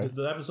 Okay.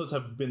 The episodes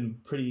have been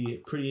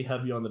pretty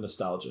heavy on the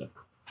nostalgia,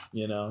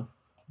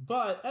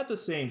 But at the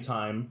same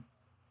time,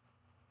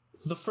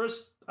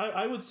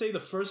 I would say the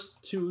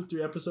first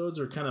 2-3 episodes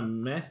are kind of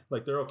meh.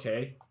 Like, they're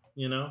okay,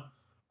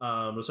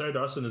 Rosario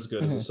Dawson is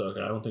good as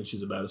Ahsoka. I don't think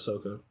she's a bad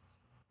Ahsoka.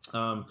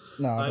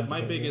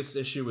 My biggest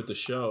issue with the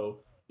show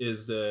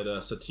is that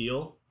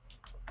Satele,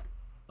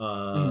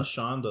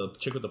 Sean, the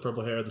chick with the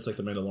purple hair that's like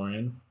the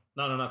Mandalorian.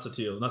 No, not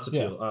Satele.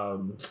 Yeah.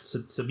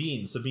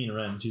 Sabine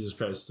Wren. Jesus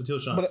Christ,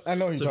 Satele Sean. But I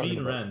know you're Sabine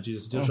talking Wren. about.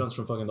 Jesus, Satele Sean's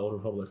from fucking the Old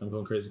Republic. I'm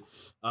going crazy.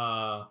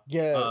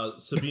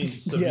 Sabine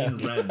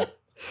Yeah. Wren.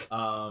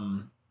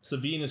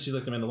 Sabine, she's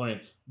like the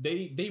Mandalorian.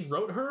 They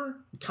wrote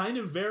her kind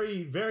of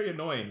very, very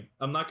annoying.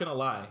 I'm not gonna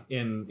lie.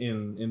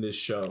 In this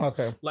show,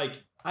 okay, like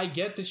I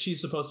get that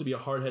she's supposed to be a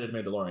hard-headed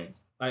Mandalorian.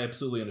 I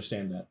absolutely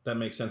understand that. That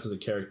makes sense as a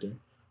character,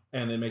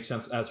 and it makes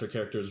sense as her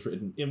character is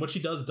written. And what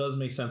she does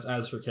make sense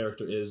as her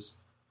character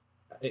is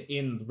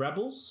in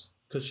Rebels,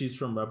 because she's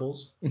from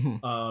Rebels.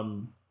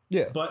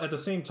 Yeah. But at the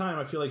same time,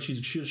 I feel like she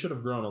should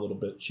have grown a little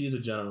bit. She's a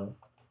general,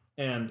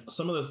 and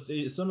some of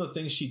the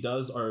things she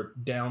does are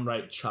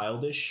downright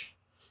childish,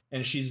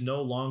 and she's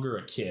no longer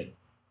a kid.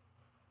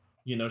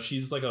 You know,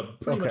 she's like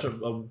pretty much a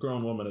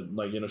grown woman.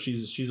 Like, you know,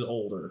 she's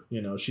older.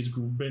 You know, she's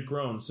been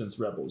grown since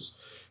Rebels,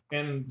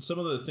 and some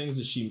of the things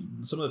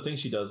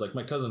she does. Like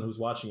my cousin who's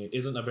watching it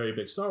isn't a very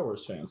big Star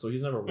Wars fan, so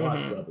he's never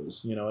watched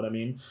Rebels. You know what I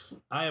mean?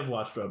 I have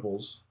watched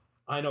Rebels.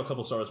 I know a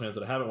couple Star Wars fans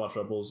that haven't watched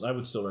Rebels. I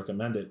would still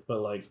recommend it,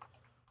 but like,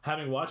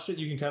 having watched it,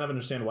 you can kind of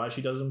understand why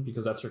she doesn't,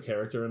 because that's her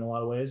character in a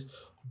lot of ways.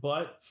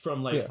 But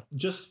from like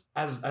just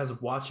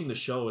as watching the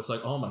show, it's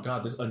like, oh my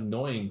god, this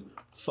annoying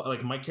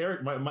like my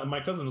character, my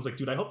cousin was like,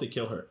 dude, I hope they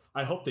kill her.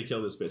 I hope they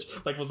kill this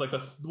bitch. Like, was like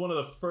one of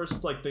the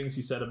first like things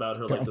he said about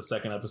her, like the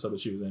second episode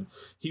that she was in.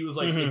 He was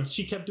like,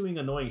 she kept doing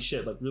annoying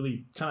shit, like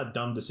really kind of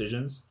dumb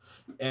decisions,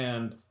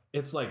 and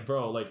it's like,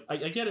 bro, like I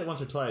get it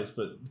once or twice,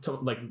 but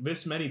like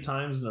this many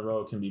times in a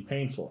row can be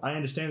painful. I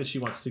understand that she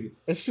wants to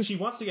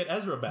get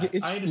Ezra back.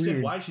 I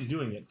understand why she's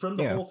doing it. From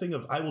the whole thing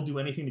of I will do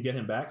anything to get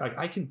him back. Like,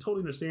 I can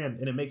totally understand,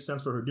 and it makes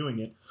sense for her doing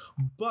it.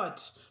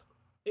 But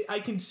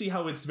I can see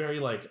how it's very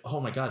like, oh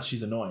my god,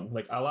 she's annoying.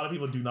 Like, a lot of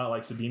people do not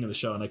like Sabine in the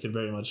show, and I can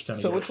very much kind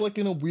of. So it's like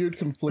in a weird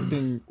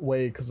conflicting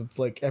way, because it's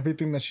like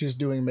everything that she's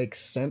doing makes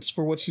sense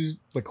for what she's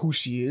like, who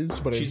she is,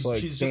 but it's like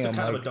she's just a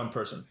kind of a dumb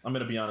person. I'm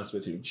gonna be honest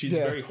with you. She's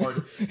very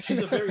hard. She's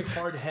a very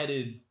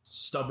hard-headed,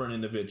 stubborn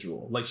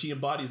individual. Like, she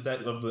embodies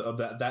that of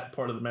that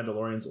part of the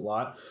Mandalorians a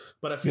lot.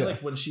 But I feel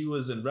like when she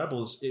was in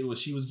Rebels,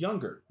 she was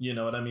younger. You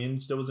know what I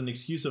mean? There was an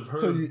excuse of her.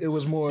 So it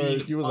was more.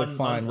 You was like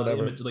fine,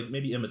 whatever. Like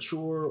maybe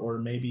immature, or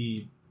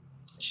maybe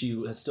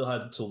she still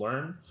had to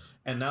learn.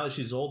 And now that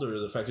she's older,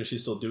 the fact that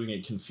she's still doing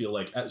it can feel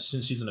like,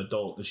 since she's an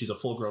adult and she's a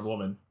full-grown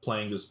woman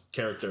playing this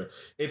character,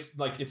 it's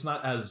like, it's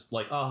not as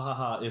like, ah, ha,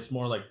 ha. It's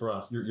more like,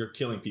 bruh, you're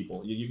killing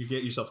people. You could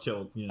get yourself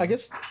killed. You know? I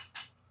guess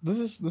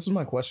this is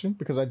my question,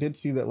 because I did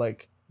see that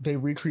like they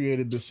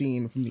recreated the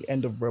scene from the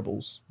end of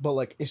Rebels, but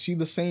like, is she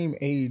the same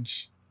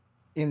age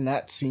in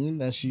that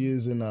scene as she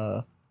is in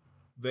Ahsoka?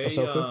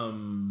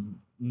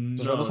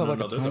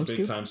 No, there's a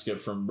big time skip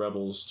from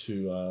Rebels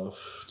to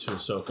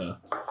Ahsoka.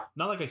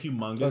 Not like a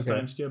humongous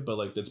time skip, but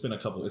like it's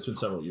been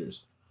several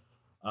years.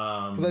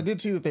 Because I did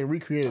see that they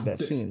recreated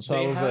that scene, so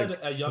I was like,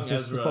 a young is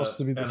Ezra supposed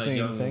to be the and same a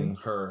young thing?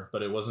 her,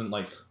 but it wasn't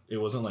like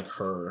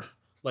her.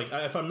 Like,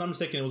 if I'm not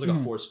mistaken, it was like a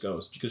Force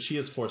ghost, because she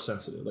is Force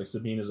sensitive. Like,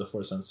 Sabine is a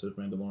Force sensitive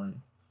Mandalorian.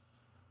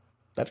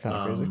 That's kind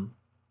of crazy.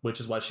 Which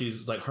is why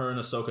she's like, her and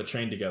Ahsoka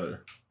trained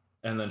together.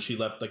 And then she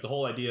left. Like, the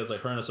whole idea is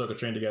like her and Ahsoka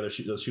trained together.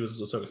 She was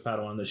Ahsoka's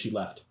Padawan, and then she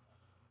left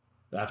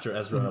after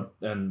Ezra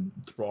and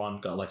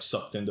Thrawn got like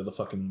sucked into the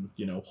fucking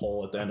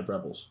hole at the end of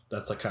Rebels.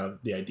 That's like kind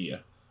of the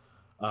idea.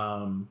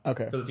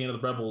 Okay. Because at the end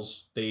of the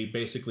Rebels, they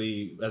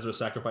basically Ezra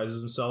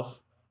sacrifices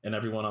himself and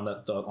everyone on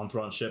on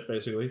Thrawn's ship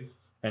basically,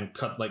 and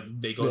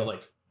they go to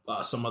like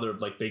some other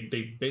like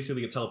they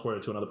basically get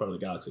teleported to another part of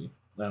the galaxy,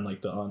 and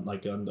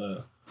on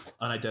the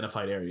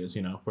unidentified areas,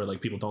 where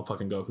like people don't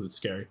fucking go because it's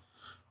scary.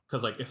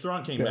 Because like if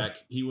Thrawn came back,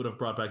 he would have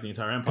brought back the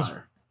entire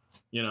Empire.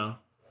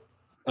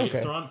 Like,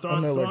 okay. Thrawn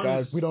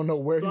we don't know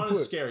where Thrawn he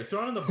is scary.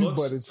 Thrawn in the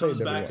books comes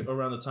back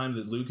around the time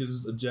that Luke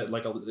is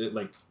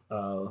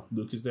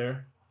Luke is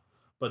there,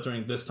 but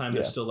during this time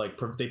they're still like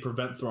they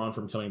prevent Thrawn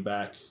from coming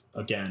back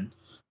again.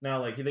 Now,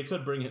 like, they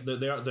could bring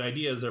the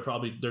idea is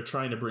they're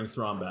trying to bring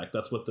Thrawn back.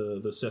 That's what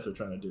the Sith are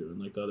trying to do, and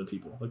like the other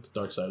people, like the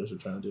Darksiders, are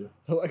trying to do.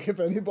 Like, if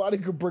anybody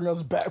could bring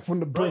us back from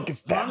the brink,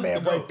 it's that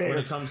man right there. When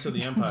it comes to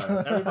the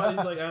Empire,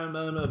 everybody's like,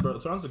 bro,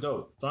 Thrawn's the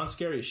GOAT. Thrawn's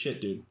scary as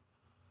shit, dude.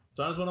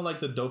 Thrawn's one of like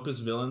the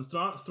dopest villains.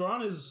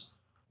 Thrawn is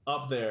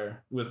up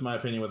there with my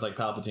opinion with like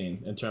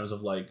Palpatine in terms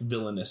of like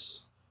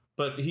villainous,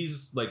 but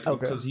he's like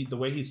because the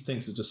way he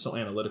thinks is just so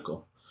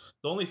analytical.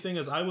 The only thing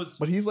is,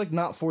 but he's like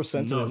not Force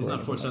sensitive. No, he's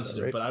not Force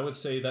sensitive. Right? But I would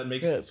say that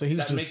makes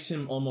makes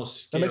him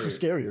almost scarier. That makes him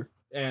scarier.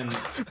 And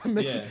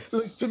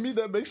like, to me,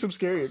 that makes him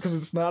scarier because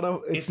it's not a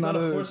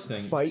Force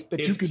thing. Fight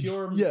that you could.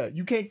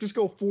 You can't just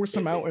go force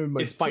him out and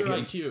like fight him.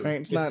 IQ.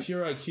 Right? It's not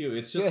pure IQ.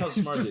 It's just how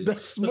smart he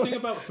is. The thing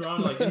about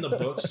Thrawn, like in the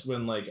books,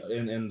 when like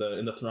in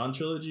the Thrawn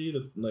trilogy,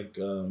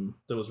 that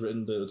was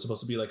written, that it's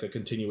supposed to be like a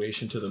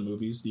continuation to the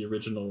movies, the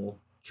original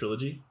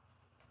trilogy.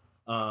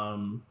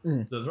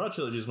 The Thrawn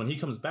trilogy is when he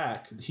comes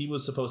back, he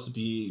was supposed to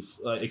be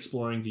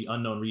exploring the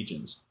unknown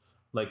regions,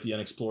 like the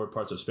unexplored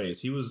parts of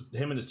space.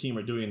 Him and his team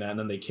are doing that, and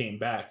then they came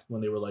back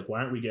when they were like, why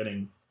aren't we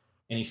getting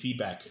any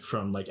feedback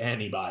from like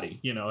anybody?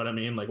 You know what I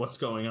mean? Like, what's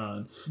going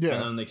on? Yeah.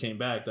 And then they came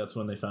back, that's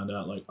when they found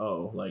out like,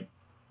 oh, like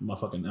my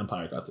fucking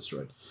empire got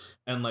destroyed.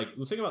 And like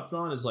the thing about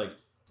Thrawn is like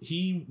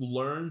he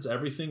learns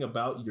everything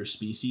about your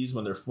species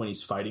when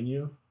he's fighting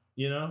you,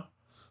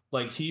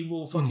 Like, he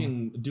will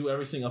fucking do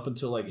everything up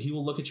until, like, he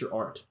will look at your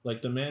art.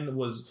 Like, the man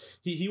was...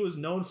 He was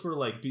known for,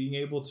 like, being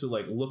able to,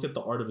 like, look at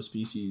the art of a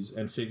species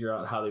and figure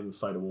out how they would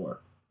fight a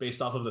war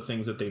based off of the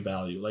things that they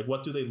value. Like,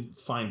 what do they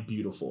find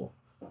beautiful?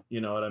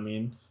 You know what I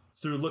mean?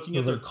 Through looking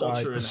at their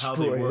culture and how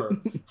they were,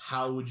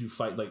 how would you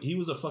fight? Like, he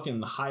was a fucking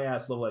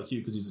high-ass level IQ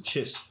because he's a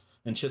Chiss.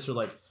 And Chiss are,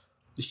 like,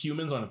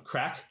 humans on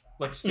crack.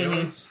 like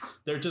steroids.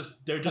 They're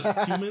just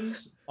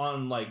humans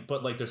on like,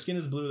 but like their skin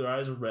is blue, their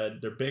eyes are red,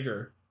 they're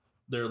bigger,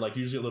 they're like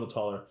usually a little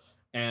taller,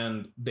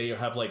 and they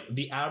have like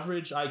the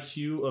average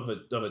IQ of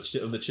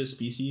the Chiss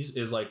species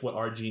is like what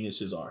our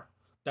geniuses are.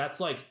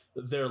 That's like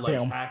their like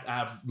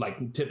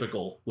like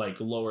typical like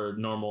lower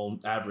normal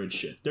average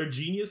shit. Their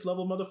genius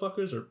level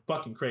motherfuckers are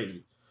fucking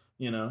crazy,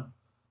 you know.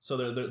 So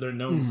they're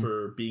known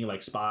for being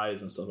like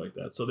spies and stuff like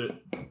that. So they're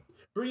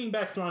bringing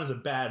back Thrawn is a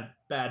bad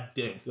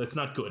thing. That's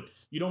not good.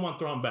 You don't want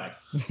Thrawn back.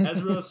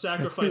 Ezra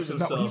sacrificed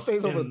himself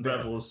in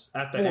Rebels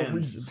at the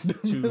end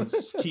to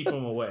keep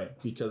him away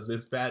because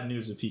it's bad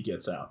news if he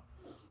gets out.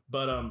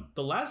 But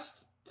the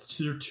last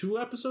 3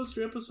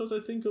 episodes, I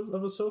think, of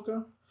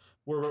Ahsoka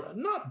were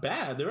not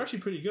bad. They were actually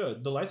pretty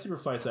good. The lightsaber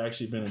fights I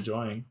actually been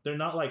enjoying. They're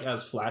not like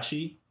as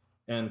flashy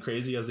and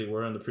crazy as they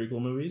were in the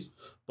prequel movies,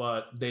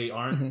 but they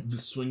aren't the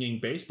swinging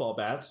baseball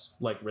bats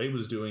like Rey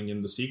was doing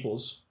in the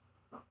sequels,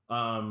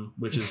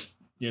 which is,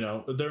 you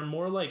know, they're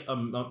more like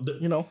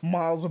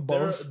miles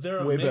above. They're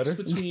a mix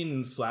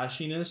between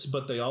flashiness,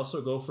 but they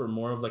also go for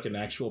more of like an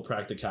actual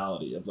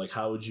practicality of like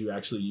how would you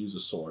actually use a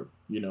sword?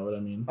 You know what I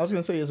mean? I was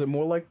gonna say, is it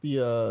more like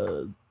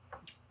the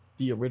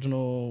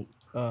original,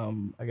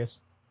 I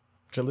guess,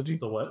 trilogy?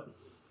 The what?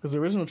 Because the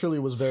original trilogy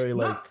was very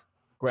like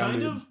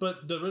grounded. Kind of,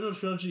 but the original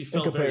trilogy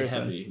felt very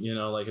heavy, you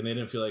know, like, and they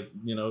didn't feel like,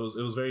 you know,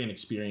 it was very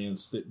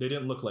inexperienced. They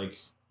didn't look like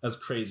as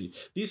crazy.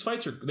 These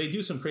fights they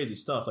do some crazy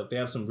stuff, like they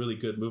have some really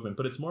good movement,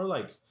 but it's more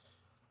like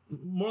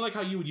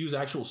how you would use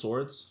actual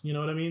swords, you know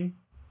what I mean?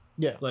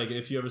 Yeah. Like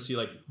if you ever see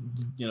like,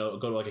 you know,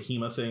 go to like a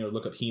HEMA thing or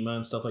look up HEMA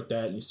and stuff like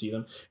that and you see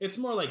them, it's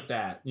more like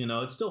that, you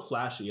know. It's still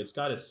flashy, it's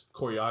got its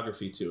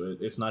choreography to it.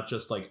 It's not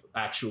just like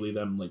actually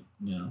them, like,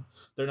 you know,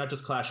 they're not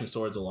just clashing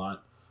swords a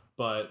lot,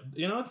 but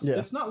you know,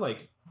 it's not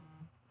like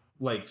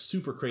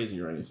super crazy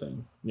or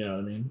anything, you know what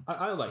I mean?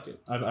 I like it.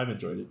 I've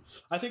enjoyed it.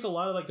 I think a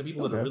lot of like the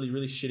people that are really,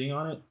 really shitting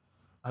on it,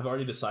 I've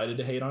already decided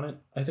to hate on it,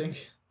 I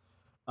think.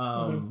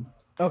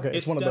 Okay,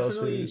 it's one of those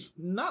series.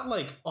 Not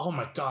like, oh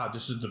my god,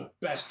 this is the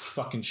best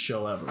fucking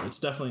show ever. It's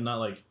definitely not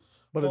like,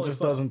 but it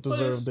just doesn't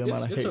deserve the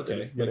amount of hate. It's okay.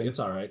 Like, it's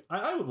all right.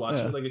 I would watch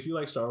it. Like if you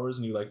like Star Wars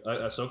and you like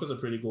Ahsoka's a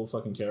pretty cool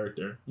fucking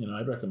character. You know,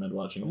 I'd recommend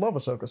watching it. I love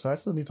Ahsoka, so I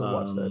still need to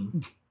watch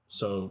that.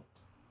 So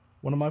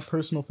one of my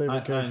personal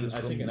favorite characters.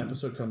 I think an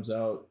episode comes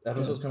out.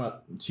 Episodes come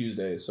out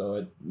Tuesday,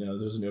 so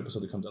there's a new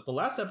episode that comes out. The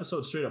last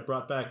episode straight up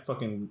brought back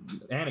fucking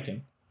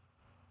Anakin.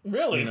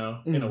 Really? You know,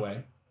 in a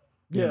way.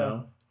 You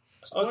know?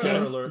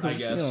 Spoiler alert, I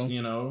guess.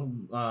 You know,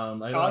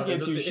 I'll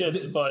give two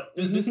shits, but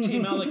this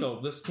came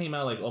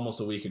out like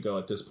almost a week ago.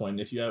 At this point,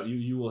 if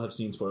you will have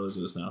seen spoilers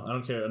of this now. I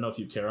don't care. I don't know if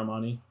you care,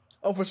 Amani.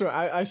 Oh, for sure.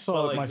 I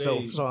saw it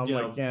myself, so I'm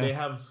like, yeah. They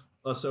have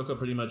Ahsoka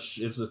pretty much.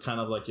 It's kind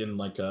of like in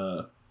like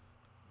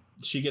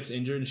she gets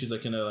injured and she's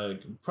like in a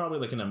probably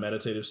like in a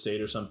meditative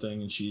state or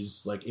something, and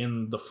she's like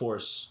in the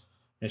Force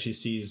and she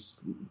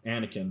sees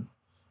Anakin.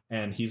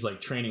 And he's like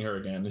training her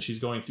again, and she's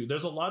going through.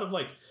 There's a lot of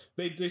like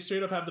they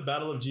straight up have the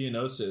Battle of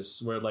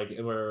Geonosis where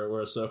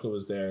Ahsoka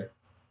was there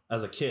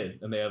as a kid,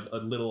 and they have a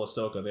little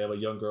Ahsoka. They have a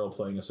young girl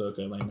playing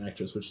Ahsoka, like an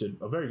actress, which did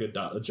a very good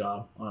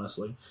job,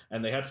 honestly.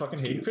 And they had fucking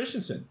Hayden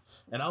Christensen,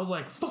 and I was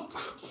like, fuck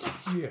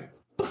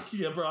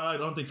yeah, bro. I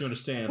don't think you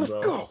understand, bro.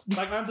 Let's go.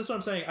 Like that's what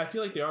I'm saying. I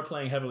feel like they are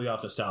playing heavily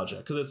off nostalgia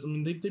because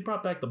they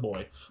brought back the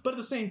boy, but at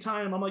the same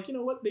time, I'm like, you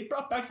know what? They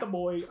brought back the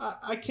boy.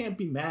 I can't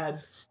be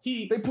mad.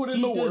 They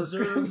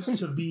deserves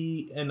to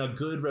be in a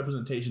good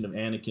representation of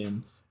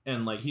Anakin,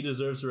 and like he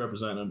deserves to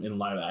represent him in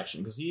live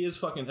action because he is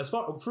fucking.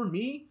 For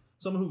me,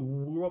 someone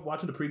who grew up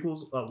watching the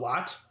prequels a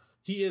lot,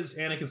 he is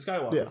Anakin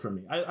Skywalker for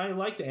me. I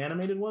like the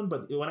animated one,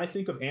 but when I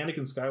think of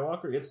Anakin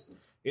Skywalker,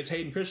 it's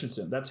Hayden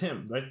Christensen. That's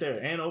him right there.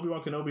 And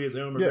Obi-Wan Kenobi is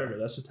Ewan McGregor.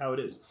 That's just how it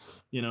is.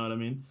 You know what I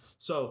mean?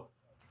 So,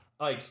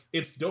 like,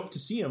 it's dope to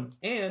see him.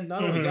 And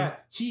not only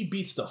that, he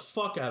beats the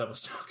fuck out of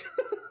Ahsoka.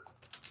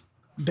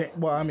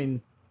 Well, I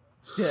mean,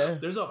 yeah.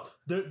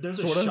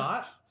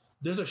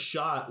 There's a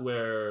shot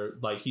where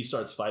like he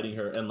starts fighting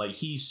her and like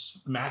he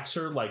smacks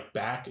her like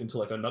back into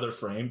like another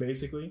frame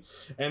basically,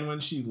 and when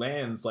she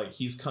lands, like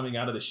he's coming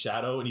out of the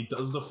shadow and he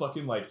does the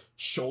fucking like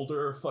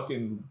shoulder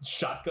fucking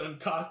shotgun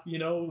cock, you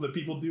know, that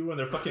people do when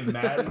they're fucking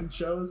mad in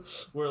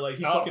shows, where like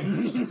he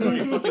fucking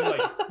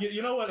like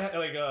you know what,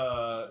 like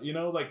you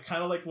know, like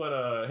kind of like what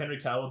Henry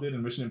Cavill did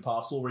in Mission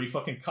Impossible, where he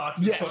fucking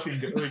cocks his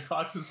fucking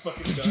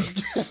gun.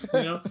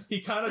 You know,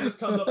 he kind of just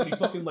comes up and he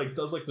fucking like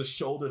does like the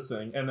shoulder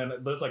thing, and then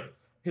there's like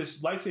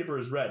his lightsaber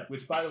is red,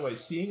 which, by the way,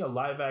 seeing a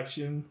live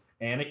action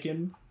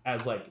Anakin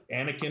as like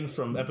Anakin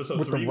from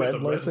episode 3 with the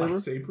red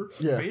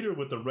lightsaber, Vader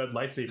with the red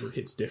lightsaber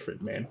hits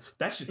different, man.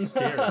 That shit's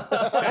scary.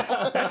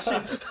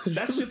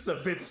 that shit's a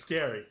bit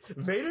scary.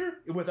 Vader,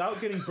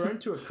 without getting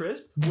burned to a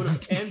crisp, would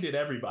have ended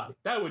everybody.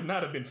 That would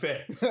not have been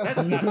fair.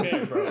 That's not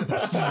fair, bro.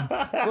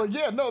 Well,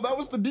 yeah, no, that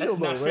was the deal,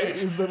 though, right? Fair.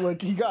 Is that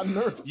like he got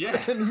nerfed,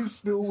 and he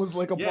still was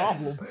like a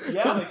problem.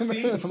 Yeah, like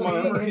seeing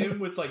him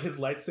with like his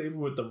lightsaber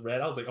with the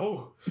red, I was like,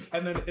 oh.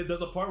 And then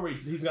there's a part where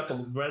he's got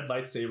the red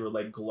lightsaber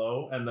like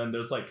glow, and then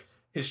there's like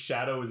his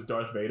shadow is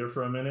Darth Vader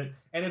for a minute,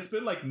 and it's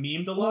been like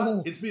memed a lot.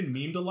 Oh. It's been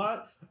memed a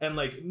lot, and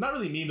like not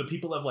really memed, but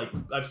people have like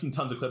I've seen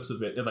tons of clips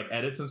of it and like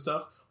edits and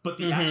stuff. But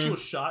the actual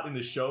shot in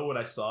the show when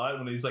I saw it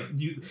when he's like,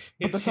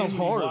 it's him when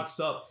he walks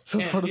up,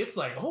 and it's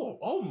like,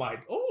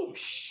 oh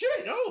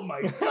shit, oh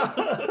my god,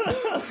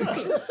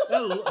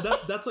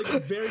 that's like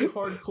a very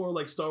hardcore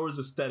like Star Wars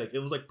aesthetic. It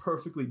was like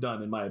perfectly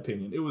done in my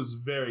opinion. It was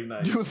very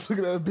nice. Dude was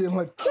looking at us being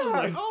like, I was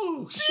like,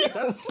 oh shit,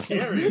 that's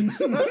scary.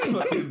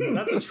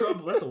 That's a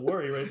trouble. That's a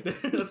worry right there.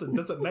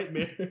 That's a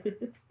nightmare.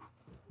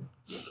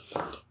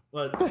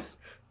 But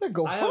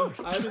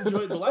I've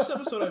enjoyed the last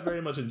episode. I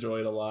very much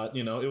enjoyed a lot.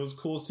 You know, it was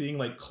cool seeing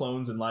like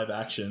clones in live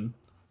action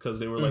because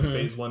they were like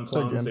Phase 1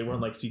 clones. Again. They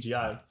weren't like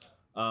CGI,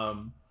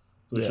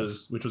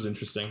 which was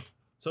interesting.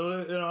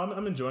 So you know,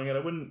 I'm enjoying it.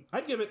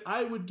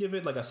 I would give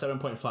it like a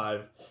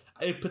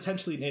 7.5.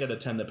 Potentially an 8 out of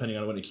 10 depending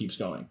on when it keeps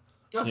going.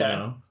 Okay. You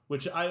know?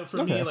 Which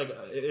me, like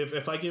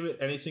if I give it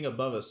anything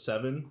above a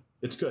 7,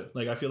 it's good.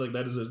 Like I feel like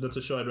that's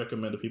a show I'd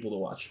recommend to people to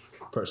watch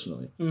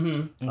personally.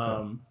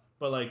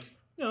 But like,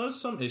 you know,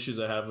 there's some issues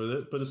I have with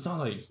it, but it's not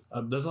like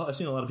I've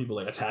seen a lot of people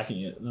like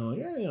attacking it, and I'm like,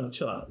 yeah, you know,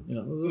 chill out. You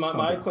know,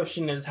 my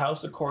question is,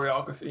 how's the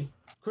choreography?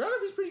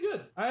 Choreography's pretty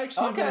good. I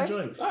actually have been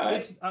enjoying it. Right.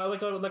 It's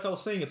like I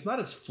was saying, it's not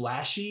as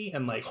flashy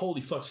and like holy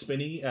fuck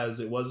spinny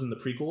as it was in the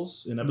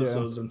prequels, in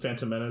episodes in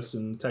Phantom Menace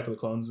and Attack of the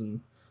Clones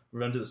and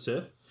Revenge of the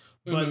Sith.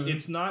 But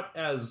it's not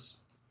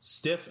as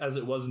stiff as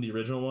it was in the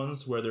original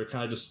ones, where they're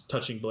kind of just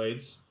touching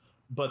blades.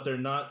 But they're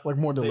not like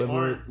more deliberate. They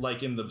aren't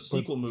like in the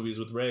sequel movies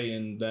with Rey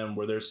and them,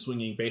 where they're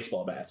swinging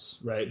baseball bats.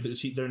 Right?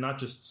 They're not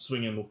just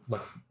swinging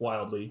like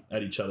wildly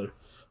at each other.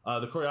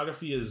 The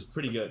choreography is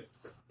pretty good.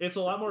 It's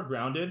a lot more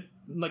grounded.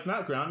 Like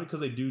not grounded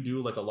because they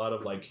do like a lot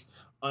of like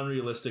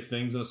unrealistic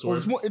things in a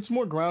sword. Well, it's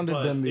more grounded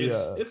than the.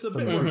 It's a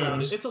bit more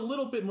grounded. It's a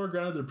little bit more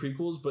grounded than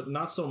prequels, but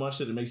not so much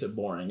that it makes it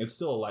boring. It's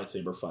still a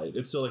lightsaber fight.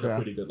 It's still like a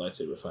pretty good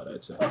lightsaber fight,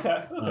 I'd say.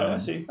 Okay, I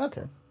see.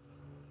 Okay.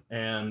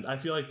 And I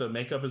feel like the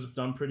makeup is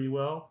done pretty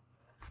well.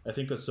 I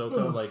think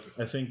Ahsoka,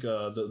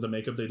 the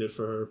makeup they did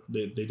for her,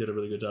 they did a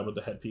really good job with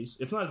the headpiece.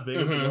 It's not as big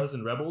as it was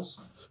in Rebels,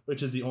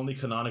 which is the only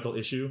canonical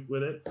issue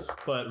with it.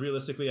 But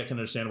realistically, I can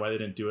understand why they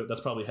didn't do it.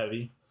 That's probably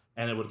heavy.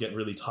 And it would get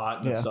really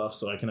hot and stuff,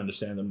 so I can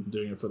understand them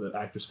doing it for the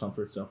actor's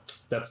comfort. So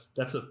that's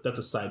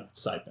a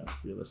side note,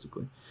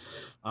 realistically.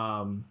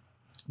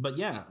 But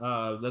yeah,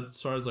 that's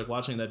as far as like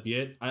watching that be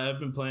it.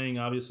 I've been playing.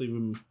 Obviously,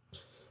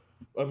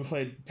 I've been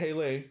playing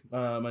Pele.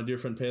 My dear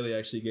friend Pele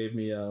actually gave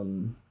me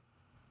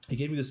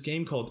this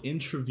game called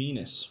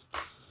Intravenous,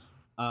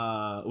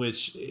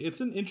 which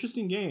it's an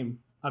interesting game.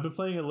 I've been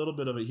playing a little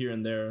bit of it here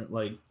and there,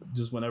 like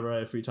just whenever I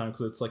have free time,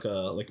 because it's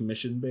like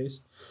mission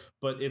based,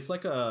 but it's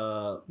like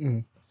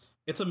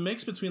it's a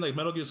mix between like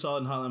Metal Gear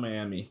Solid and Hotline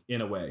Miami in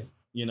a way.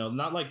 You know,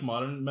 not like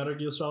modern Metal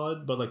Gear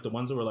Solid, but like the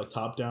ones that were like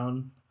top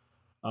down,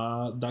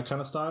 that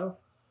kind of style.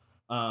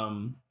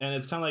 And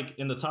it's kind of like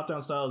in the top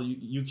down style,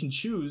 you can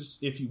choose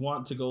if you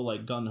want to go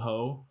like gun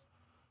ho,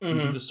 you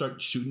can just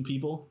start shooting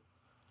people,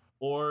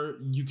 or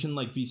you can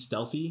like be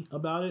stealthy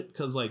about it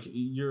because like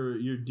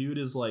your dude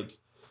is like,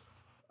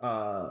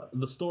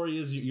 the story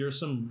is you're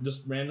some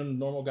just random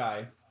normal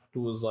guy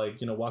who was like,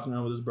 you know, walking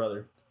around with his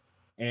brother.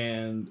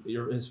 And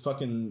you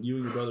and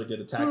your brother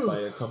get attacked by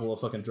a couple of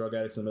fucking drug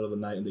addicts in the middle of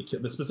the night, and they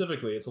kill.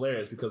 Specifically, it's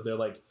hilarious because they're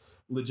like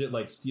legit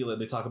like steal it.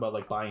 They talk about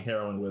like buying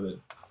heroin with it,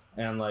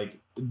 and like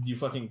you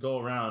fucking go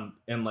around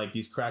and like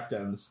these crack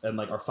dens and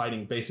like are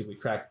fighting basically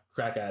crack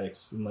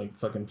addicts and like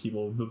fucking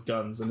people with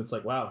guns, and it's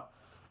like wow,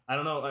 I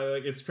don't know,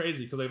 like it's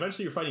crazy because like,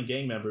 eventually you're fighting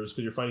gang members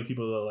because you're fighting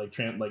people that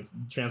are like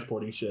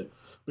transporting shit,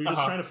 but you're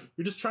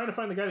just trying to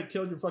find the guy that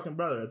killed your fucking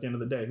brother at the end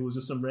of the day, who was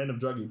just some random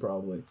druggie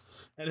probably,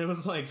 and it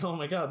was like oh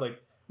my god, like.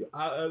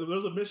 There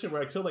was a mission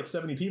where I killed like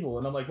 70 people,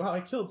 and I'm like, wow,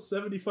 I killed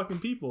 70 fucking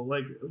people.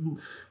 Like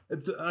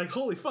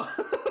holy fuck.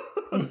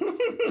 like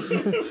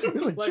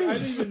I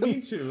didn't even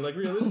mean to. Like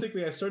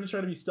realistically, I started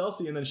trying to be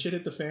stealthy, and then shit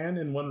hit the fan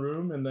in one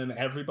room, and then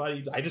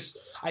everybody.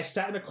 I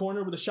sat in a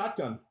corner with a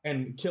shotgun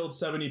and killed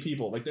 70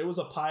 people. Like there was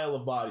a pile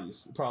of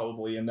bodies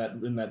probably in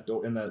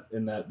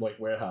that like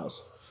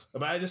warehouse.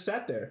 But I just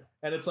sat there,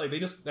 and it's like they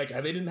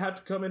didn't have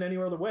to come in any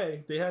other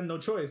way. They had no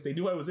choice. They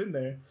knew I was in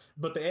there,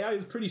 but the AI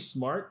is pretty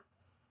smart.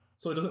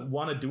 So it doesn't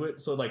want to do it.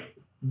 So like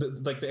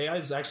the AI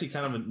is actually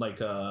kind of like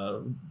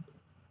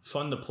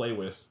fun to play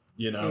with.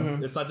 You know,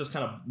 it's not just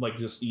kind of like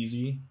just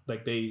easy.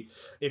 Like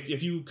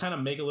if you kind of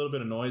make a little bit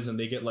of noise and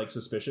they get like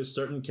suspicious,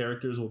 certain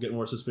characters will get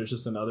more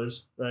suspicious than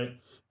others, right?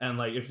 And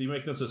like if you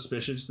make them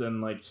suspicious, then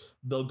like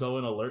they'll go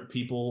and alert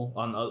people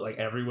on like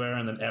everywhere,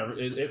 and then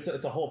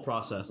it's a whole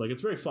process. Like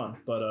it's very fun,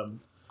 but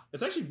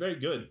it's actually very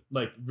good.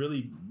 Like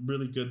really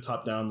really good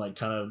top down like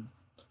kind of.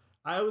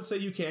 I would say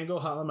you can go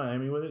Hotline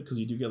Miami with it because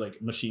you do get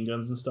like machine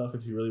guns and stuff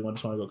if you really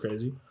just want to go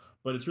crazy.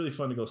 But it's really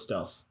fun to go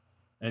stealth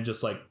and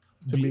just like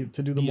to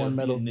do the more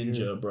metal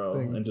ninja, bro,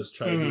 thing. And just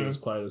try to do it as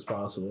quiet as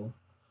possible.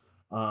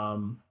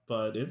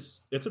 But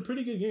it's a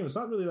pretty good game. It's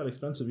not really that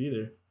expensive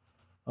either.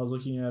 I was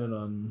looking at it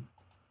on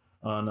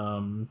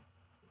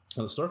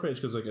on the store page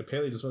because like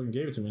Paley just fucking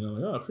gave it to me, and I'm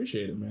like, oh, I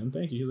appreciate it, man,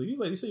 thank you. He's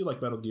like, you say you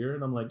like Metal Gear,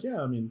 and I'm like,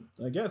 yeah, I mean,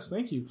 I guess,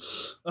 thank you.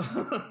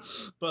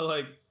 But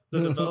like the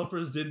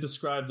developers did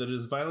describe that it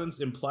is violence,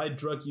 implied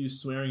drug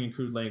use, swearing, and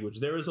crude language.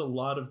 There is a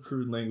lot of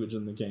crude language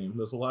in the game.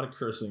 There's a lot of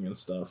cursing and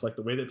stuff. Like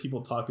the way that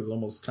people talk is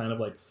almost kind of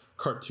like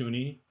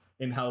cartoony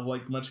in how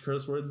like much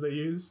curse words they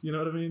use. You know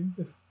what I mean?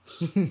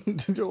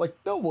 You're like,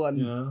 no one.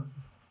 You know?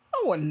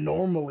 No one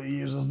normally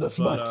uses this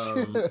much.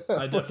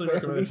 I definitely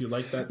recommend if you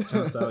like that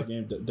kind of style of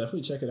game,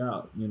 definitely check it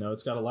out. You know,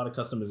 it's got a lot of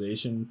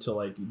customization to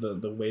like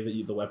the way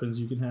that the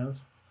weapons you can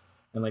have,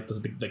 and like the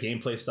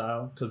gameplay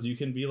style, because you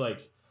can be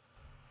like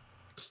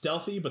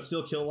stealthy but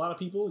still kill a lot of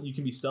people. You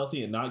can be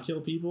stealthy and not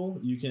kill people.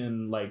 You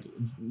can like,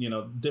 you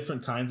know,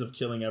 different kinds of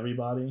killing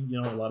everybody.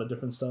 You know, a lot of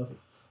different stuff.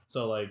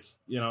 So like,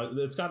 you know,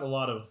 it's got a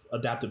lot of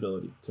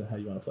adaptability to how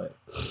you want to play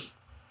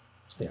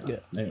it. Yeah.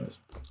 Anyways,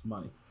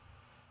 money.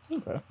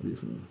 Okay. What are you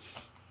for me?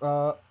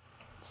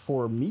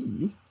 For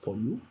me, For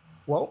you?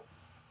 well,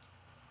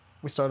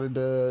 we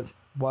started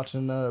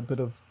watching a bit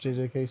of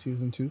JJK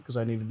season 2 because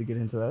I needed to get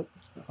into that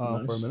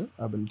Nice. for a minute.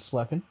 I've been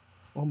slacking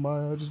on my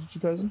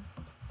Jujutsu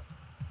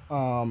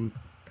Kaisen.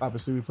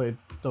 Obviously we played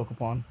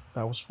Dokapon.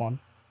 That was fun.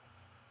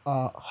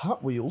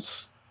 Hot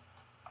Wheels.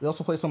 We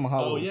also played some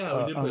Hot Wheels. Oh yeah,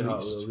 we did play Hot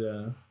Unleashed. Wheels.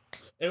 Yeah.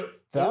 It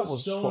That was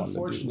was so fun to do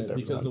unfortunate with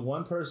because the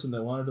everyone. one person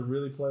that wanted to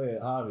really play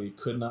it, Javi,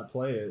 could not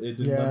play it. It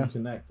didn't let Yeah. him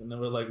connect, and they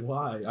were like,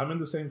 "Why? I'm in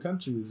the same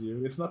country as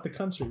you. It's not the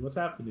country. What's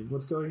happening?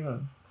 What's going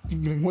on?"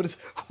 What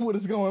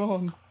is going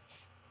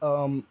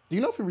on? Do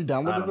you know if he I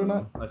re-downloaded don't it or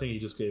know. not? I think he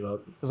just gave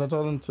up. Because I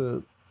told him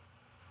to.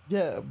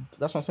 Yeah,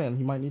 that's what I'm saying.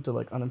 He might need to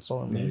like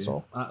uninstall and Maybe.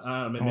 reinstall. I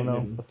I don't know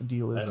maybe. what the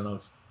deal I is. don't know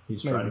if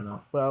he's Maybe. tried or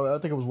not. But I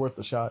think it was worth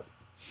the shot.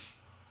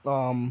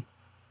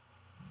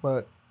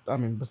 But I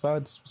mean,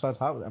 besides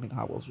Hot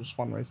Wheels was a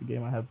fun racing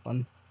game. I had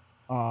fun.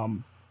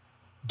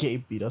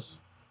 Gabe beat us,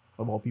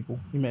 of all people.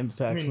 He managed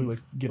to actually like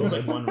It get was us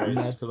like one race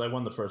mad. because I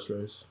won the first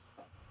race.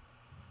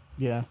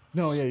 Yeah.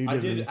 No. Yeah. You did. I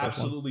win did the first one.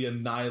 absolutely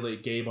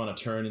annihilate Gabe on a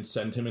turn and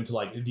send him into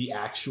like the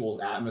actual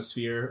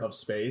atmosphere of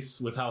space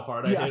with how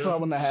hard I Yeah, I hit saw him. it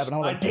when that happened. I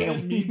was I like, damn.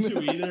 didn't mean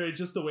to either. It's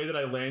just the way that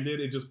I landed.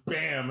 It just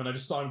bam, and I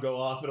just saw him go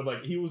off, and I'm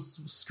like, he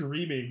was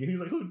screaming. He was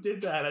like, "Who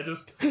did that?" I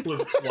just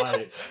was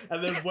quiet.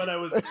 And then when I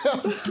was,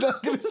 I was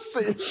not gonna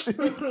say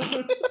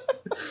it.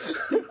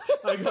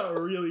 I got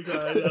really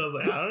quiet. I was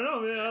like, I don't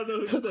know, man. I don't know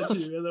who did that to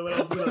you. And then when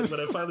I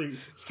finally,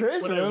 It's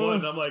crazy. when I man.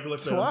 won, I'm like,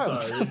 look, man, I'm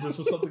wild. sorry. It just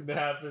was something that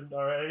happened.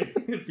 All right,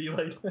 it'd be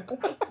like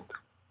that.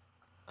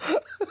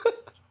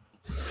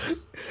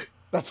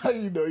 That's how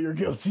you know you're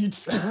guilty. You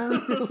just get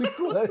really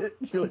quiet.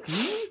 You're like,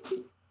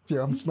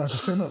 yeah, I'm just not gonna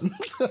say nothing.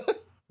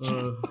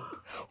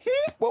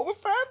 What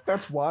was that?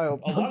 That's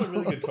wild. A lot of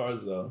really good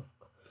cars, though.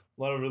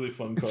 A lot of really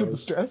fun To the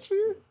cars.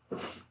 stratosphere?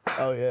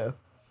 Oh yeah.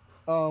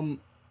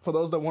 For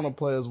those that want to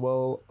play as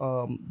well,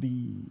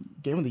 the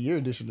Game of the Year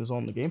edition is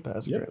on the Game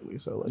Pass Yep. currently.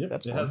 So like Yep.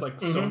 that's It fun. has like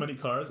so many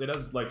cars. It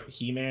has like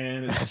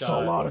He-Man. It's That's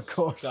got, a lot of It's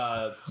cars.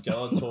 got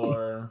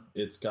Skeletor.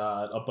 It's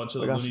got a bunch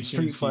of We the got Looney some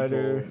Tunes Street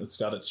Fighter. people. It's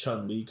got a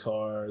Chun-Li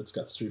car. It's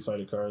got Street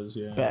Fighter cars.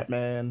 Yeah.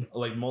 Batman,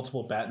 Like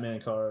multiple Batman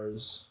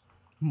cars.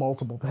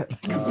 multiple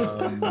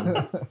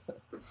Batman.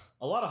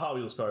 A lot of Hot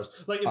Wheels cars.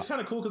 Like it's kind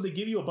of cool because they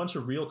give you a bunch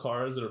of real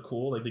cars that are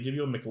cool. Like they give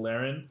you a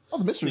McLaren. Oh,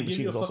 the Mystery They give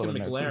Machine you a is also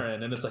fucking in there too.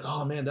 McLaren, and it's like,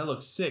 oh man, that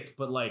looks sick.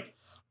 But like,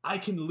 I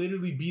can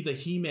literally be the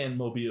He-Man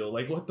mobile.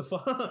 Like what the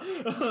fuck?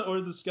 Or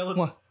the skeleton.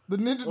 What? The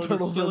Ninja Or the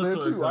Turtles are there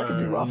Skeletor too. I could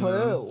be car, Raphael.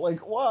 you know? Like,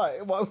 why?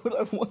 Why would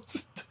I want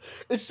to?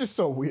 It's just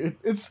so weird.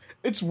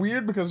 It's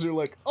weird because you're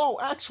like, oh,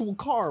 actual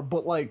car,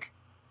 but like,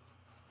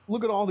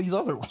 look at all these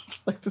other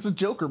ones. Like, there's a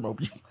Joker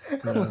mobile.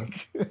 Yeah.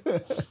 Like,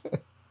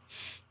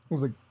 I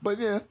was like, but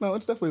yeah, no,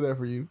 it's definitely there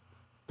for you.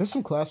 There's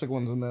some classic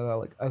ones in there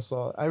that I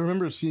saw. I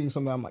remember seeing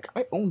something. I'm like,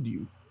 I owned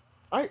you.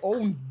 I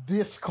own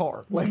this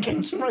car. Like,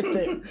 it's right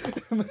there.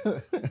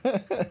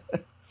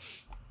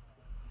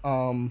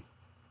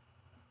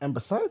 And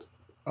besides,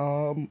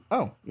 oh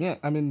yeah,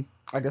 I mean,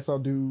 I guess I'll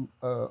do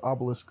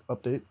Obelisk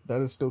update.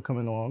 That is still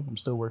coming along. I'm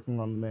still working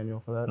on the manual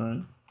for that. All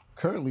right.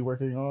 Currently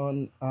working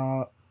on.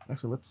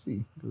 Actually, let's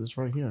see because it's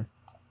right here.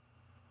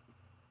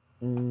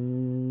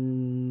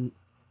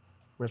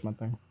 Where's my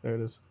thing? There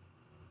it is.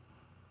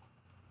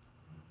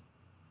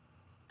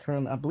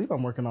 Currently, I believe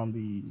I'm working on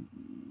the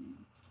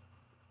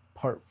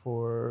part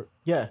for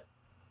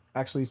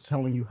actually it's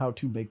telling you how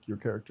to make your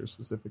character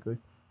specifically.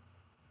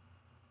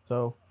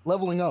 So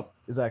leveling up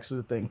is actually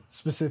the thing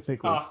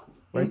specifically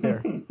right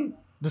there,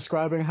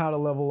 describing how to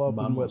level up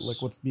and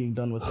what's being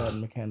done with that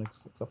and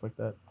mechanics and stuff like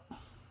that.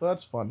 So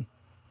that's fun.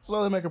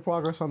 Slowly making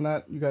progress on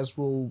that. You guys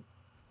will,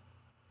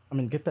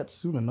 get that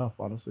soon enough.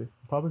 Honestly,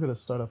 I'm probably gonna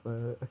start up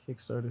a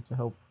Kickstarter to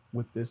help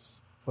with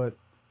this, but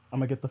I'm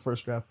gonna get the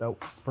first draft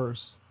out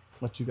first.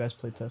 Let you guys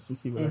play test and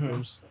see where that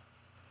goes.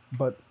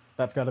 But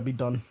that's got to be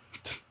done.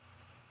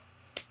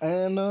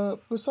 And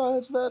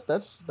besides that,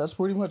 that's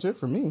pretty much it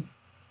for me.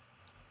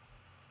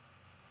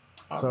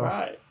 All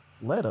right.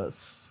 Let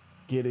us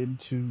get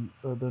into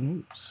the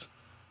news.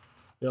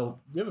 Yeah,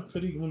 we have a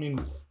pretty.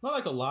 Not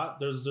like a lot.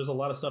 There's a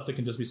lot of stuff that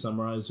can just be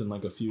summarized in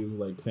like a few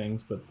like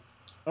things, but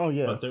Oh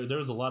yeah, But there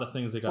was a lot of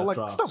things that got but like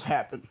dropped. stuff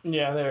happened.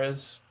 Yeah, there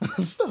is.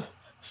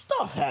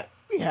 stuff happened.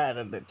 We had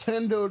a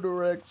Nintendo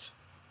Direct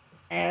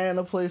and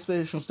a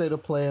PlayStation State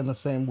of Play in the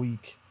same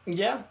week,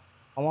 Yeah.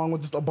 along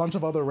with just a bunch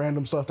of other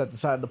random stuff that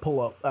decided to pull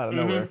up out of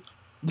nowhere.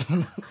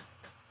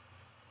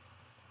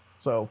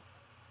 So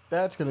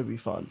that's gonna be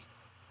fun.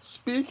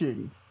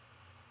 Speaking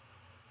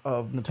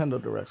of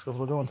Nintendo Directs, because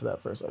we're going to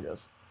that first, I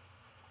guess.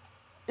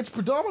 It's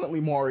predominantly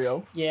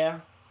Mario. Yeah.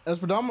 It's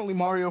predominantly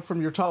Mario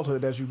from your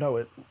childhood, as you know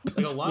it.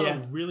 Like a lot Yeah.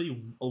 of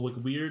really like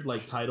weird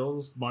like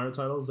titles, Mario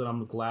titles that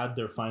I'm glad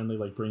they're finally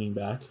like bringing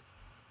back.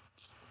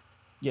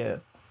 Yeah.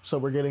 So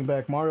we're getting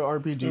back Mario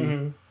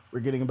RPG. We're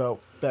getting back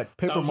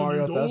Paper Thousand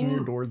Mario Year Thousand Year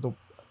Door. Door.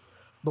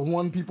 The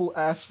one people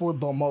asked for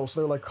the most.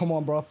 They're like, come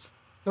on, bro.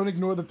 Don't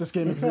ignore that this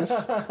game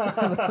exists.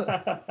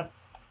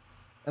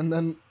 And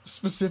then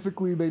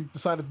specifically, they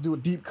decided to do a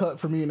deep cut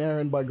for me and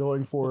Aaron by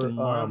going for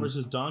Mario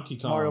versus Donkey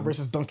Kong. Mario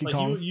versus Donkey like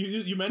Kong.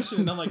 You mentioned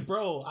it, and I'm like,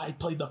 bro, I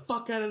played the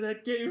fuck out of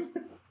that game.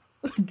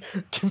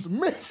 Game's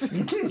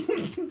amazing.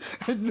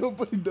 And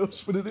nobody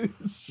knows what it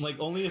is. Like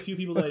only a few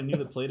people that I knew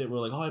that played it were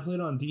like, oh, I played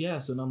it on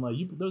DS, and I'm like,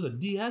 there was a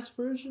DS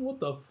version? What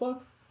the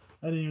fuck?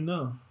 I didn't even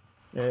know.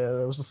 Yeah,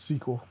 there was a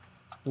sequel.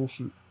 It's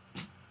bullshit.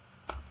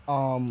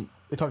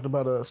 They talked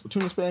about a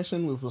Splatoon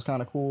expansion, which was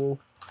kind of cool.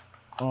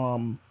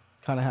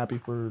 Kind of happy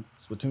for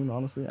Splatoon,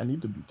 honestly. I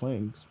need to be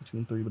playing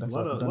Splatoon 3, but that's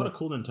A lot of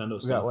cool Nintendo We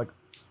stuff. got like,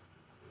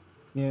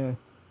 yeah,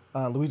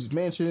 Luigi's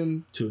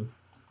Mansion. 2.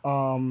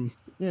 2.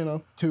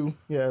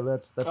 Yeah,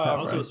 that's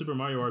Also, right. Super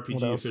Mario What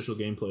RPG else? official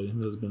gameplay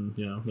has been,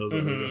 those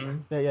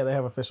are Yeah, they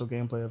have official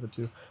gameplay of it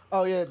too.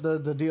 Oh yeah, the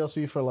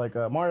DLC for like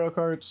Mario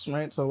Karts,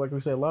 right? So like we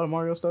said, a lot of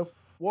Mario stuff.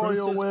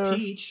 Princess WarioWare.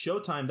 Peach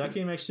Showtime. That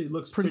game actually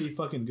looks pretty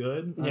fucking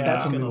good. Yeah.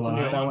 That's a I'm new not one.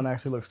 gonna lie. That one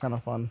actually looks kind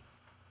of fun.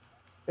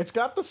 It's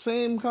got the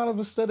same kind of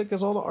aesthetic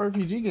as all the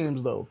RPG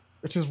games though,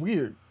 which is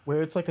weird.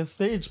 Where it's like a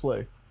stage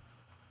play.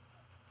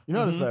 You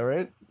notice that,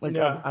 right? Like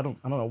Yeah. I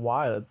don't know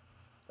why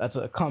that's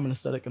a common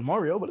aesthetic in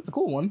Mario, but it's a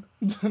cool one.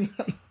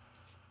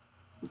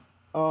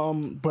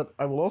 But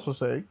I will also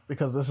say,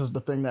 because this is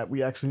the thing that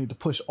we actually need to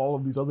push all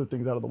of these other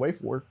things out of the way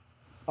for,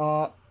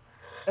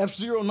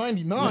 F-Zero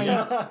 99.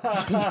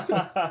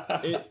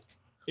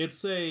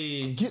 It's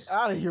a Get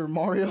out of here,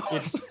 Mario.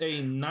 it's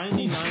a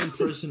 99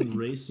 person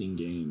racing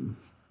game.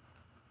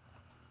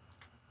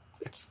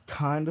 It's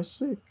kind of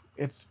sick.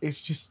 It's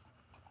just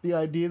the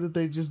idea that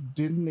they just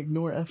didn't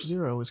ignore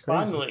F-Zero is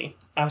crazy. Finally.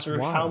 After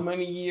wild. how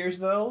many years,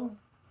 though?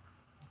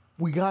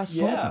 We got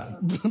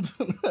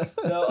something.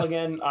 Though,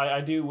 again,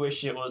 I do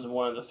wish it was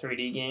one of the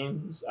 3D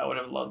games. I would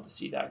have loved to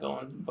see that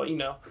going. But,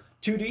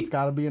 2D. It's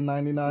got to be a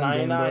 99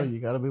 game, bro. 99. You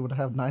got to be able to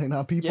have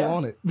 99 people Yeah.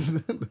 on it.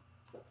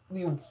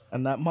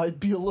 And that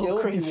might be a little It'll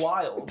crazy. be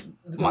wild.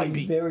 It's going Might to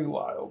be be. very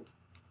wild.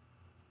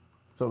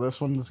 So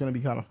this one is going to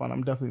be kind of fun.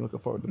 I'm definitely looking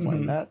forward to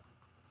playing that.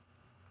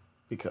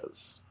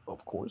 Because,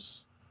 of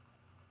course,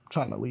 I'm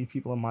trying to leave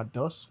people in my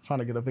dust. I'm trying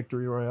to get a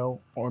victory royale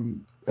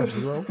on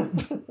F-Zero.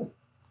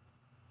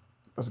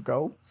 Let's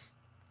go.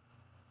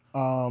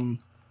 We'll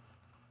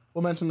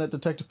mention that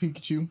Detective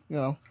Pikachu,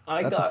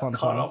 I that's a got fun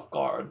caught time. off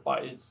guard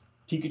by his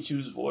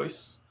Pikachu's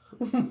voice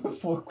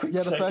for a quick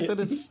Yeah, the second. fact that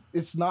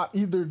it's not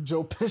either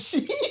Joe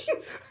Pesci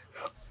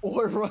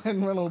or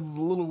Ryan Reynolds is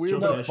a little weird. Joe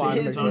but Pesci. it's fine.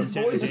 his Makes sense.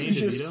 voice Danny is DeVito?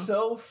 just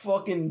so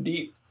fucking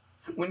deep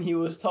when he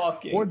was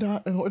talking. Or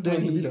Danny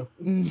he-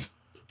 DeVito.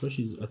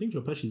 I think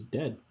Joe Pesci's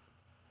dead.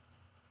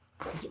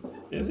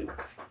 Is it?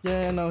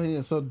 Yeah, no, he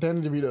is. So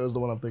Danny DeVito is the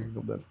one I'm thinking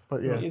of then.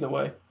 But yeah, Either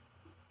way.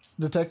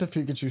 Detective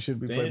Pikachu should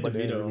be Danny played by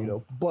Danny DeVito.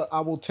 DeVito. But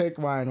I will take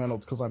Ryan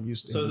Reynolds because I'm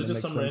used to So him. is it and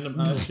just makes some sense.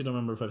 random? I actually don't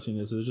remember if I've seen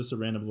this. Is it just a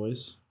random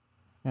voice?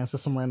 Yeah, it's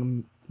just some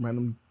random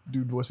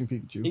dude voicing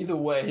Pikachu. Either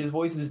way, his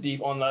voice is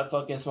deep on that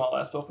fucking small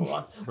ass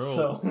Pokemon. Bro,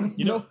 So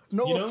you know,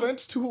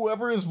 offense to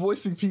whoever is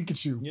voicing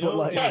Pikachu, You but know,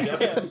 like,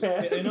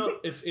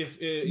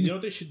 if you know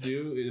what they should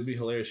do, it'd be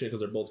hilarious shit because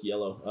they're both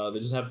yellow. They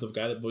just have the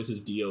guy that voices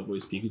Dio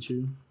voice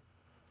Pikachu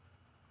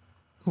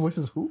who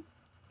voices who?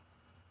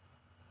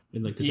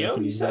 in like the Dio, you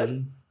Japanese said?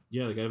 version.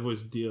 Yeah, the guy who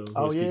voiced Dio.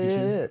 Oh voiced yeah, Pikachu.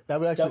 yeah. That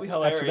would That'd be actually that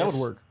would hilarious.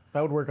 work.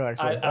 That would work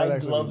actually. I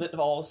love it if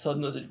all of a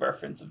sudden there's a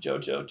reference of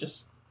JoJo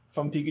just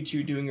from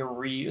Pikachu doing a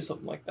re or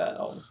something like that.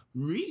 Oh.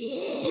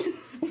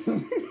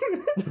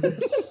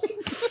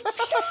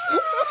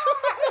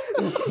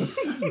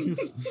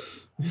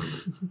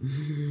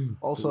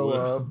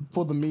 Also,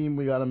 for the meme,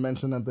 we gotta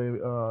mention that they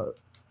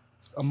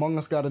Among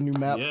Us got a new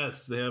map,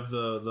 Yes, they have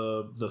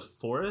the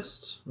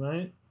forest,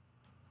 right?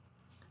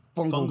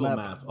 fungal, Fungal map.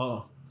 map.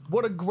 Oh,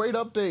 What a great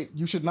update!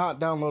 You should not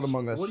download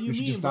Among Us. what do you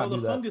should mean, just bro? not The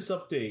do that. fungus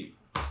update.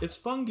 It's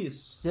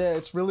fungus. Yeah,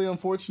 it's really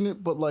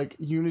unfortunate, but like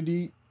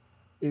Unity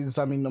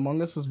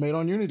Among Us is made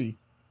on Unity,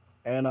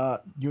 and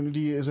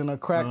Unity is in a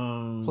crack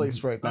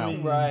place right now,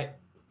 Right.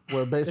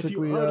 where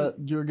basically already-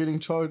 you're getting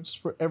charged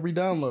for every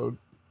download.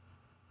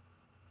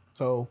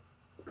 So,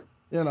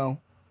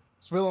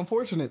 it's real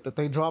unfortunate that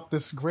they dropped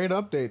this great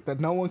update that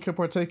no one can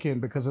partake in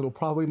because it'll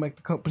probably make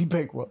the company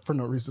bankrupt for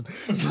no reason.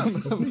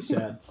 That's pretty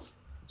sad.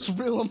 It's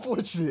real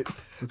unfortunate.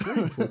 It's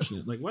very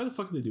unfortunate. Like, why the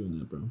fuck are they doing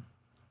that, bro?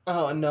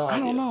 Oh no, I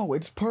don't know.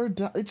 It's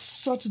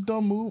such a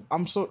dumb move.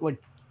 I'm so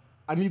like,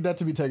 I need that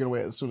to be taken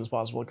away as soon as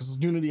possible because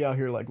Unity out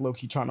here like low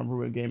key trying to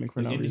ruin gaming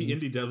for no reason.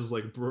 Indie devs is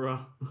like,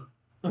 bruh.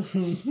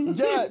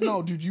 Yeah,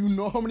 no, dude. You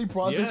know how many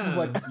projects was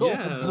like, bro,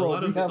 a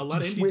lot of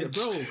indie devs,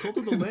 bro. Cult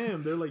of the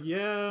Lamb. They're like,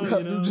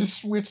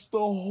 just switch the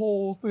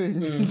whole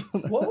thing.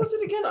 What was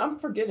it again? I'm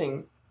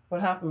forgetting what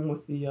happened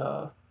with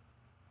the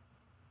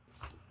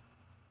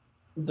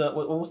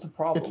what was the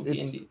problem with the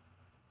indie?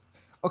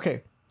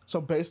 Okay,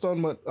 so based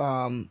on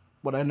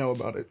what I know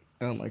about it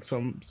and like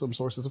some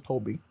sources have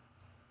told me,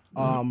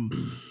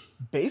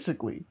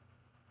 basically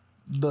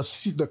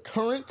the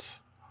current,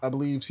 I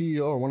believe,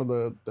 CEO or one of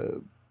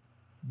the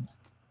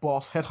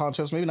boss head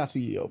honchos, maybe not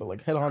CEO, but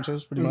like head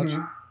honchos pretty much,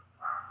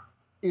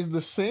 is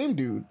the same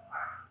dude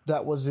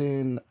that was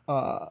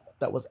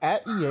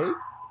at EA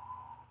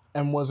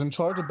and was in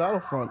charge of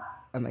Battlefront,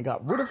 and they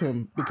got rid of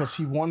him because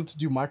he wanted to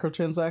do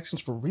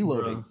microtransactions for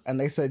reloading. And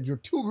they said, "You're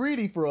too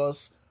greedy for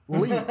us.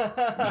 Leave."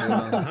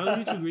 How are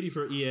you too greedy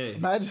for EA?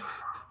 Imagine.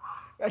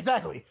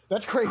 Exactly.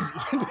 That's crazy.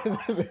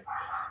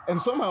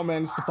 And somehow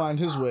managed to find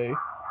his way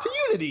to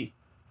Unity,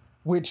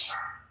 which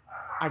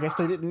I guess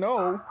they didn't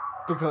know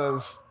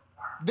because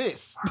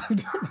this.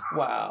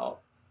 Wow.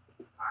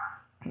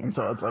 And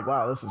so it's like,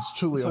 wow, this is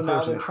truly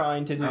unfortunate. So now they're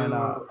trying to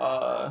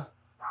do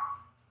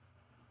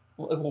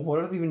what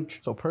are they even?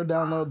 So per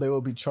download, they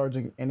will be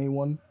charging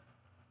anyone,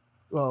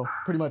 well,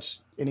 pretty much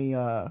any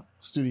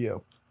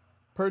studio,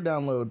 per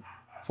download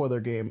for their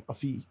game a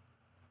fee,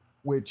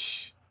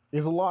 which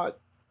is a lot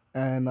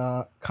and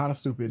kind of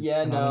stupid.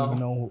 Yeah, and I don't even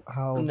know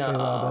how they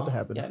allowed that to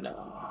happen. Yeah,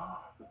 no.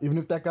 Even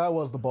if that guy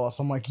was the boss,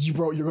 I'm like,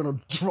 bro, you're gonna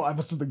drive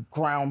us to the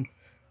ground.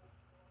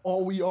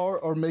 All we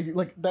are making,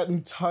 like, that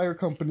entire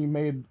company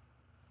made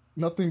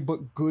nothing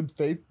but good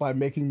faith by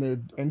making their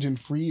engine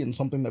free and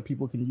something that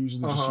people can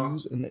usually just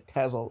use, and it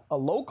has a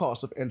low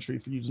cost of entry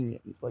for using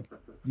it, like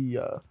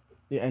the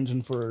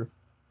engine for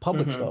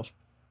public stuff,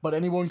 but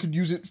anyone could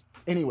use it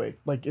anyway,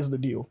 like, is the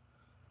deal.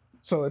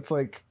 So it's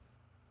like,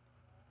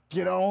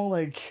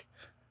 like,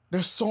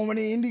 there's so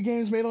many indie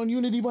games made on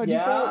Unity by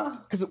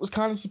default because it was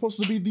kind of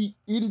supposed to be the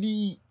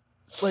indie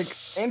like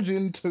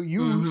engine to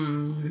use,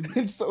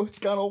 and so it's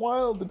kind of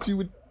wild that you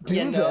would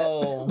do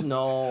that.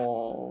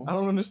 No. I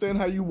don't understand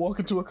how you walk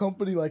into a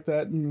company like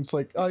that and it's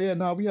like, oh yeah,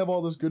 now we have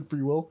all this good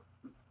free will.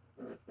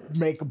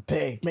 Make them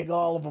pay. Make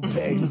all of them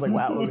pay. It's like,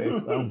 wow,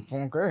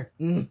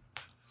 okay.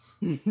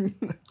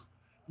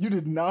 You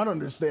did not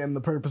understand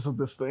the purpose of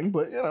this thing,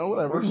 but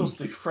whatever. We're supposed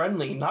to be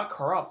friendly, not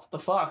corrupt. What the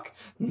fuck?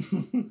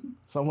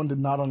 Someone did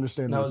not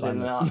understand the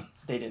assignment. No,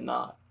 they did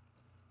not.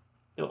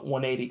 They went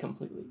 180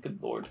 completely.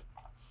 Good lord.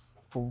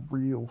 For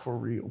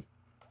real.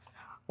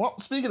 Well,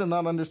 speaking of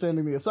not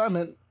understanding the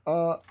assignment,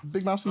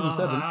 Big Mouth Season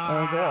 7, go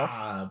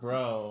off.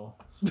 Bro.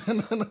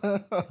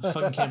 I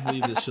fucking can't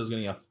believe this show's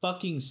getting a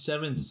fucking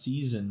 7th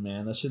season,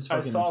 man. That shit's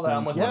fucking insane. I saw that.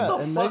 I'm like, what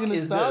the fuck Megan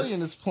Thee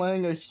Stallion is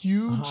playing a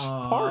huge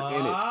part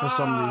in it for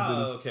some reason.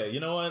 Okay,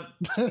 you know what?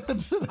 I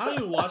don't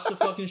even watch the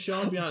fucking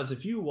show, I'll be honest.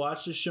 If you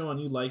watch the show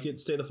and you like it,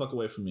 stay the fuck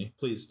away from me.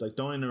 Please. Like,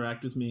 don't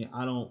interact with me.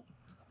 I don't,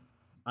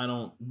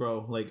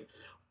 bro. Like,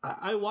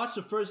 I watched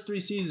the first 3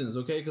 seasons,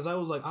 okay? Because I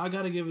was like, I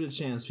gotta give it a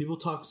chance. People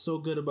talk so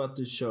good about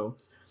this show.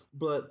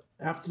 But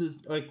after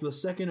the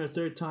second or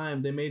third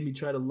time, they made me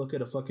try to look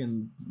at a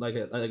fucking like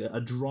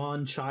a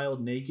drawn child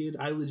naked.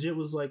 I legit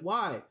was like,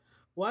 why?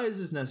 Why is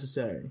this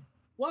necessary?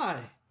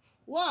 Why?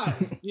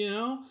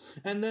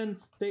 And then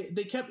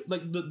they kept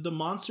like the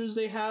monsters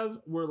they have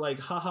were like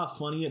haha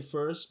funny at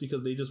first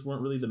because they just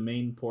weren't really the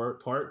main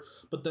part,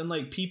 but then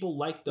like people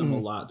liked them a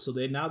lot, so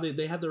they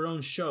had their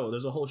own show.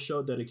 There's a whole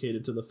show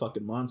dedicated to the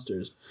fucking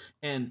monsters,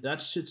 and that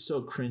shit's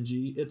so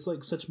cringy. It's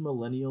like such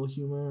millennial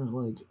humor.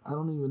 Like, I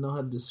don't even know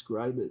how to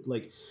describe it.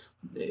 Like,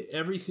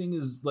 everything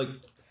is like,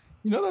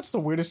 that's the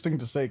weirdest thing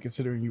to say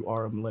considering you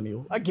are a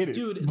millennial. I get it.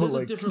 Dude, there's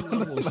a different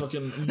level of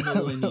fucking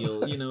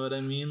millennial, you know what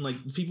I mean? Like,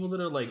 people that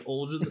are like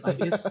older,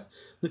 it's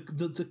the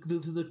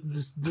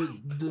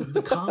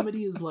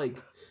comedy is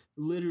like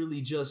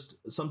literally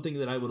just something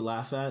that I would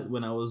laugh at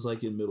when I was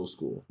like in middle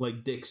school.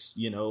 Like dicks,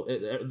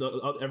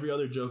 every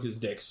other joke is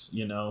dicks,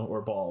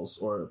 or balls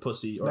or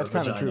pussy or that's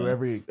kind of true.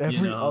 Every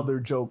other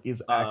joke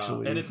is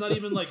actually, and it's not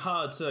even like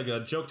it's like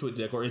a joke to a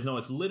dick, or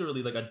it's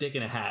literally like a dick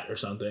in a hat or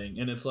something,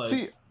 and it's like,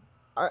 see,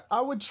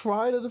 I would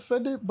try to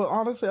defend it, but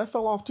honestly, I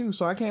fell off too,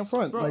 so I can't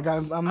front. Bro, like,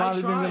 I'm not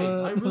even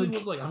gonna. I really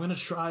was like, I'm gonna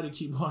try to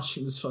keep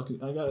watching this fucking.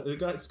 It's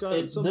got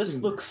something. This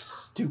looks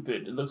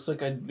stupid. It looks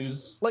like I'd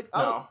lose. Like,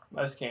 I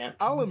just can't.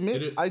 I'll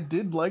admit, I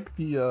did like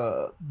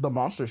the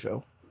monster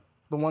show,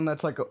 the one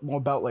that's like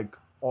about like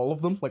all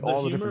of them, like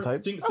all the different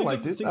types. I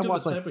liked it. Think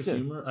of the type of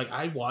humor. Like,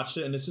 I watched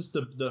it, and it's just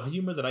the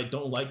humor that I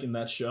don't like in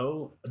that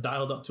show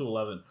dialed up to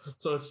 11.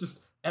 So it's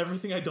just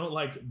everything I don't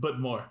like, but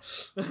more.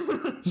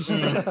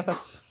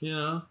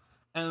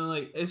 And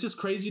like, it's just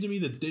crazy to me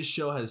that this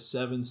show has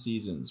 7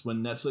 seasons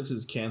when Netflix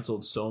has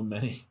canceled so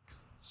many.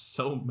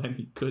 so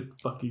many good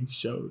fucking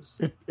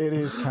shows. It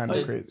is kind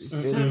of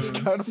crazy. It is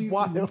kind of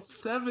wild.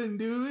 7,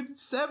 dude.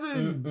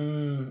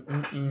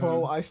 7.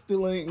 Bro, I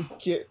still ain't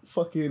get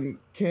fucking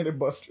Cannon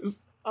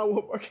Busters. I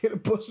want my Cannon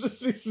Busters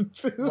season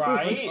 2.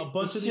 Right? A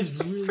bunch of It's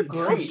these really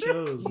great. great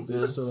shows,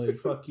 dude. So like,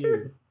 fuck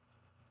you.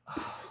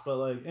 But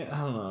like,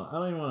 I don't know. I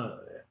don't even want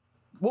to.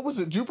 What was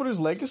it? Jupiter's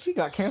Legacy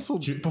got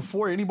canceled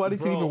before anybody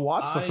could even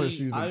watch the first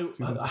season.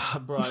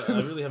 Bro,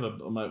 I really have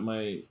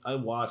I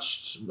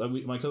watched.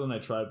 My cousin and I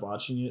tried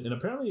watching it, and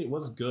apparently it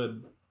was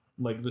good.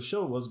 Like the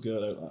show was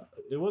good.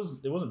 It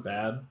wasn't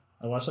bad.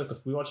 I watched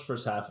we watched the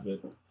first half of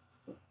it.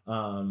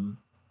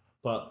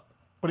 But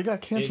it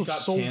got canceled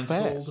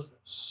fast.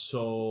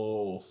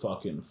 So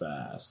fucking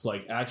fast.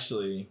 Like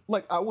actually,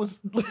 like I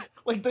was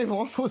like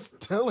Devon was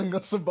telling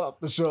us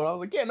about the show. I was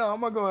like, yeah, no, I'm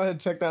gonna go ahead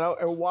and check that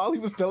out. And while he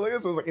was telling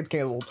us, I was like, it's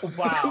canceled.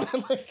 Wow.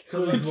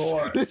 Good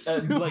lord.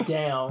 like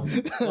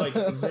down. Like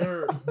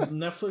they're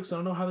Netflix. I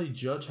don't know how they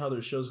judge how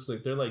their shows, because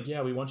like they're like,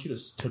 yeah, we want you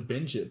to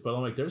binge it, but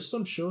I'm like, there's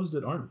some shows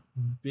that aren't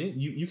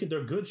you can,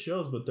 they're good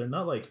shows, but they're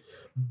not like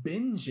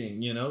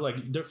binging. You know, like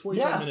they're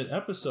 45-minute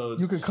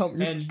episodes. You can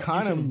come and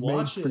kind of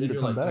watch it, and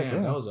you're like, back,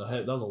 damn, that was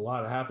a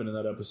lot happened in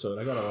that episode.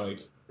 I gotta like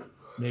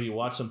maybe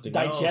watch something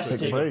else, or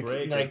take a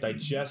break, like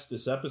digest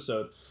this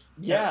episode.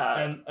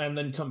 And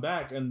then come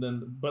back, and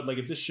then but like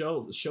if this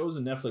shows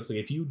in Netflix, like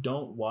if you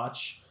don't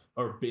watch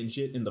or binge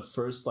it in the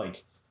first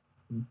like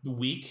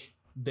week,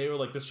 they were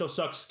like, this show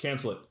sucks,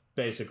 cancel it.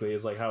 Basically,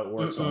 is like how it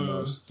works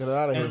almost. Get it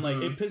out of here. And like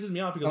it pisses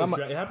me off because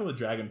like, it happened with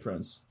Dragon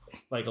Prince.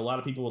 Like a lot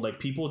of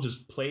people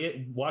just play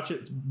it, watch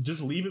it,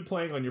 just leave it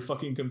playing on your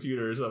fucking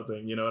computer or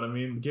something. You know what I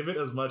mean? Give it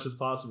as much as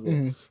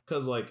possible,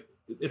 because like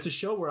it's a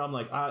show where I'm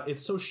like,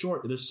 it's so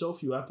short. There's so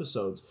few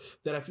episodes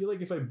that I feel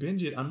like if I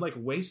binge it, I'm like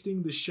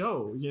wasting the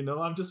show. You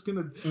know, I'm just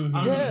gonna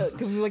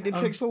because like it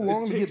takes so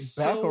long to get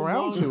back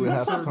around to it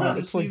half the time.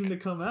 It's season to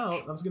come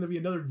out. It's gonna be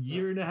another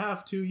year and a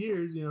half, 2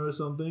 years, you know, or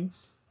something.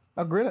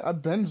 I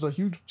binged a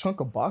huge chunk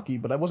of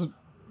Baki, but I wasn't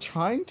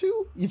trying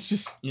to. It's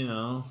just, you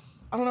know,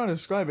 I don't know how to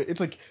describe it. It's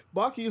like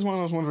Baki is one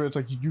of those ones where it's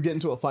like you get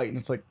into a fight and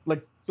it's like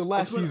the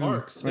last season,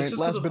 arcs. Right? It's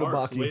just last bit of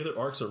arcs, Baki. the way their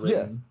arcs are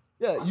written.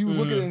 Yeah, you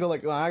look at it and go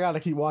like, I gotta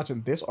keep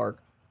watching this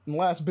arc. And the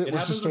last bit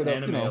was just straight up,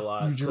 anime a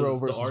lot, Yujiro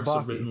versus the arcs Baki.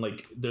 are written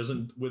like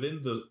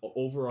within the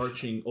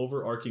overarching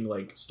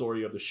like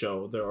story of the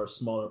show, there are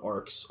smaller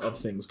arcs of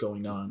things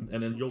going on,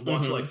 and then you'll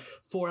watch like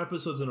 4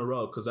 episodes in a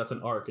row because that's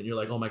an arc, and you're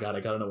like, oh my god, I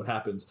gotta know what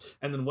happens.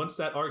 And then once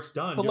that arc's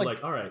done, you're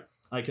like, all right,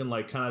 I can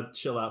like kind of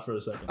chill out for a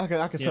second. Okay,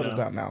 I can settle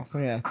down now.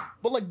 Yeah,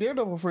 but like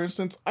Daredevil, for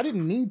instance, I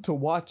didn't need to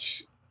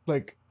watch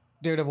like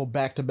Daredevil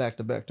back to back,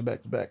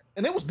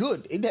 and it was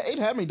good. It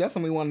had me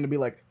definitely wanting to be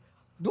like,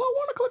 do I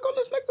want to click on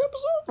this next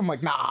episode? I'm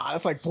like, nah,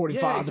 that's like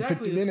 45 to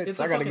 50 minutes. It's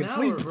I gotta get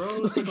sleep,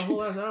 bro. It's like a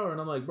whole ass hour, and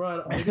I'm like,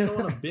 bro, I don't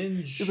want to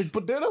binge. It's like,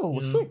 but Daredevil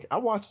was sick. I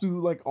watched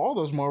through like all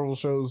those Marvel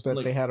shows that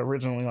they had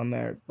originally on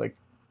there, like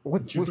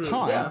with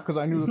time, because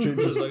I knew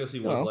Jupiter's Legacy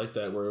was like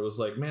that, where it was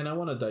like, man, I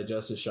want to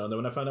digest this show. And then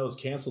when I found out it was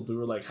canceled, we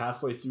were like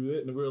halfway through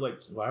it, and we were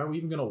like, why are we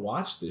even gonna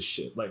watch this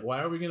shit? Like,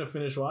 why are we gonna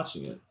finish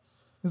watching it?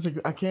 It's like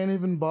I can't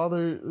even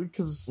bother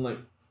because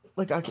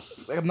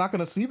I'm not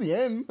gonna see the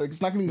end. Like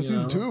it's not gonna be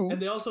season 2. And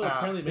they also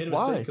apparently made a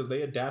mistake because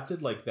they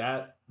adapted like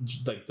that,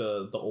 like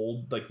the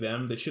old like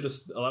them. They should have.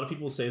 A lot of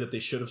people say that they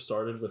should have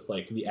started with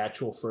like the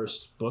actual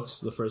first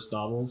books, the first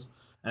novels,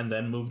 and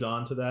then moved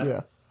on to that.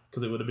 Yeah.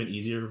 Because it would have been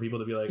easier for people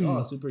to be like,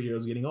 oh,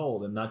 superheroes getting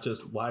old, and not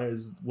just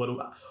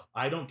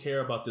I don't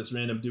care about this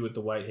random dude with the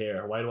white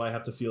hair. Why do I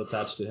have to feel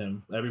attached to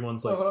him?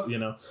 Everyone's like, you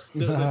know,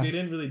 they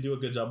didn't really do a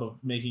good job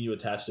of making you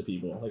attached to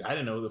people. Like, I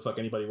didn't know who the fuck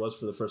anybody was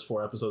for the first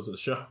 4 episodes of the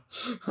show.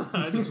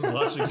 I just was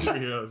watching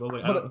superheroes. I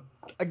was like,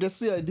 I guess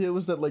the idea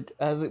was that like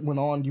as it went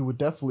on, you would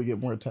definitely get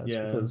more attached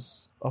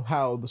because of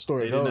how the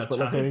story goes. But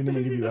like they didn't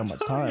even give you that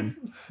much time.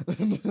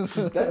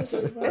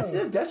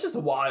 That's just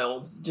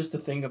wild. Just to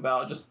think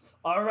about. Just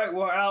all right,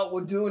 we're out,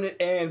 we're doing it,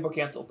 and we're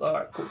canceled. All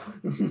right,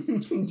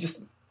 cool.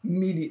 Just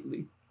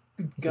immediately.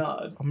 Good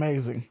God.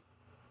 Amazing.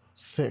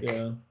 Sick.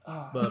 Yeah.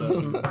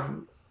 But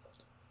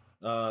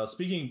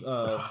speaking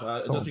of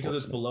just because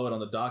it's below it on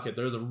the docket,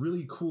 there's a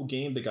really cool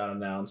game that got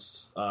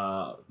announced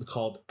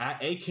called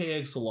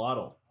AKA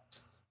Axolotl,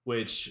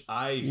 which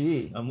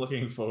I'm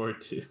looking forward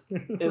to.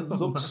 It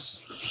looks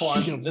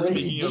fun.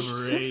 Speaking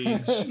of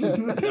rage,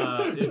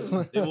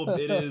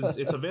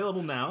 it's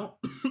available now,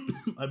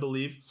 I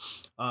believe,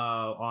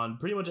 on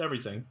pretty much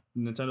everything: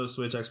 Nintendo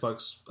Switch,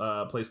 Xbox,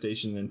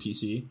 PlayStation, and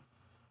PC.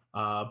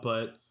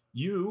 But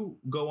you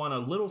go on a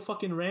little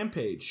fucking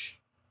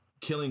rampage,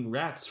 killing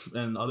rats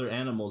and other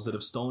animals that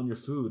have stolen your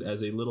food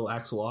as a little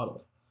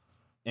axolotl.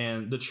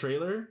 And the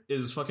trailer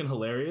is fucking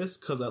hilarious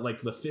because at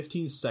like the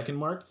 15-second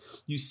mark,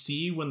 you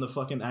see when the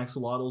fucking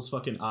axolotl's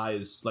fucking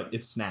eyes, like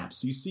it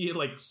snaps. You see it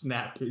like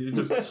snap. It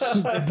just,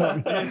 it's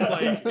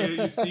like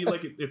you see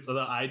like it's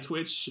the eye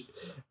twitch,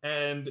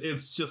 and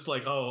it's just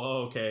like,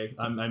 oh okay,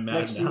 I'm mad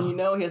Next now. thing you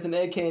know, he has an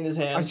AK in his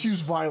hand. I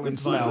choose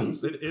violence now.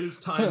 It is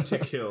time to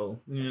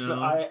kill. You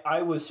know,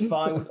 I was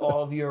fine with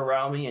all of you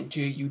around me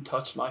until you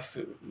touched my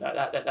food.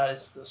 That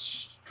is the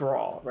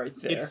straw right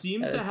there. It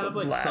seems to have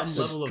like some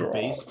level of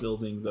base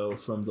building though,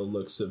 from the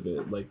looks of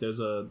it. Like there's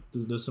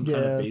some kind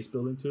of base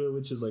building to it,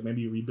 which is like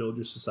maybe you rebuild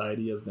your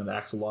society as an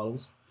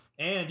axolotls.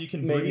 And you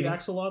can breed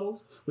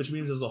axolotls, which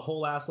means there's a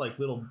whole ass like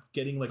little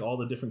getting like all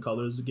the different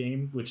colors of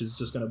game, which is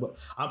just gonna.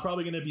 I'm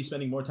probably gonna be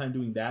spending more time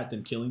doing that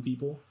than killing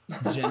people.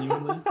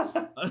 Genuinely.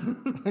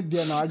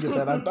 Yeah, no, I get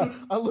that.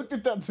 I looked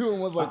at that too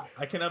and was like,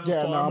 I can have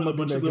a farm with a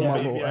bunch of little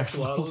baby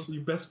axolotls. axolotls.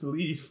 You best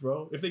believe,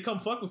 bro. If they come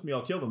fuck with me,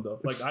 I'll kill them though.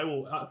 Like I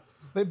will.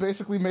 They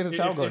basically made a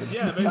chow garden.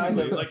 Yeah,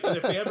 basically. Like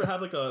if they ever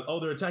have like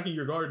they're attacking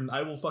your garden,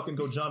 I will fucking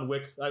go John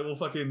Wick. I will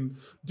fucking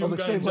do like,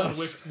 guy John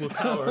Wick with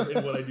power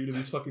in what I do to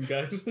these fucking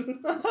guys. These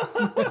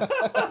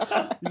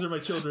are my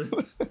children.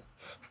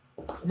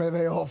 May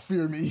they all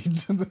fear me.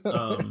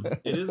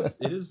 It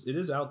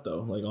is out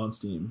though, like on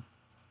Steam.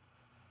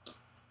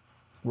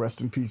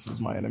 Rest in pieces,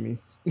 my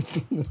enemies.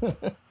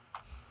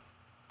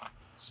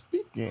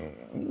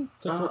 Speaking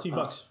It's like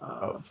 $14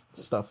 of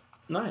stuff.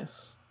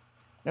 Nice.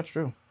 That's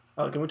true.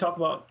 Can we talk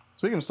about?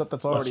 Speaking of stuff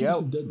that's already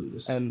out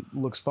Deadliest. and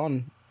looks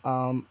fun,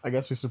 I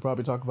guess we should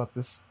probably talk about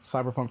this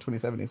Cyberpunk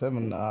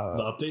 2077 the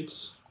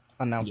updates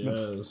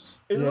announcements.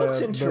 Yes. It looks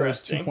there's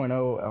interesting.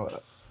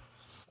 2.0.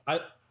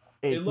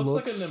 It looks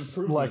like an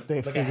improvement, like they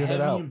like figured a heavy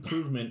it out.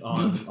 improvement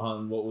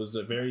on what was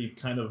a very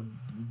kind of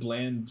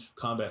bland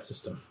combat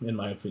system, in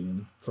my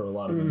opinion, for a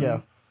lot of them.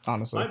 Yeah,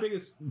 honestly. My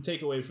biggest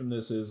takeaway from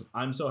this is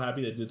I'm so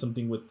happy they did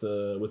something with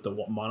the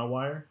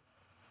monowire,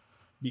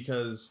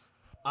 because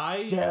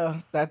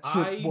I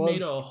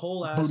made a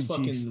whole ass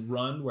fucking cheeks.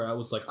 run where I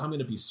was like, I'm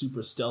gonna be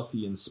super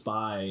stealthy and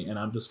spy, and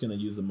I'm just gonna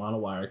use the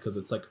monowire because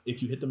it's like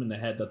if you hit them in the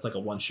head, that's like a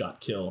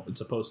one-shot kill. It's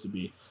supposed to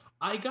be.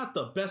 I got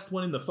the best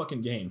one in the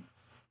fucking game,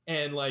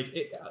 and like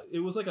it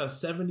was like a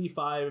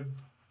 75%,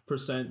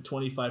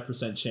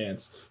 25%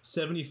 chance,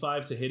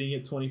 75 to hitting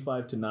it,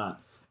 25 to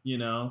not. You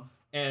know.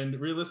 And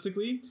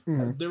realistically,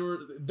 there were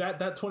that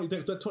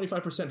 25%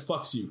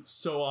 fucks you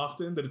so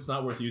often that it's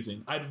not worth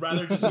using. I'd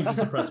rather just use a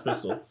suppressed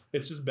pistol.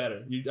 It's just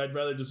better. I'd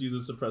rather just use a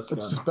suppressed gun.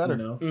 It's just better.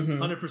 You know?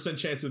 100%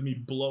 chance of me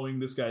blowing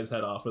this guy's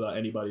head off without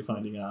anybody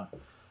finding out.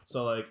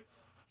 So like,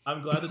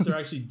 I'm glad that they're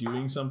actually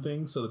doing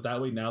something so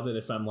that way now that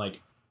if I'm like,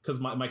 because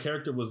my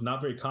character was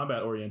not very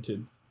combat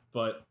oriented,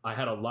 but I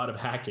had a lot of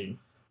hacking,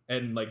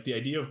 and like the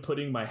idea of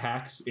putting my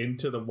hacks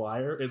into the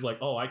wire is like,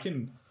 oh, I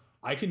can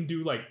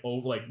do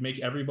make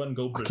everyone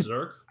go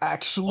berserk.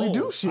 Actually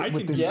do shit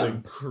with this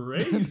thing.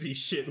 Crazy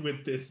shit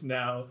with this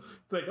now.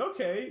 It's like,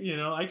 okay, you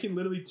know, I can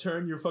literally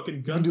turn your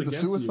fucking guns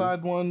against you. You can do the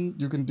suicide one.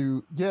 You can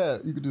do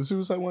the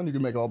suicide one. You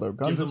can make all their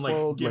guns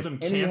explode. Give them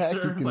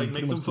cancer. Like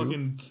make them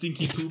fucking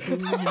stinky poo-poo, you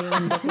know,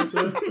 and stuff like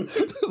that.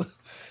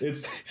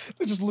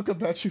 They just look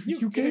up at you.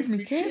 You gave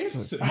me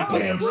cancer.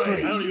 Damn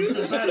right. I don't even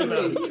feel bad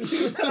about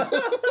it.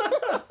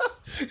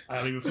 I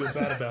don't even feel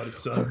bad about it,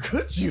 son.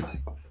 Could you?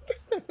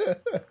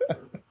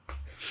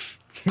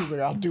 He's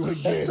like, I'll do it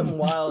again. That's some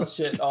wild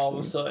shit all of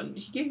a sudden.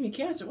 He gave me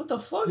cancer. What the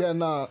fuck? Yeah,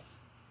 nah.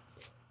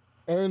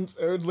 Aaron's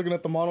looking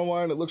at the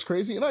monowire and it looks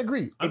crazy, and I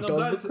agree. It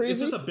does look crazy. It's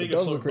just a big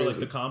effort, but like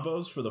the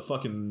combos for the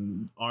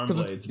fucking arm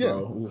blades,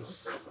 bro.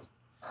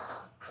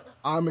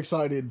 I'm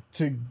excited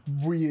to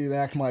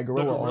reenact my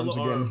gorilla arms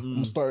again. I'm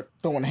gonna start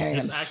throwing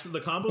hands. Actually,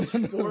 the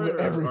combos for it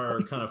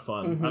are kind of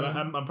fun.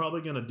 I'm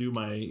probably gonna do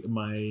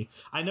my.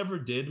 I never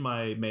did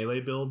my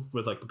melee build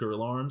with like the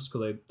gorilla arms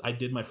because I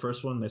did my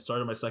first one and I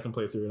started my second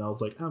playthrough and I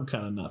was like, I'm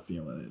kind of not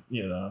feeling it,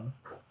 you know.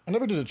 I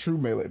never did a true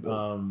melee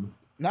build.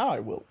 Now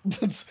I will.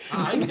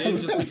 I did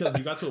just because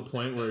you got to a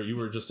point where you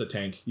were just a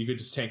tank. You could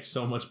just tank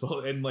so much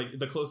bullet, and like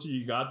the closer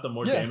you got, the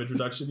more damage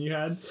reduction you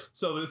had.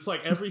 So it's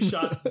like every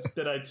shot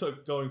that I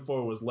took going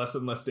forward was less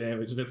and less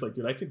damage, and it's like,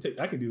 dude, I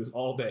can do this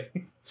all day.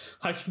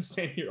 I can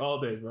stand here all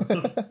day, bro.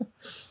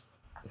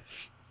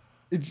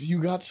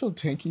 You got so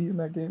tanky in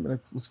that game, and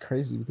it was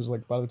crazy because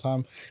like by the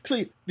time,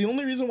 the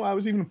only reason why I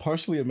was even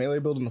partially a melee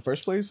build in the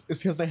first place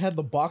is because they had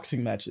the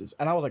boxing matches,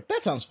 and I was like,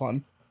 that sounds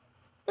fun.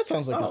 That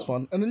sounds like it's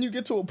fun. And then you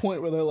get to a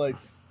point where they're like,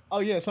 oh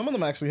yeah, some of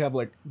them actually have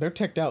like, they're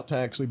teched out to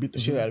actually beat the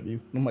shit out of you.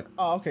 And I'm like,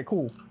 oh, okay,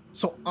 cool.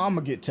 So I'm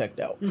gonna get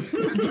teched out.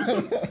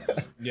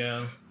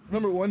 Yeah.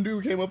 Remember one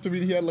dude came up to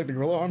me, he had like the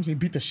gorilla arms, and he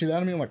beat the shit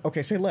out of me. I'm like,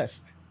 okay, say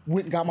less.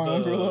 Went and got my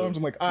own gorilla arms.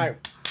 I'm like, all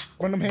right,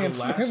 run them hands.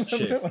 The last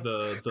chick,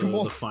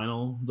 the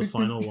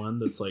final one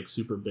that's like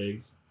super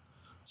big.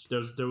 There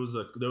was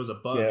a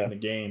bug in the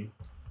game,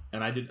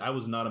 and I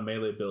was not a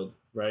melee build.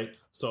 Right,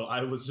 so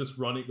I was just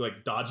running,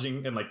 like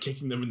dodging and like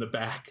kicking them in the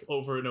back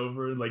over and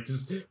over, and like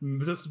just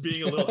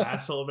being a little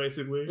asshole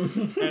basically.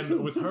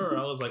 And with her,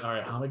 I was like, all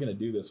right, how am I gonna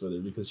do this with her?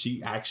 Because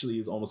she actually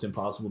is almost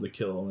impossible to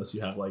kill unless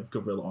you have like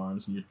gorilla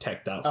arms and you're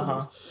teched out for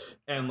this.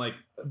 And like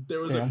there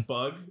was a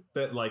bug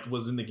that like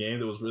was in the game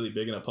that was really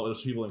big, and a bunch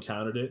of people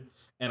encountered it.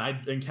 And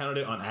I encountered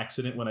it on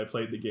accident when I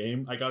played the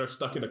game. I got her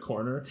stuck in a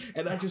corner,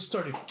 and I just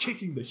started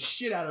kicking the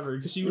shit out of her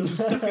because she was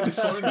stuck in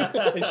the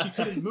corner and she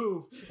couldn't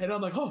move. And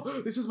I'm like, oh,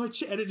 this is my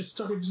chance. And I just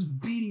started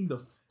just beating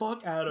the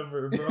fuck out of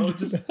her, bro.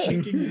 Just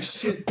kicking the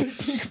shit.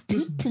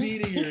 Just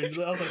beating her. And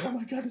I was like, oh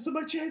my god, this is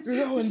my chance.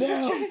 This is my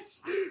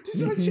chance. This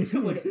is my chance.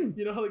 Because like,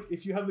 you know how like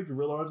if you have the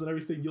gorilla arms and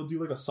everything, you'll do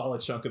like a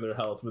solid chunk of their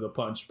health with a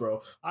punch,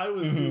 bro. I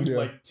was doing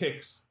like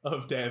ticks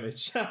of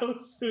damage. I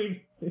was doing.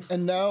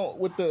 And now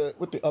with the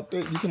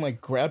update, you can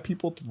like grab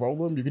people, throw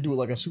them. You can do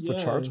like a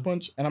supercharged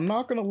punch. And I'm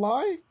not gonna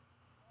lie,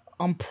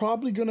 I'm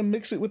probably gonna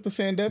mix it with the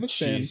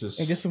Sandevistan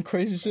and get some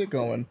crazy shit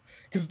going,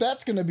 because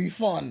that's gonna be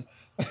fun.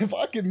 If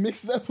I can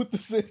mix that with the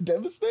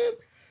Sandevistan,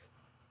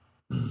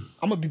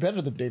 I'm gonna be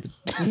better than David.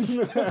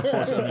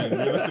 Unfortunately, I mean,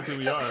 realistically,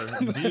 we are.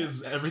 V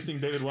is everything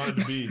David wanted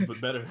to be, but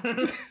better.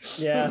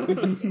 Yeah.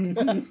 I'm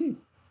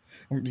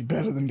gonna be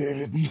better than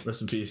David.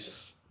 Rest in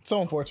peace.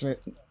 So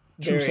unfortunate.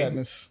 True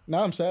sadness.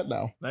 Now I'm sad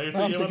now. Now you're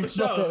thinking about the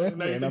show.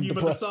 Now you're thinking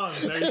about the song.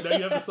 Now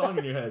you have the song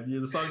in your head.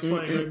 The song's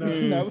playing right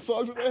now. Now the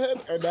song's in my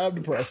head, and now I'm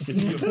depressed. You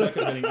can see Rebecca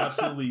getting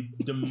absolutely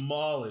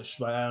demolished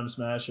by Adam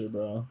Smasher,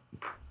 bro.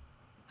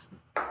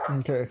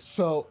 Okay,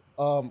 so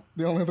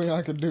the only thing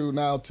I can do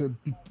now to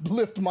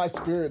lift my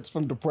spirits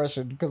from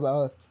depression, because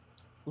I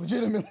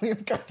legitimately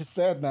am kind of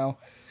sad now,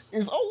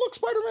 is look,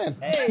 Spider-Man.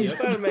 Hey,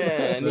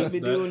 Spider-Man. You be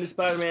doing the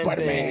Spider-Man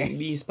thing.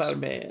 Be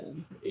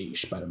Spider-Man. Hey,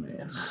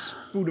 Spider-Man.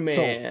 Spider-Man.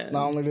 So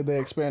not only did they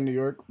expand New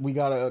York, we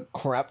got a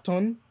crap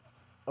ton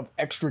of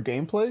extra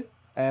gameplay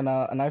and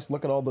a nice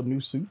look at all the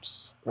new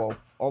suits. Well,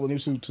 all the new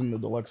suits in the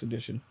deluxe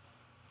edition.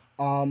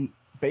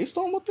 Based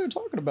on what they're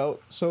talking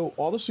about, so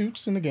all the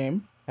suits in the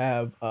game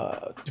have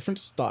different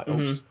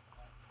styles,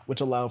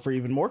 which allow for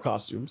even more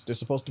costumes. There's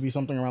supposed to be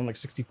something around like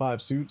 65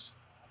 suits,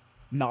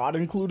 not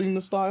including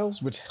the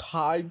styles, which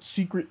hide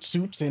secret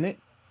suits in it.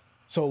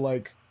 So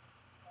like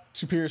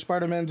Superior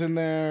Spider-Man's in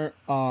there.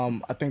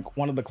 I think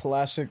one of the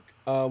classic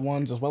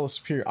ones, as well as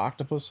Superior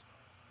Octopus.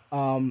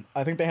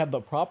 I think they had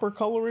the proper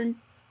coloring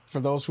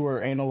for those who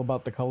are anal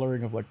about the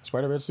coloring of like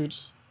Spider-Man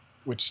suits,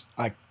 which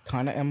I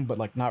kind of am, but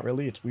like not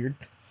really. It's weird.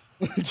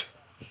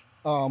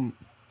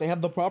 They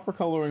have the proper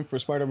coloring for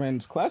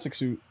Spider-Man's classic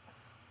suit,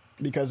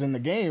 because in the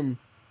game,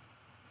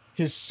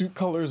 his suit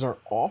colors are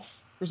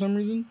off for some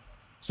reason.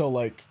 So,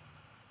 like,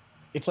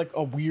 it's like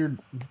a weird,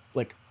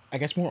 like, I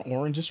guess more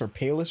orangish or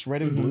palest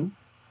red and blue.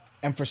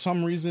 And for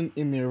some reason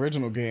in the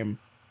original game,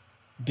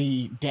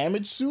 the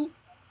damaged suit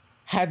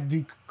had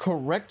the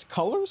correct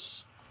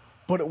colors,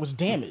 but it was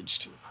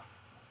damaged.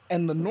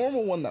 And the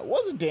normal one that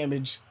wasn't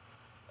damaged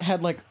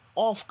had, like,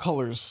 off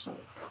colors.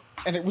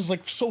 And it was,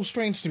 like, so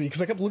strange to me,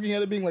 because I kept looking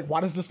at it being like, why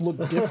does this look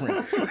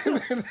different?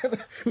 And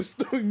it was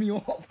throwing me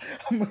off.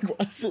 I'm like,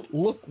 why does it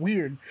look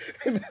weird?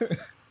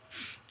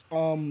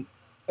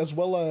 As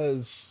well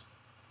as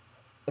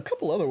a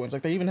couple other ones.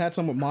 Like, they even had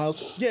some with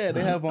Miles. Yeah,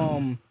 they have,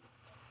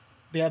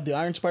 they had the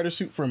Iron Spider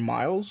suit for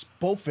Miles,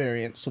 both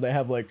variants. So they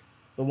have, like,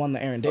 the one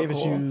that Aaron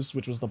Davis used,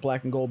 which was the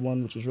black and gold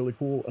one, which was really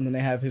cool. And then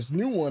they have his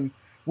new one,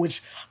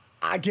 which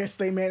I guess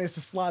they managed to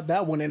slide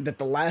that one in at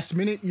the last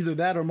minute. Either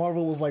that or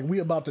Marvel was like, we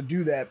about to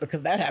do that,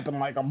 because that happened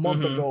like a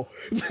month ago.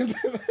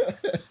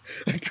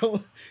 Like,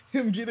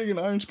 him getting an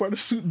Iron Spider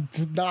suit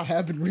did not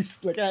happen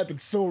recently. Like, it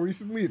happened so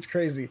recently, it's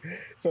crazy.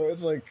 So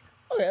it's like,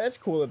 okay, that's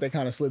cool that they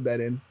kind of slid that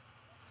in.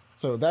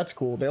 So that's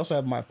cool. They also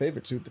have my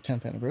favorite suit, the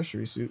 10th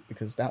anniversary suit,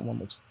 because that one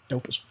looks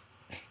dope as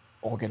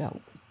all get out.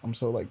 I'm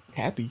so, like,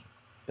 happy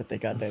that they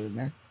got that in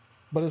there.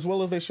 But as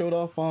well as they showed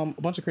off a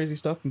bunch of crazy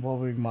stuff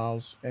involving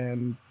Miles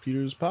and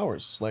Peter's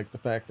powers, like the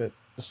fact that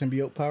the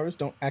symbiote powers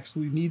don't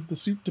actually need the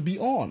suit to be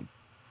on,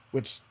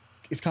 which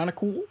is kind of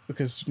cool,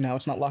 because now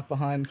it's not locked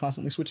behind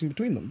constantly switching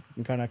between them.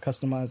 You can kind of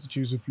customize to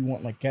choose if you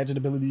want like gadget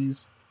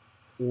abilities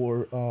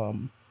or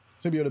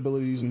symbiote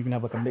abilities, and you can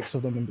have like a mix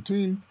of them in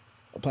between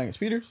playing as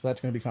Peter, so that's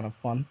going to be kind of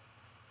fun.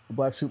 The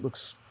black suit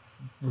looks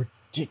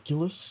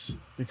ridiculous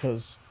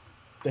because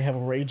they have a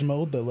rage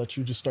mode that lets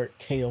you just start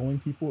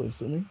KOing people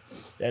instantly.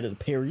 They added a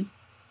parry.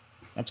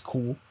 That's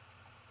cool.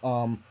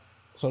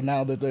 So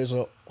now that there's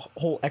a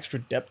whole extra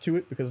depth to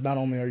it, because not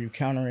only are you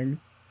countering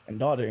and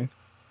dodging,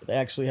 but they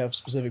actually have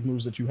specific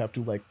moves that you have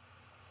to like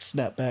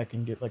snap back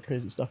and get like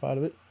crazy stuff out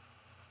of it.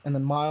 And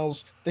then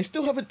Miles, they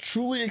still haven't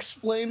truly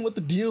explained what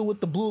the deal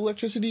with the blue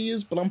electricity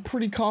is, but I'm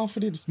pretty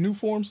confident it's new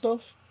form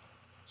stuff.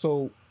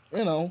 So,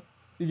 you know,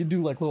 you can do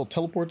like little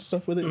teleport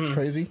stuff with it. It's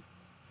crazy.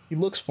 He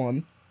looks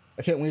fun.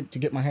 I can't wait to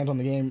get my hand on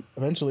the game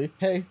eventually.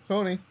 Hey,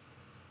 Tony,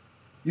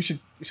 you should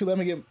let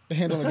me get a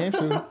hand on the game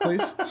soon,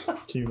 please.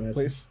 Can you imagine?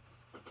 Please.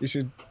 You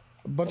should.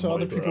 A bunch of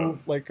other people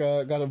like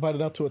got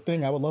invited out to a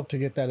thing. I would love to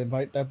get that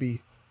invite. That'd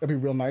be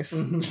real nice,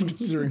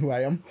 considering who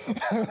I am.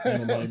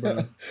 Money,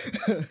 bro.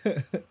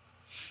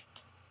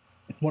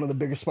 One of the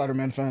biggest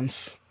Spider-Man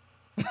fans.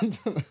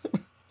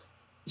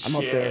 I'm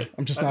up there.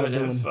 I'm just not a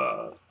villain.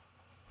 If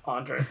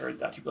Andre heard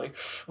that, he'd be like,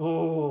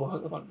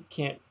 "Oh, I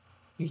can't."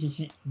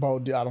 Bro,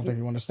 I don't think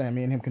you understand.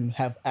 Me and him can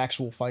have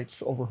actual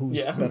fights over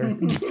who's better.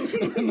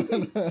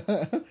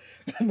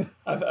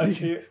 I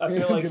feel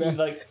like he'd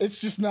like it's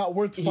just not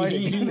worth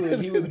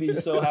fighting. He would be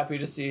so happy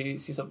to see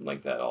something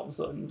like that all of a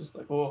sudden, just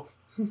like, whoa.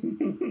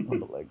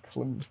 But like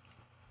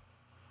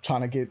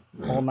trying to get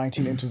all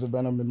 19 inches of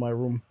venom in my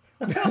room.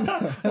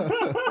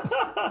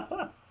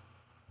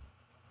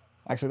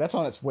 Actually, that's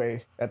on its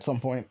way at some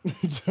point.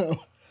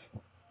 So,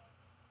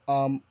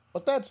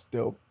 but that's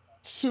dope.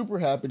 Super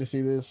happy to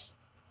see this.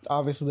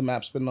 Obviously, the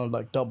map's been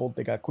like doubled.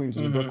 They got Queens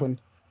and Brooklyn,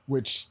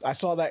 which I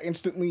saw that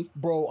instantly,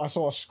 bro. I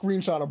saw a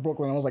screenshot of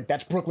Brooklyn. I was like,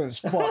 "That's Brooklyn as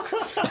fuck."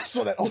 I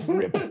saw that off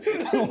rip.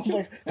 I was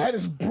like, "That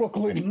is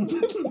Brooklyn."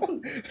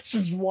 It's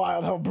just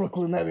wild how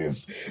Brooklyn that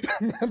is.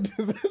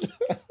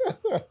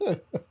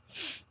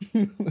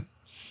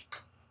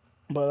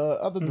 But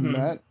other than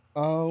that,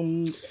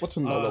 what's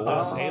another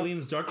one?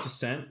 Aliens: Dark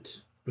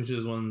Descent, which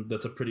is one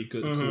that's a pretty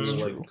good, cool.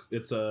 Like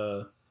it's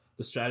the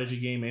strategy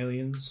game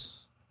Aliens.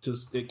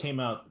 It came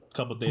out a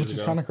couple days ago. Which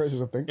is kind of crazy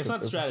to think. It's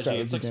not strategy.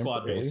 It's like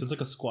squad based. It's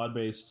like a squad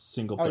based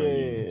single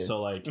player game.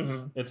 So like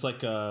it's like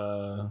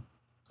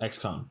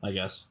XCOM, I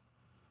guess.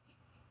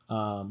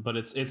 But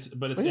it's in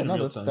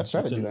real time. That's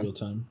strategy it's in then. real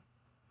time.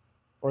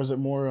 Or is it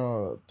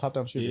more top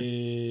down shooter?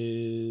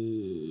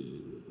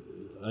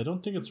 I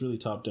don't think it's really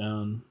top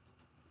down.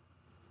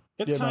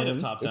 It's kind of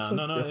top down.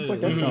 It's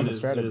like XCOM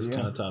strategy. It is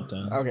kind of top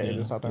down. Okay, it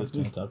is top down. It's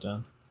kind of top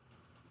down.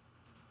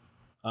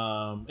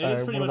 It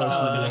is pretty much like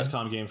an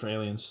XCOM game for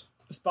aliens.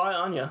 Spy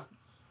Anya.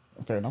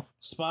 Fair enough.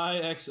 Spy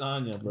X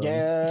Anya, bro.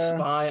 Yeah.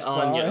 Spy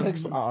Anya.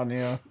 X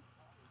Anya.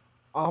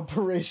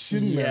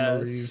 Operation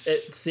Memories.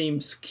 It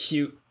seems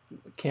cute.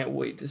 Can't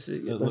wait to see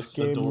it. This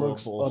game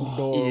looks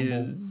adorable.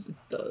 It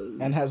does.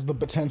 And has the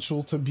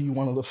potential to be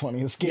one of the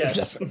funniest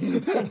games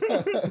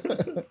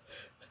ever.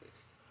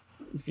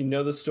 If you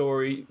know the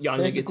story,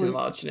 Yandere gets in a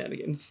lot of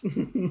shenanigans.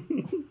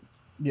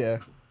 Yeah.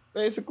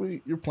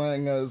 Basically, you're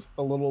playing as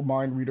a little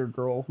mind reader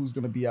girl who's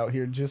going to be out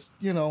here just,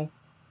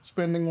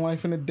 spending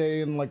life in a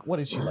day and like, what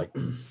is she, like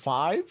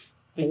 5?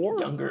 4?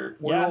 Younger.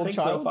 Yeah, I think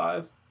so,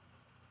 5.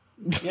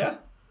 Yeah.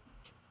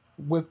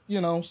 With,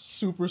 a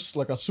super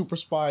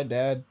spy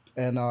dad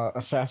and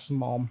assassin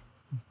mom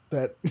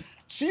that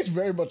she's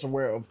very much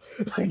aware of.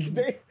 Like,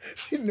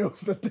 she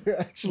knows that they're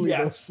actually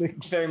those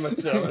things. Very much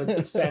so.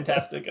 It's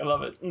fantastic. I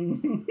love it.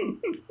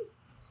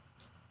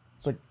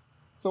 It's like,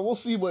 so we'll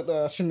see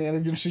what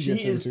shenanigans she gets into.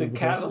 She is the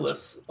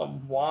catalyst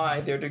of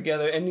why they're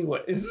together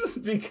anyways.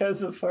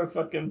 Because of her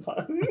fucking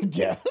pun.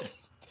 Yeah.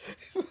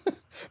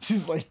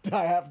 She's like,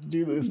 I have to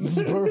do this. This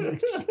is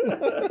perfect.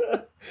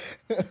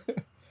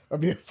 I'd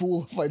be a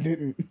fool if I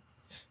didn't.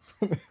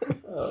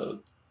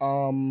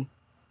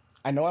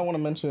 I know I want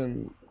to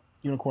mention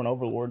Unicorn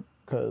Overlord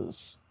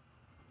because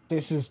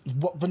this is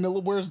what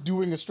Vanillaware is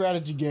doing, a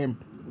strategy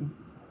game.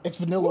 It's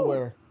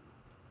Vanillaware.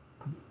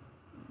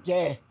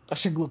 Yeah, that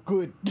should look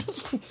good.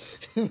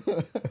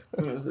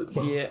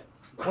 Yeah.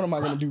 What am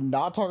I gonna do?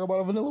 Not talk about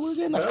a Vanillaware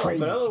game? That's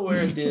crazy.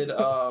 Vanillaware did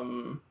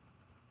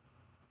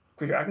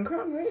Dragon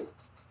Crown, right?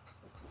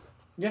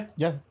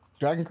 Yeah.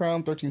 Dragon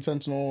Crown, 13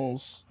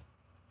 Sentinels,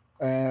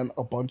 and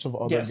a bunch of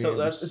other games. Yeah,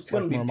 so it's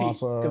gonna be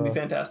gonna be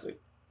fantastic.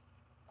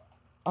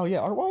 Oh yeah,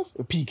 art-wise,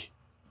 a peak.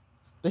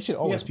 They should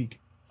always peak.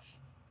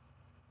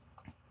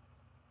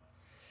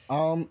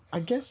 I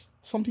guess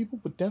some people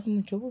would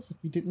definitely kill us if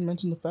we didn't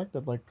mention the fact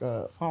that like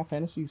Final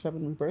Fantasy VII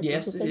Rebirth.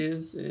 Yes, it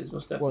is. It is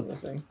most definitely a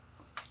thing.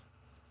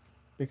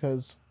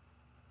 Because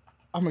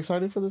I'm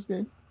excited for this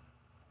game.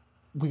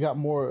 We got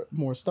more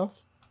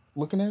stuff.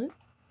 Looking at it,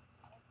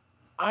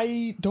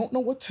 I don't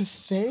know what to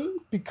say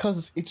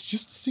because it's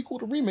just a sequel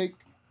to remake,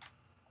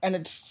 and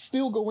it's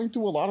still going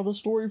through a lot of the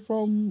story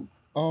from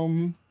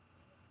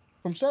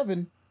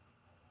 7,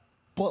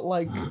 but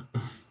like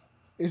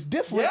it's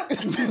different. Yeah.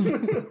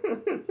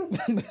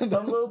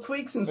 Some little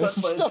tweaks and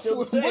stuff, but it's still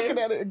the same. Looking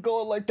at it and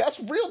going like, that's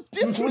real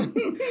different.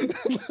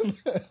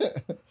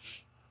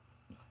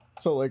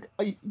 So like,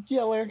 I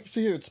can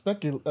see here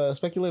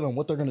speculate on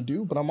what they're gonna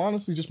do, but I'm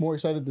honestly just more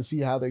excited to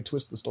see how they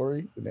twist the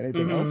story than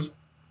anything else,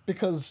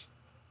 because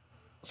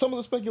some of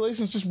the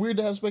speculation is just weird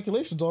to have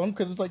speculations on,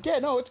 because it's like, yeah,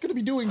 no, it's gonna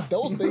be doing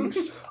those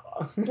things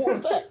for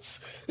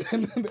effects,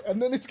 and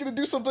then it's gonna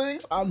do some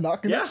things I'm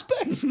not gonna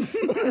expect.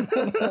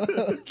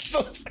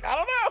 So it's like,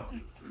 I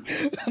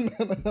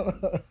don't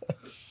know.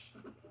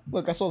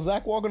 Look, I saw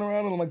Zach walking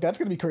around and I'm like, that's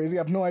gonna be crazy.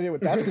 I have no idea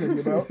what that's gonna be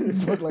about,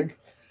 but like,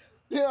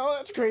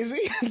 that's crazy.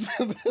 It's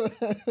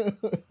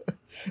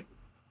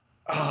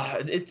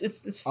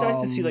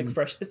nice to see like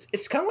fresh.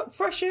 It's kind of like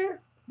fresh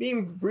air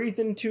being breathed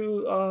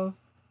into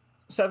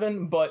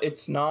 7, but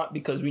it's not,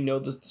 because we know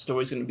the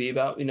story's going to be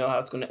about. We know how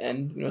it's going to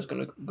end. We know it's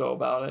going to go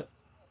about it.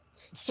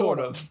 Sort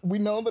of. We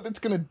know that it's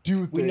going to do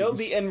things. We know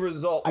the end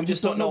result. We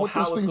just don't know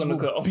how it's going to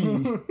go.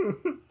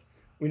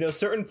 We know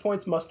certain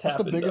points must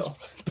happen.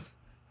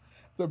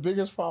 The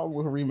biggest problem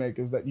with a remake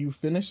is that you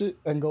finish it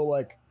and go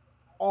like,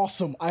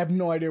 awesome, I have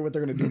no idea what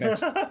they're going to do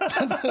next.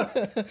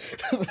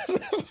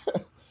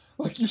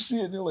 Like, you see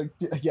it and you're like,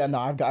 yeah, no,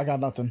 I got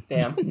nothing.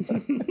 Damn.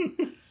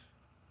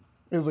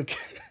 It was like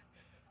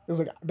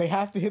they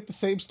have to hit the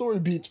same story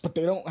beats, but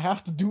they don't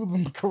have to do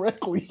them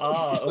correctly.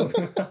 Oh.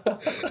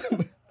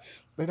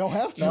 They don't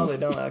have to. No, they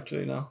don't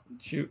actually. No,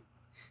 shoot.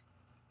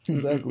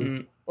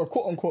 Exactly. Or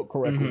quote unquote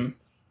correctly.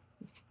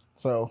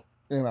 So,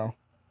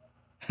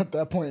 at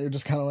that point, you're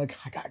just kind of like,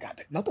 I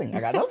got nothing. I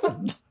got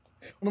nothing.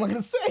 What am I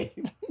going to say?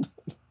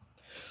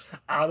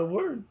 Out of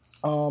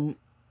words.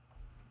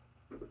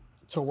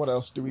 So what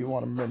else do we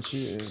want to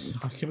mention?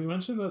 Can we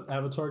mention the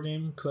Avatar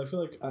game? Because I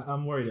feel like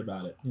I'm worried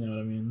about it. You know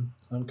what I mean?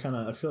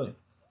 I feel like...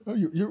 Oh,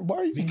 why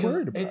are you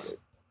worried about it?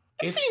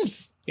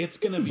 It's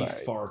going to be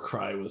Far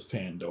Cry with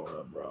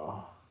Pandora,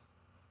 bro.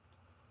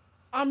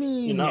 I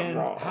mean... You're not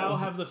wrong. How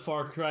have the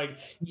Far Cry...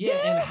 Yeah,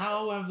 and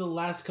how have the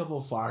last couple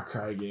Far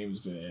Cry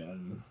games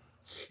been?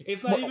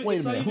 It's not even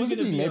going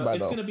to be...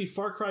 It's going to be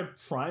Far Cry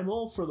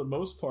Primal for the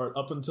most part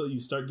up until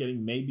you start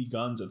getting maybe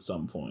guns at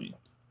some point.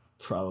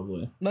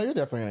 Probably. No, you're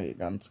definitely gonna get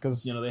guns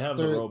because they have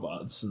the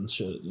robots and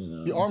shit.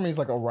 The army's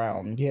like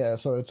around,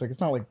 so it's like it's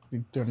not like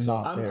they're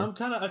not there.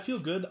 I feel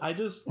good.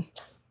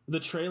 The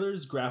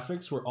trailer's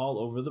graphics were all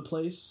over the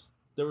place.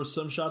 There were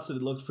some shots that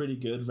looked pretty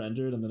good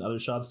rendered, and then other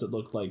shots that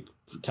looked like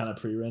kind of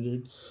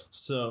pre-rendered.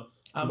 So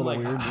I'm like,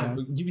 weird,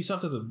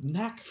 Ubisoft has a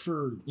knack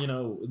for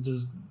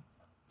just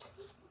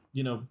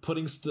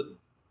putting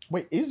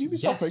Wait, is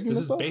Ubisoft making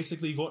this? Is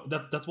basically going.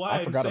 That's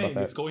why I'm saying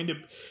it's going to.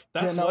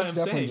 That's why I'm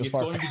saying it's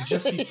going to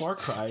just be Far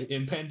Cry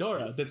in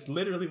Pandora. That's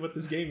literally what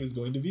this game is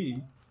going to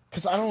be.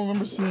 Because I don't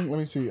remember seeing. Let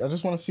me see. I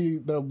just want to see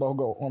their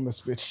logo on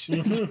this bitch.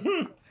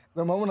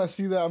 The moment I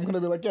see that, I'm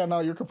gonna be like, yeah, no,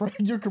 you're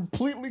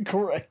completely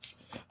correct.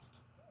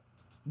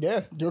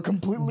 Yeah, you're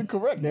completely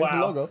correct. There's the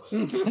logo.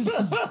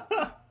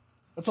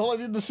 That's all I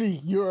need to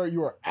see. You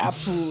are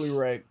absolutely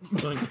right.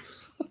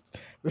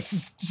 This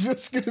is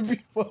just gonna be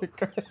Far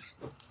Cry.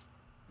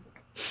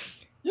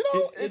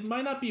 It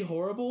might not be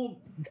horrible,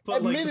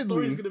 but like the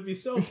story is going to be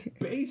so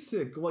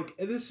basic. Like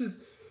this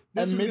is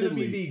going to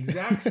be the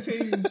exact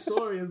same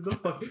story as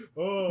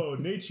the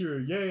nature,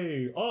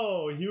 yay!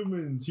 Oh,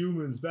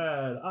 humans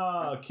bad.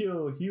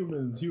 Kill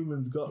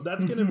humans go.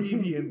 That's going to be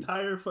the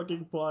entire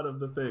fucking plot of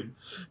the thing.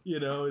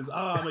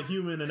 I'm a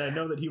human and I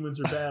know that humans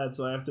are bad,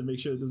 so I have to make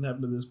sure it doesn't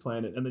happen to this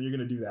planet. And then you're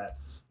going to do that,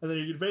 and then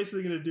you're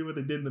basically going to do what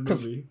they did in the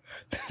movie.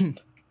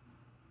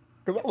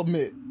 Because I'll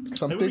admit,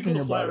 because I'm thinking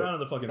about fly around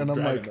the fucking and I'm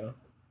dragon, like, though.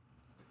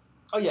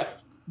 Oh yeah,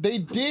 they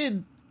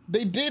did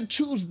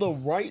choose the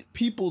right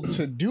people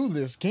to do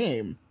this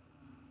game,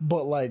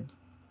 but like,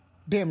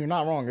 damn, you're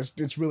not wrong.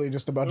 It's really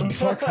just about to be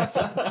Far Cry.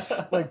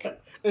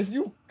 Like,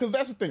 because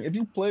that's the thing. If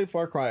you play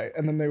Far Cry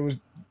and then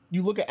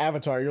you look at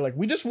Avatar, you're like,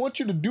 we just want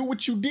you to do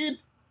what you did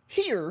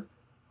here,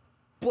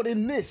 but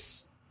in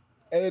this,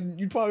 and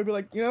you'd probably be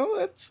like,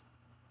 that's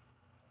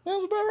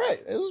about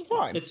right. It was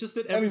fine. It's just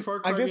that every Far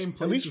Cry game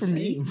plays at least for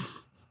me.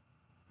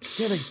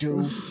 Yeah, they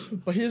do.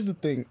 But here's the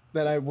thing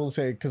that I will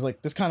say, because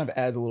like this kind of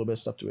adds a little bit of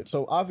stuff to it.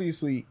 So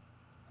obviously,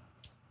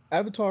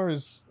 Avatar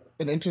is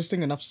an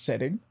interesting enough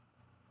setting,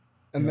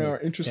 and there are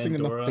interesting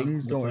enough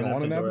things going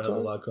on in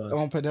Avatar.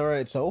 On Pandora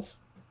itself,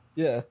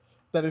 yeah,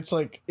 that it's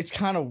like it's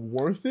kind of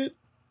worth it.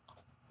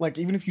 Like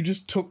even if you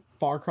just took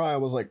Far Cry, I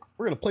was like,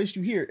 we're gonna place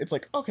you here. It's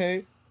like,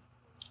 okay,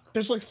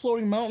 there's like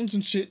floating mountains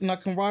and shit, and I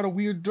can ride a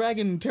weird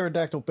dragon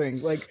pterodactyl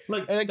thing. Like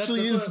it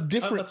actually is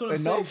different enough.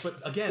 Saying,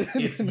 but again,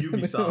 it's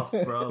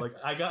Ubisoft, bro. Like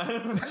I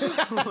gotta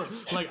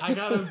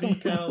be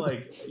kind of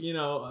like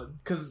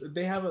because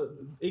they have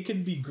it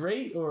can be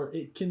great or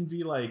it can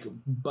be like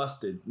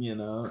busted,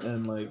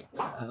 and like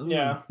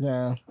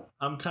yeah.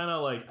 I'm kind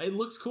of like it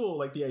looks cool.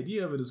 Like the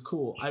idea of it is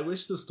cool. I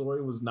wish the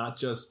story was not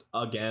just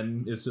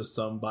it's just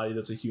somebody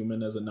that's a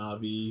human as a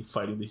Na'vi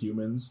fighting the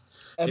humans.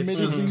 It's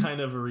just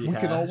kind of a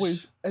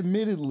rehash.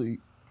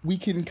 We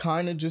can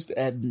kind of just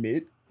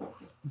admit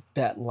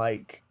that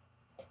like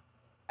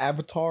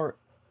Avatar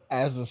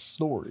as a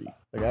story,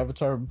 like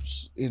Avatar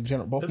in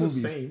general, both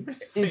movies,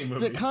 it's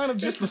kind of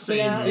just the same.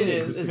 Yeah, it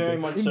is. It's very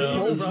much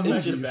so.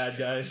 It's just bad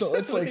guys. So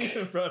it's like it's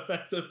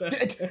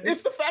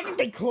the fact that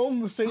they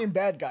cloned the same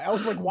bad guy. I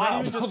was like,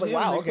 wow. I was like,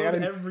 wow. Okay,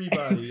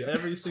 everybody,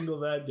 every single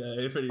bad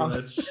guy, pretty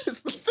much.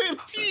 It's the same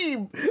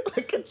team.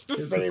 Like it's the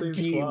same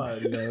team.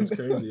 Squad, it's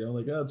crazy. I'm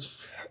like,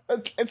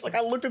 it's like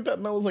I looked at that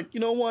and I was like,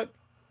 you know what?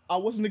 I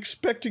wasn't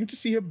expecting to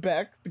see him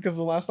back because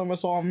the last time I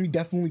saw him, he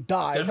definitely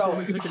died.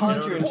 Definitely took a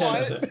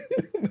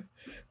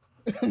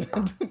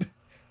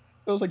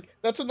I was like,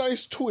 that's a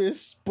nice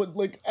twist, but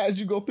like as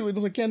you go through it,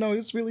 it's like, yeah, no,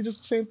 it's really just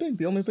the same thing.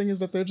 The only thing is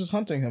that they're just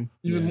hunting him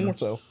even more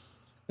so.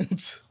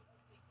 He's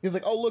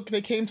like, oh look,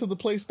 they came to the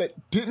place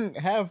that didn't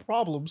have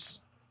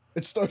problems.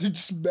 It started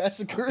just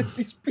massacring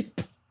these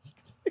people.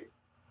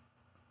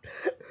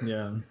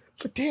 Yeah.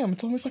 It's like, damn,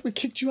 it's almost like we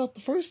kicked you out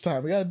the first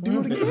time. We gotta do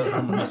it again.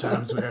 How many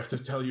times do we have to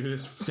tell you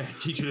this,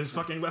 teach you this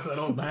fucking lesson,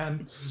 old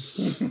man?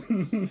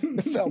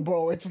 No,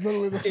 bro, it's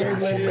literally the same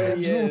old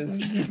man.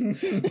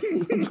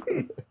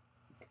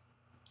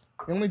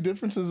 The only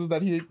difference is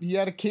that he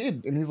had a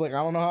kid, and he's like,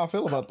 I don't know how I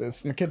feel about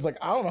this. And the kid's like,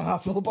 I don't know how I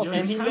feel about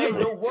this. And he made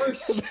the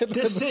worst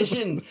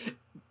decision.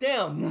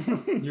 Damn.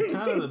 You're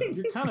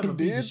kind of a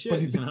piece of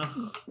shit,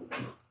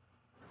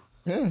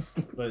 Yeah.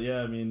 But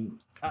yeah, I mean,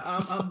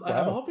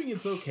 I'm hoping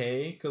it's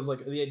okay because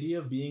like the idea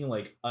of being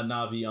like a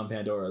Navi on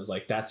Pandora is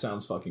like that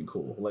sounds fucking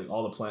cool. Like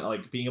all the plan,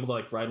 like being able to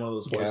like ride one of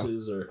those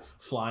horses or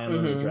fly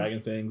on the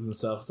dragon things and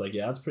stuff. It's like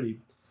that's pretty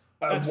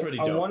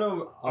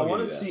dope. I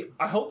want to see.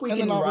 I hope we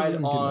can ride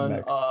on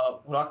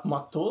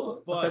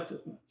Rakmatul. But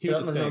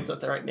here's the thing. Is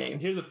that the right name?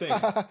 Here's the thing.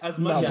 As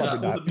much as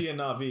it's cool to be a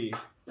Navi,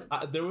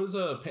 there was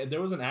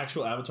an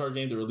actual Avatar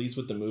game that released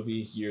with the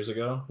movie years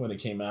ago when it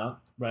came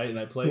out, right? And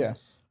I played. Yeah.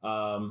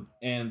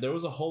 And there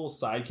was a whole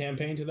side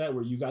campaign to that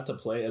where you got to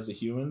play as the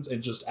humans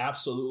and just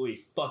absolutely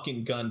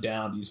fucking gun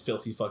down these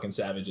filthy fucking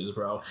savages,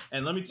 bro.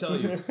 And let me tell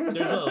you,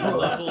 there's a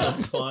level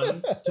of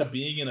fun to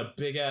being in a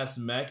big ass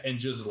mech and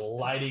just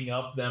lighting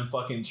up them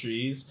fucking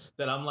trees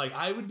that I'm like,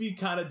 I would be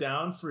kind of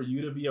down for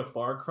you to be a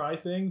Far Cry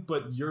thing,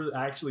 but you're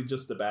actually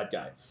just the bad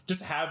guy.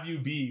 Just have you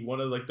be one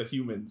of like the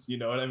humans, you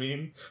know what I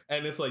mean?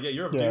 And it's like, yeah,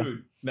 you're a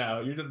dude.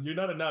 No, you're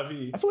not a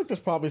Navi. I feel like there's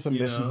probably some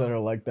missions that are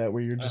like that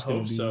where you're just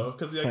going to be. I hope so,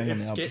 because like,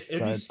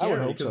 it'd be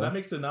scary because that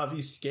makes the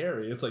Navi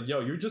scary. It's like,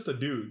 yo, you're just a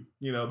dude.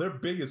 You know, they're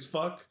big as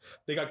fuck.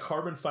 They got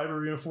carbon fiber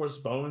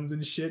reinforced bones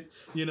and shit.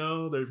 You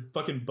know, their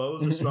fucking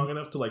bows are strong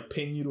enough to like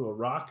pin you to a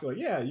rock. Like,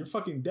 yeah, you're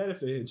fucking dead if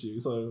they hit you.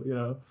 So you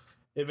know,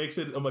 it makes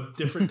it a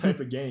different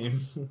type of game.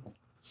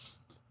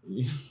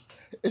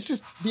 It's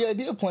just the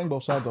idea of playing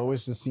both sides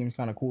always just seems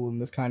kind of cool in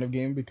this kind of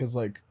game because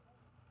like,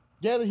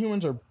 yeah, the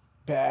humans are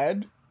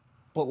bad.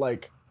 But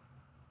like,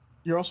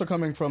 you're also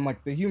coming from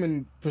like the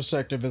human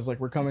perspective is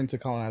like we're coming to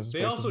colonize this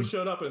place. They also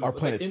showed up and our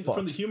planet's fucked.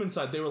 From the human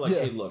side. They were like,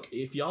 "Hey, look,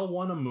 if y'all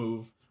want to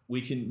move,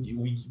 we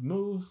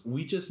move.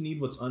 We just need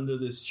what's under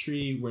this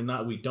tree. We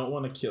don't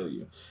want to kill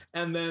you."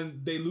 And then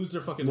they lose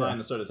their fucking mind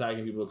and start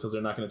attacking people because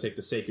they're not going to take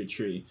the sacred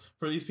tree.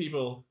 For these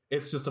people,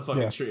 it's just a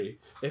fucking tree.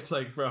 It's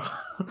like, bro.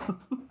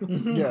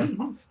 Yeah.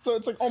 So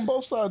it's like on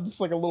both sides, it's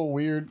like a little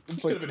weird.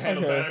 It's could have been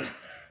handled better.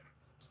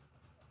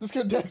 This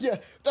could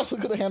definitely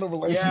could have handled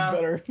relations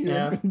better.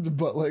 Yeah.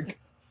 But like,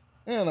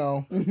 you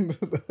know.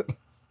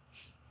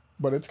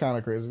 But it's kind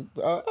of crazy.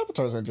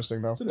 Avatar's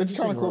interesting though. It's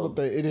kind of cool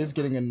that it is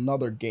getting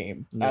another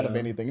game out of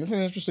anything. It's an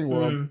interesting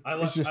world. I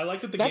like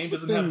that the game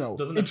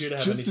doesn't appear to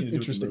have anything to do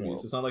with the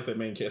movies. It's not like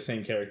the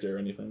same character or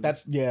anything.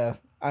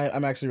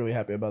 I'm actually really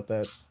happy about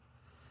that.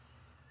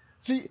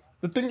 See,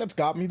 the thing that's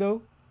got me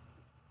though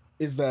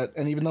is that,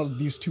 and even though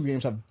these two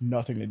games have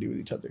nothing to do with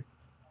each other,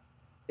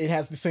 it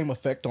has the same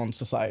effect on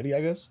society, I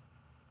guess.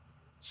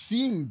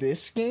 Seeing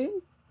this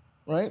game,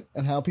 right,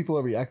 and how people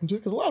are reacting to it,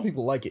 because a lot of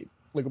people like it.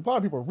 Like, a lot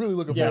of people are really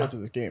looking forward to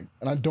this game,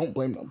 and I don't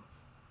blame them.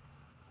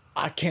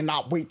 I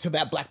cannot wait till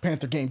that Black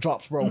Panther game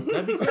drops, bro.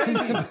 That'd be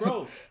crazy,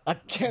 bro. I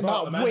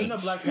cannot wait. Imagine a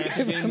Black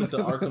Panther game with the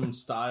Arkham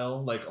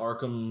style, like the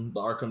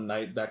Arkham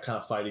Knight, that kind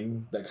of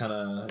fighting, that kind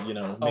of, you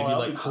know, maybe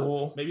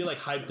maybe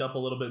hyped up a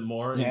little bit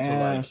more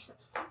into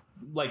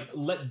like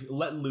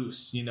let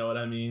loose, you know what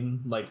I mean?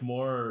 Like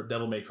more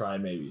Devil May Cry,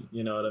 maybe,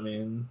 you know what I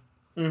mean?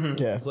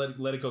 Mm-hmm. Yeah, just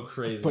let it go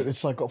crazy. But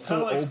it's like a full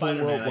like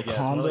Spider-Man, I guess.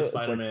 More like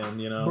Spider-Man, like,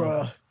 you know,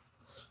 bruh.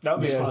 That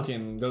would be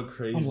fucking go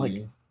crazy. I'm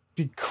like,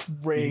 be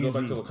crazy. You go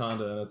back to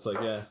Wakanda, and it's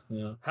like,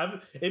 you know,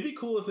 it'd be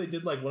cool if they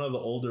did like one of the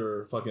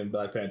older fucking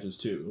Black Panthers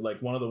too,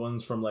 like one of the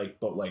ones from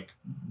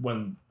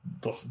when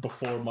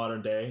before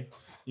modern day,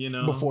 you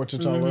know, before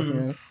T'Challa.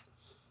 Mm-hmm. Yeah.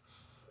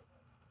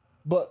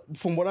 But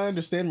from what I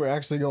understand, we're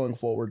actually going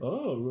forward.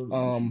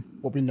 Oh,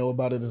 what we know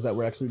about it is that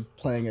we're actually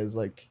playing as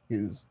we're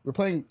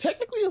playing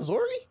technically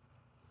Azori,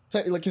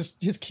 like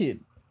his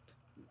kid.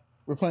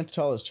 We're playing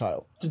T'Challa's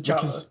child, which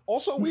is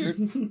also weird.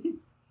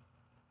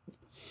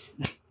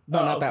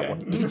 No, not that one.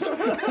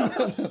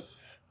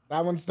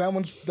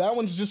 that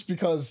one's just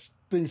because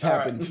things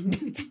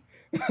happened.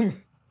 Right.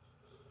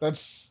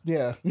 That's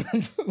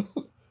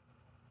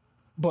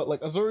But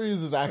like Azori is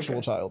his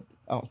actual child.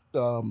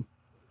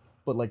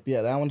 But like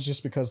that one's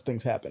just because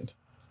things happened,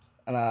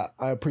 and I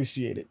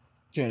appreciate it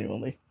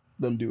genuinely,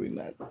 them doing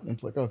that. And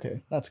it's like,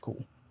 okay, that's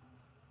cool.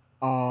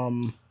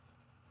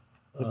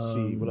 Let's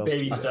see what else.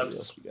 Baby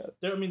steps. We got.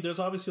 There's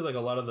obviously like a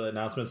lot of the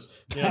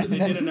announcements. You know, they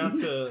did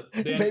announce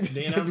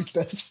they announced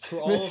steps. For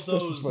all of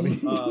those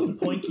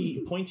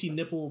pointy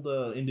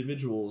nippled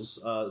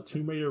individuals.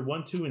 Tomb Raider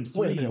 1, 2, and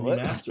 3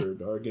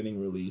 remastered are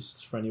getting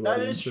released for anyone.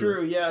 That is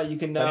true. Yeah, you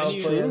can now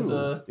play as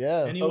the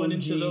anyone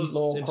into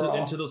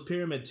those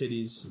pyramid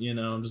titties. You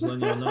know, I'm just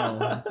letting you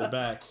know they're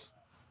back.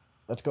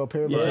 Let's go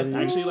pyramid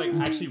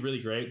titties. Actually, really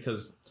great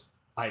because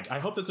I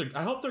hope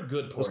they're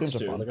good ports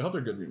too. Like I hope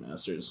they're good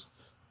remasters.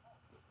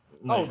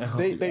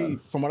 They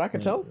from what I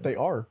can tell, they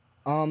are.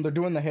 They're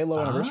doing the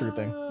Halo anniversary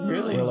thing.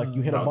 Really? Where like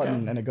you hit a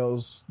button and it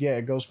goes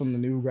from the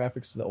new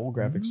graphics to the old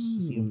graphics just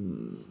to see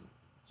them.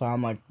 So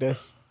I'm like,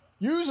 this.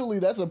 Usually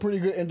that's a pretty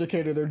good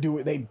indicator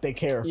they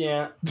care.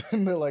 Yeah.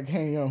 And they're like,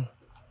 hey,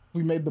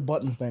 we made the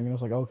button thing, and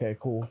it's like, okay,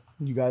 cool.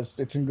 You guys,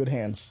 it's in good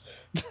hands.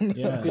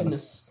 Yeah.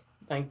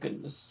 Thank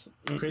goodness.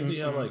 Crazy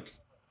how like.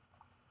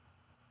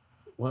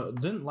 Well,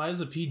 didn't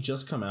Liza P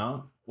just come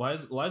out?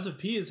 Liza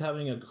P is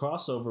having a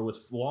crossover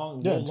with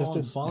Long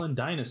Fallen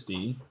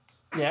Dynasty.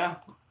 Yeah.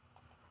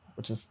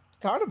 Which is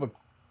kind of a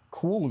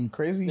cool and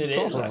crazy It is.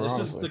 crossover. It's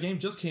just honestly. the game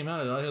just came out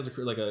and it has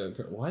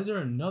why is there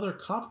another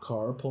cop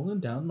car pulling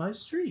down my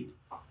street?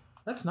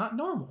 That's not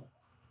normal.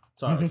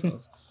 Sorry,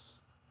 fellas.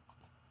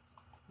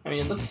 I mean,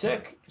 it looks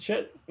sick.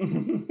 Shit. I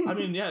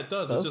mean, yeah, it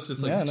does. It's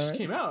just it just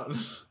came out.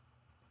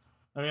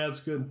 I mean, that's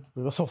good.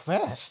 That's so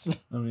fast.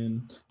 I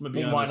mean, I'm gonna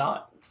be Why honest.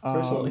 not?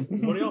 Personally.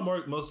 What are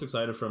y'all most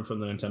excited from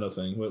the Nintendo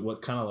thing?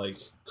 What kind of like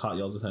caught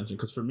y'all's attention?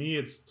 Because for me,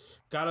 it's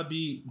gotta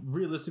be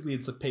realistically,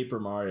 it's a Paper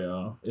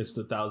Mario. It's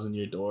the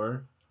 1,000-Year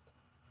Door.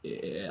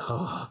 Yeah,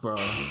 oh, bro.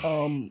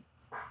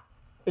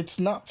 It's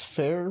not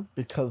fair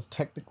because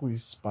technically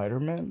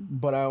Spider-Man,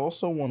 but I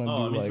also want to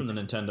do like from the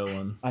Nintendo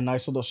one. a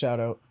nice little shout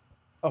out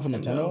of a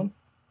Nintendo one.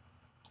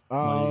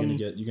 No,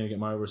 you're gonna get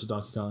Mario vs.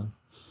 Donkey Kong.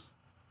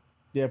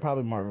 Yeah,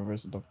 probably Mario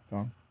vs. Donkey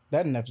Kong.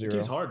 That and F-Zero.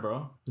 It's hard,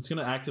 bro. It's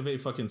gonna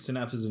activate fucking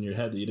synapses in your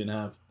head that you didn't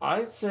have.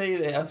 I'd say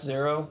the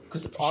F-Zero,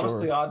 because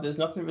honestly, there's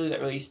nothing really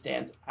that really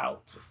stands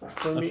out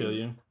for me. I feel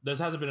you. There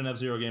hasn't been an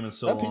F-Zero game in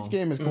so that long. Peach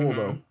game is cool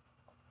though.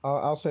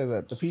 I'll say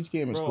that the Peach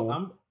game is cool.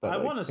 I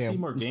want to see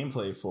more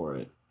gameplay for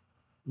it,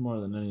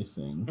 more than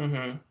anything.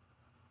 Mm-hmm.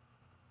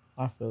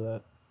 I feel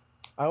that.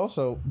 I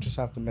also just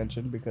have to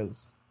mention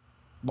because,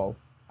 well,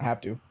 I have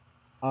to.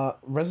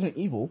 Resident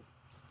Evil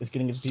is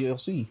getting its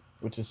DLC,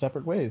 which is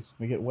separate ways.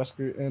 We get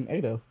Wesker and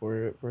Ada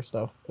for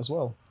stuff as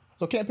well.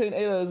 So campaign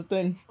Ada is a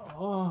thing.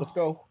 Let's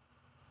go.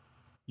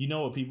 You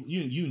know what people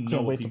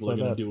what people are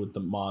gonna do with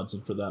the mods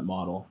and for that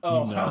model.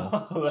 Oh, you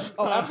know.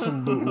 Oh,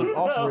 absolutely.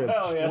 Off rip.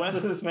 Oh, yeah,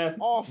 this man.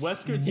 Off.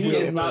 Wesker He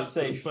is not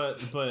safe. But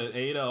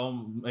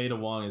Ada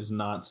Wong is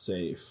not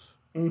safe.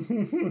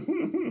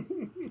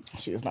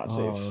 She is not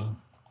safe.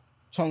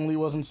 Chung Li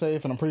wasn't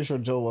safe, and I'm pretty sure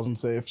Jill wasn't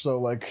safe. So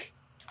like,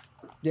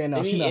 yeah,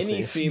 no, she's not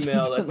any safe.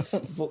 female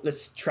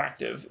that's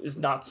attractive is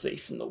not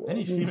safe in the world.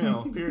 Any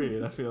female,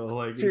 period. I feel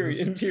like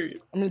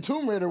Period. I mean,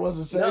 Tomb Raider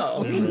wasn't safe.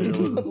 No. Tomb Raider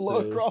wasn't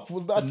Lara safe. Croft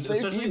was not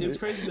safe Especially, either. it's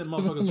crazy that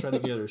motherfuckers tried to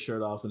get her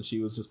shirt off and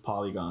she was just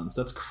polygons.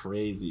 That's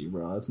crazy,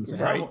 bro. That's insane.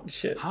 Right?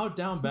 Shit. How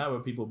down bad were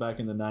people back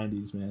in the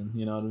 90s, man?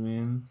 You know what I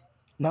mean?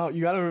 No,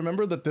 you got to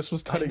remember that this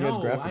was cutting edge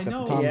graphics at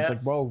the time. Yeah. It's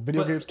like, bro,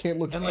 video games can't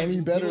look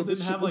any better. People This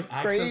didn't shit have like look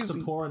access crazy.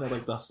 to porn at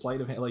like the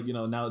sleight of hand. Like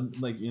now,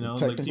 like like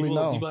Technically, people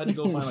no. people had to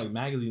go find like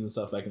magazines and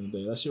stuff back in the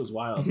day. That shit was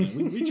wild,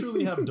 man. We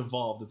truly have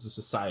devolved as a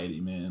society,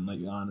 man. Like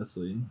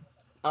honestly.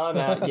 Oh,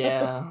 no,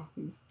 yeah.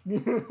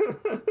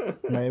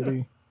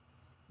 Maybe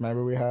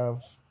we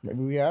have. Maybe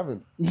we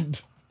haven't.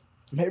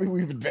 Maybe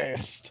we've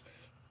advanced.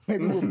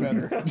 Maybe we're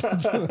better.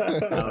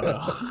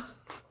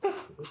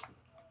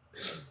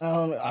 I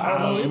don't know. I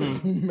don't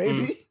know.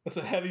 Maybe That's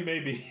a heavy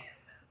maybe.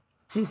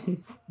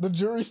 the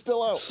jury's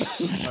still out.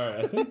 All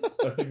right,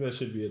 I think that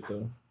should be it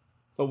though.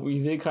 But we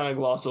did kind of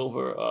gloss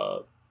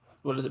over,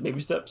 what is it,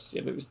 Baby Steps?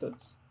 Yeah, Baby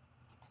Steps.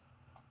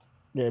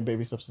 Yeah,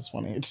 Baby Steps is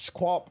funny. It's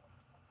Quap,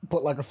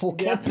 but like a full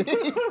Yeah. campaign.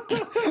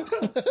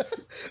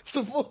 It's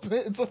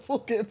a full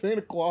campaign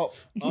of Quap.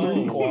 It's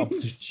 3D Quap.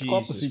 It's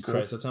Quap the Jesus sequel.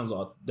 Christ,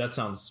 that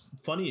sounds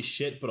funny as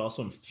shit, but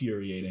also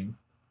infuriating.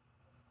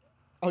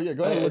 Oh yeah,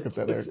 go ahead and look at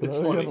that. It's Eric.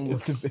 funny. You haven't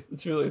looked at it.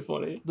 It's really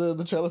funny.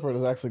 The trailer for it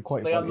is actually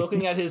quite Like, funny. I'm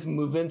looking at his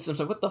movements, and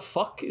I'm like, what the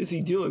fuck is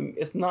he doing?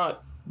 It's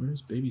not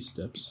Where's Baby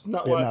Steps?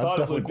 what Yeah, I no, it's thought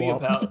it would be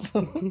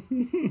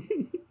definitely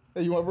about.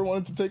 Hey, you ever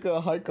wanted to take a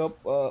hike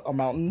up a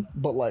mountain,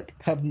 but like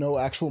have no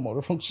actual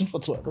motor function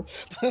whatsoever?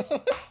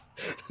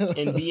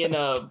 And be in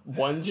a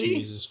onesie?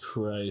 Jesus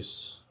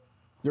Christ.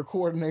 Your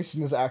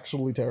coordination is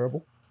actually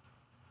terrible.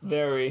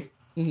 Very.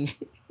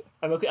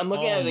 I'm looking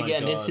Oh at it my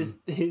again. God.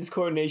 His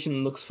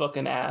coordination looks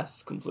fucking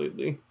ass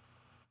completely.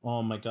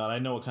 Oh my god, I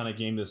know what kind of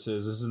game this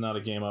is. This is not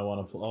a game I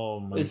want to play. Oh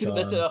my god.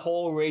 That's a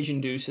whole rage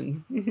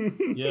inducing.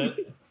 Yeah,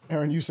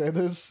 Aaron, you say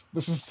this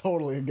is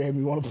totally a game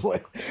you want to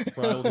play.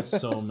 bro, I will get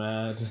so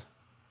mad.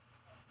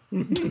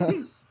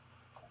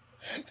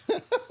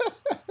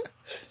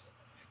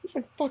 It's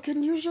like,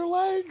 fucking use your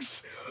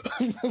legs.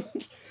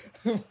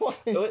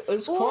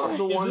 It's part of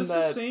the one Is this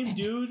that the same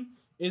dude?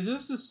 Is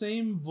this the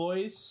same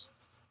voice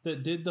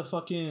that did the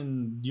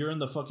fucking you're in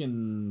the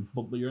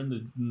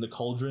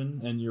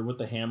cauldron and you're with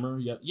the hammer?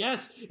 Yeah.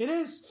 Yes, it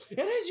is,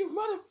 you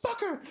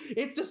motherfucker.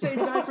 It's the same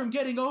guy from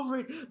Getting Over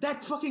It.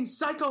 That fucking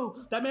psycho.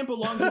 That man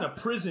belongs in a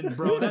prison,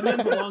 bro. That man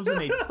belongs in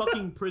a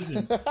fucking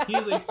prison. He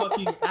is a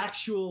fucking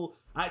actual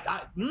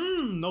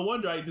no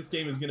wonder this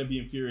game is gonna be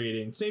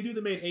infuriating. Same dude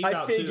that made 8 I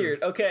out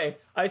figured. too. Okay,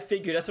 I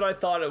figured. That's what I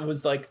thought it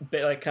was like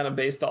kind of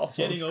based off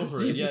Getting of.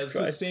 Over It. Jesus Yeah, it's the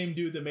Christ. same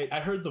dude that made.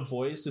 I heard the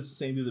voice. It's the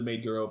same dude that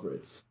made Get Over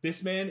It.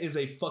 This man is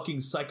a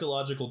fucking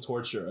psychological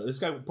torturer. This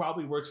guy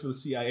probably works for the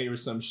CIA or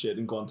some shit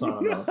in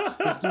Guantanamo.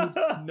 This dude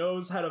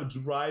knows how to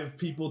drive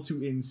people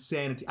to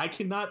insanity. I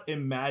cannot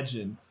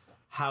imagine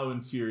how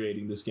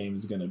infuriating this game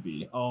is gonna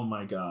be. Oh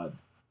my god.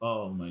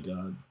 Oh my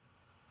god.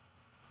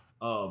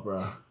 Oh,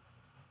 bro.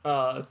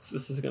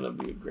 This is gonna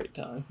be a great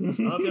time. I don't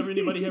know if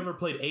anybody ever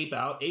played Ape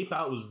Out. Ape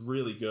Out was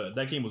really good.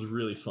 That game was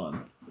really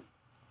fun.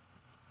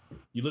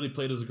 You literally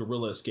played as a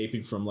gorilla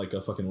escaping from like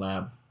a fucking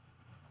lab.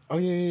 Oh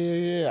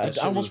yeah.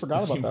 I almost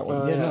forgot about that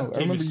one. Yeah, no, I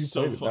remember you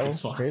played it. That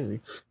was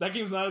crazy. That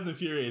game's not as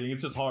infuriating.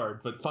 It's just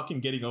hard, but fucking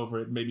getting over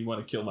it made me want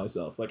to kill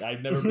myself. Like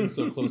I've never been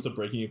so close to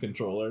breaking a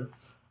controller.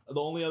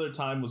 The only other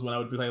time was when I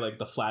would play like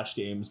the Flash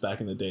games back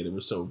in the day that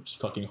were so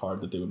fucking hard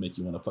that they would make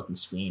you want to fucking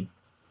scream.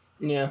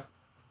 Yeah.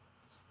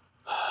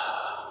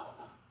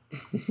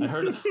 I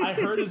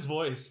heard his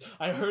voice.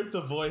 I heard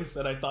the voice,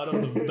 and I thought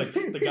of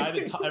the guy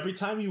that every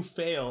time you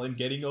fail and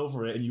getting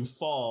over it and you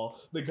fall,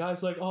 the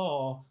guy's like,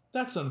 "Oh,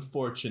 that's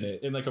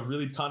unfortunate," in like a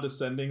really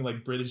condescending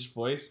like British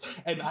voice.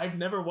 And I've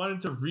never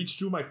wanted to reach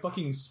through my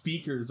fucking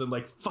speakers and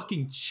like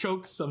fucking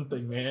choke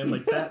something, man,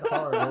 like that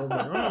hard. I was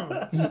like,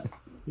 oh.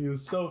 He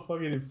was so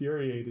fucking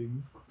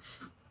infuriating.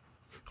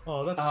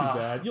 Oh, that's too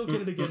bad. You'll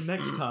get it again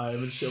next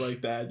time and shit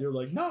like that. You're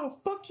like, no,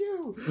 fuck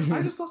you.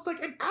 I just lost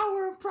like an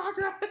hour of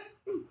progress.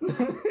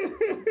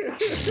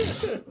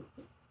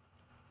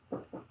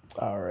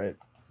 All right.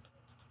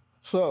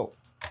 So,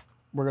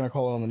 we're going to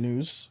call it on the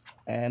news.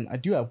 And I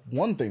do have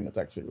one thing that's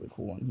actually a really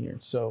cool one here.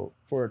 So,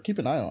 for keep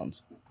an eye on,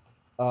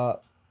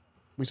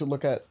 we should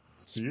look at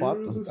Fear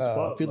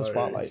the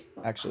Spotlight,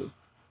 actually,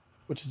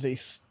 which is a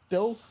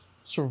stealth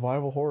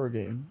survival horror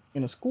game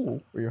in a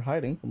school where you're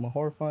hiding from a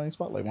horrifying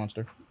spotlight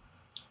monster.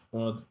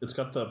 Well, it's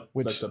got the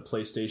like the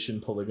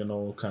PlayStation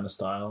polygonal kind of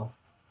style.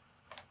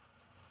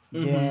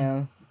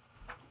 Yeah.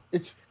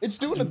 It's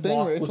doing a thing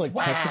where it's like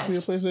technically a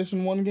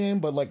PlayStation 1 game,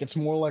 but like it's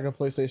more like a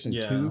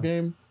PlayStation 2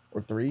 game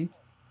or 3.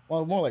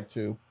 Well, more like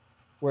 2.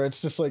 Where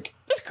it's just like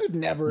this could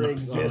never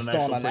exist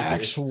on an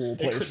actual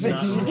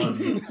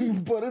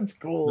PlayStation. But it's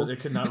cool. It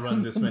could not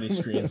run this many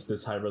screens,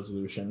 this high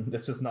resolution.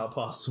 That's just not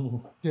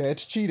possible. Yeah,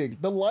 it's cheating.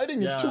 The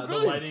lighting is too good. The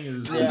lighting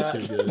is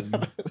too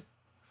good.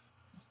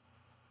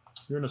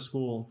 You're in a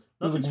school.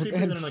 Nothing's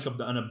creepier than like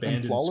an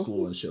abandoned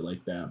school and shit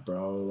like that,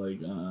 bro. Like,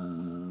 I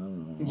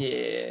don't know.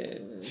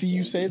 Yeah. See,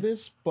 you say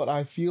this, but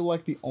I feel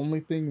like the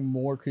only thing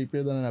more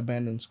creepier than an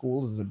abandoned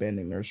school is an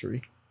abandoned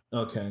nursery.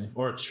 Okay.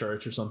 Or a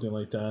church or something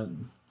like that.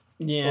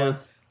 Yeah.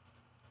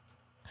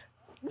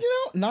 Or,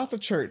 not the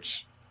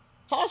church.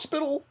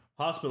 Hospital's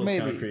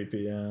kind of creepy,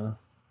 yeah.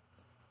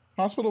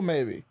 Hospital,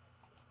 maybe.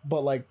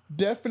 But, like,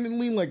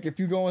 definitely, like, if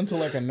you go into,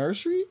 like, a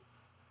nursery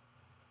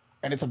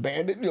and it's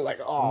abandoned, you're like,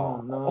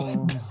 oh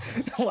no.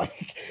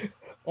 Like,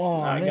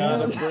 oh, I man.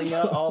 gotta bring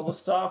out all the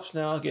stops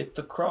now. Get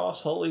the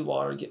cross, holy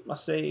water, get my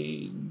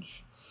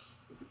sage.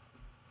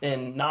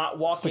 And not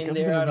walk in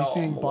there at all.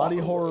 Seeing body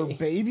horror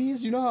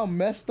babies? You know how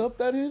messed up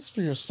that is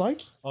for your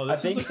psyche? Oh, I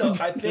think so.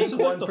 I think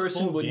one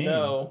person would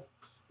know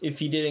if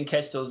he didn't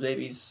catch those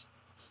babies.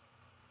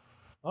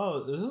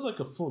 Oh, this is like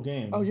a full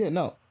game. Oh yeah,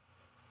 no.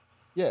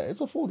 Yeah,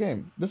 it's a full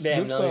game. This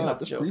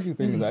preview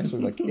thing is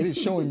actually like it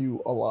is showing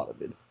you a lot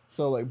of it.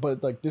 So like,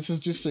 but like this is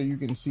just so you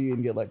can see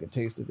and get like a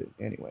taste of it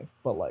anyway.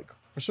 But like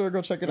for sure,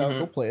 go check it out.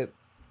 Go play it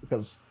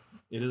because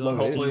it is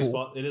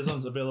it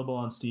is available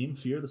on Steam.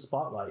 Fear the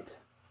Spotlight.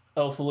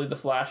 Hopefully the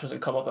Flash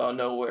doesn't come up out of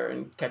nowhere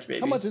and catch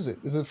babies. How much is it?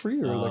 Is it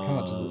free or like how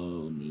much is it?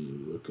 Let me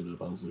look it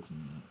up. I was looking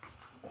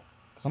at.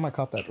 Cause I might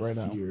cop that right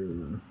now.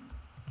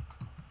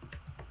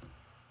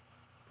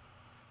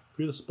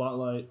 Fear the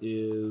Spotlight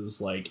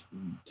is like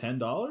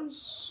 $10.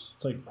 It's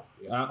like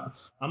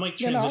I'm like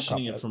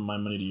transitioning it from my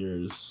money to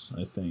yours.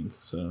 I think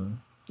so.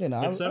 Yeah,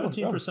 no, it's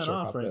 17%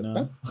 off right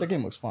now. That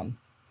game looks fun.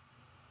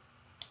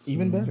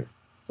 Even better.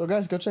 So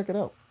guys, go check it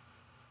out.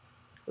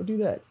 Go do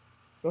that.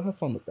 Go have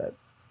fun with that.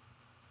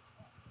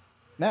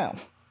 Now,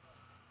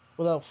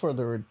 without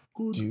further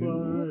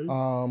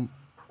ado,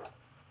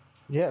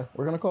 yeah,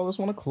 we're gonna call this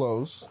one a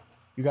close.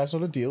 You guys know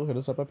the deal. Hit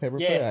us up at Paper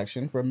Play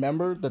Action.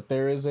 Remember that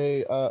there is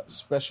a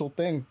special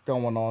thing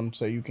going on,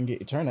 so you can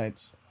get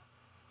Eternites.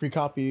 Free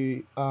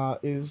copy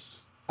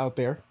is out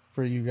there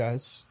for you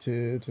guys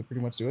to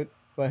pretty much do it.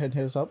 Go ahead and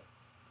hit us up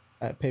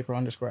at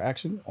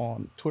Paper_Action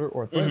on Twitter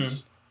or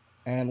Threads,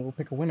 and we'll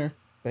pick a winner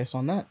based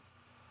on that.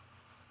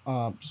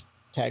 Just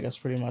tag us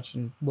pretty much,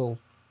 and we'll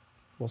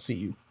see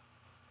you.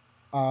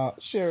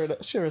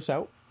 Share us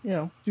out.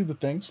 Do the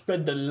thing.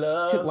 Spread the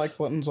love. Hit like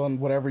buttons on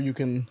whatever you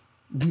can,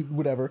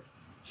 whatever.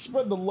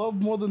 Spread the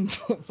love more than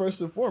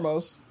first and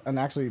foremost. And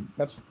actually,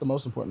 that's the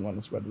most important one,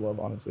 to spread the love,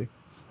 honestly.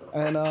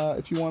 And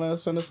if you want to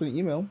send us an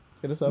email,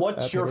 hit us up.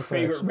 What's your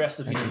favorite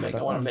recipe to make?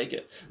 I want to make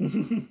it.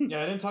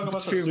 Yeah, I didn't talk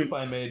about the soup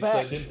I made because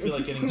I didn't feel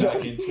like getting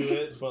back into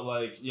it. But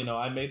like,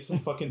 I made some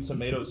fucking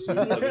tomato soup.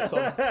 Like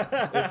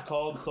it's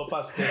called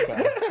sopa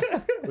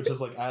azteca, which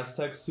is like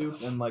Aztec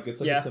soup, and like it's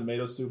like a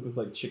tomato soup with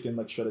like chicken,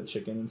 like shredded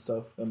chicken and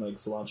stuff, and like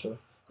cilantro.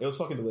 It was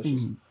fucking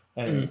delicious.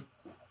 Anyways.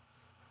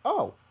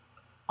 Oh,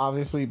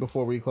 obviously,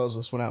 before we close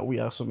this one out, we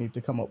also need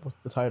to come up with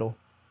the title.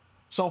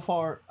 So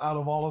far, out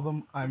of all of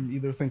them, I'm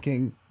either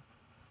thinking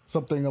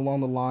something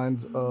along the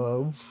lines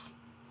of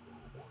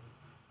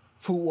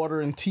Food, Water,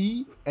 and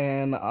Tea,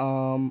 and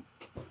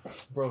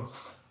bro,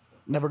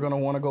 never gonna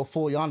want to go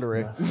full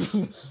Yandere.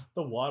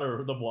 The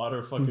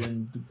water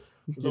fucking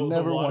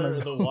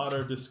the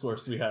water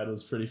discourse we had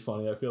was pretty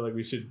funny. I feel like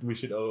we should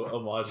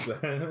homage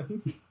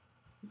that.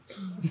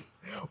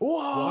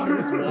 Water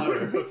is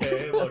water.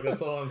 Okay, look,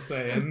 that's all I'm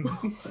saying.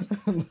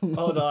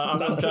 Hold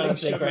on, I'm trying to think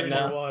sugar right in your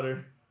now.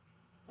 water.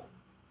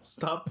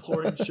 Stop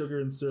pouring sugar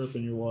and syrup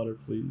in your water,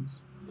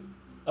 please.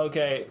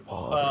 Okay,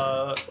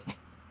 what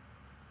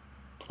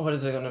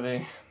is it gonna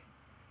be?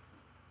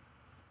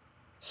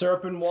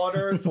 Syrup and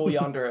water, full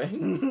yandere.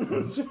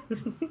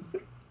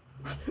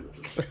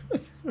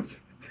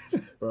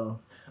 Bro.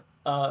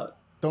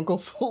 Don't go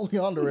full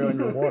yandere on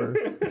your water.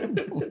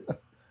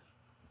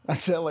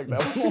 Actually, I like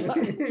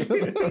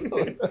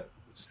that one.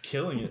 Just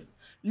killing it.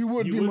 You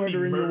would be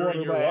murdering your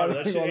water by water. adding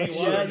That shit all ain't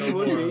that water shit. no you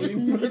would more. be.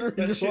 Murdering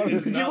That your shit water.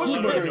 is not You would be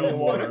water murdering no your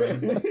more. water.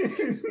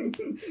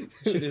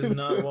 Shit is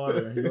not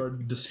water. You are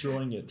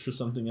destroying it for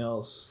something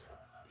else.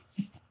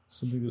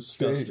 Something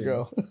disgusting. There you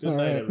go. Good night,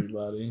 Alright.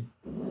 everybody.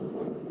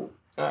 All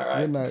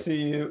right, Good night.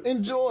 see you.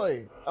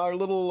 Enjoy our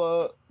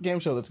little game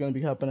show that's going to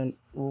be happening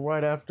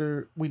right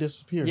after we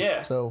disappear.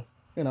 Yeah. So,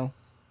 you know,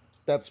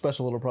 that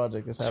special little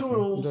project is happening.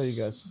 Toodles. Enjoy, you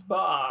guys.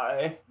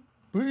 Bye.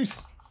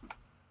 Peace.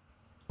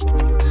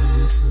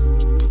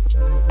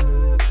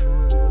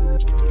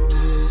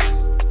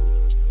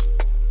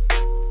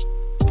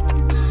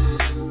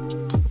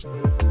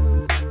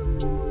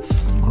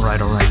 All right.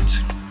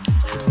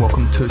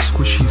 Welcome to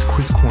Squishy's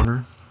Quiz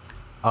Corner.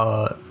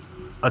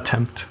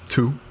 Attempt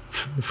 2.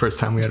 The first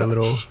time we had a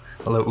little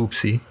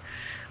oopsie,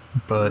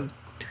 but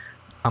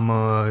I'm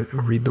gonna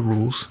read the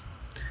rules,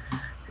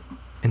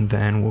 and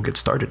then we'll get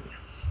started.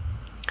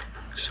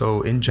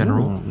 So, in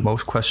general,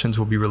 most questions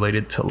will be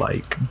related to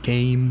like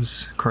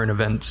games, current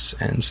events,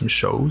 and some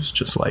shows,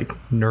 just like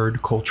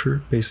nerd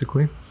culture,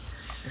 basically.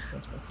 Makes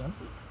sense.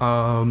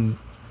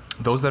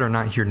 Those that are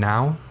not here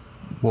now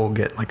will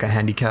get like a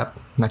handicap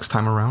next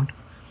time around,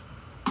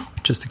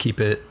 just to keep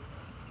it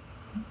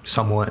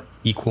somewhat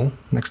equal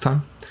next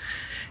time.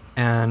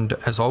 And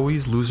as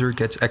always, loser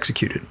gets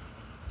executed.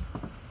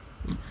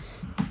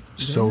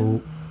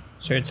 So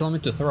So you're telling me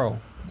to throw?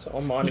 So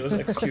Omani was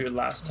executed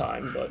last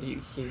time, but he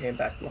came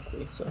back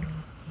luckily. So I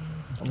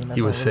mean, that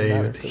he was don't really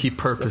matter saved. He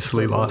 'cause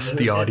purposely it's so lost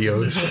the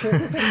audios.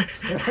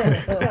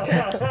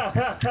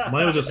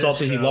 Mine was just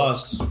salty he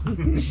lost.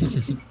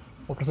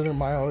 Well, considering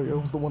my audio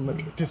was the one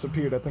that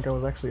disappeared, I think I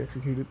was actually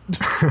executed.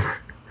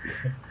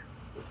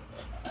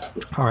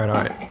 All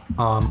right.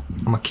 I'm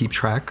gonna keep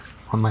track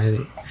on my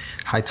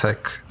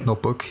high-tech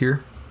notebook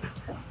here.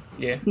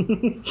 yeah,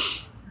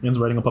 Ian's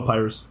writing a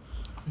papyrus.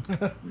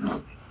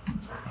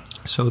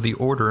 So the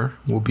order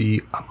will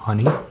be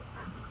Amani,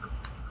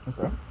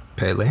 Okay.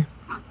 Pele,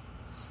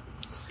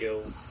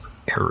 yo,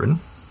 Aaron,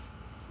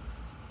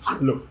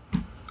 Look.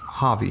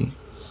 Javi,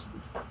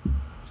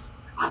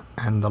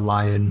 and the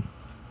lion.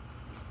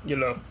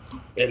 yellow.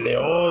 El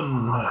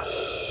León.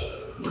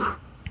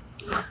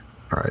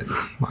 All right,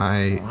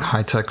 my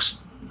high-tech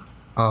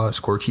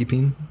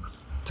scorekeeping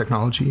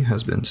technology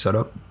has been set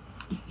up.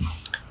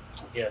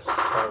 Yes,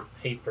 called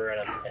paper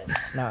and a pen.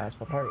 Nah, it's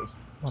papyrus.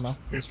 Oh no,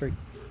 it's straight.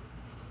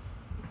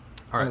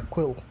 All And right. a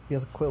quill. He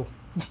has a quill.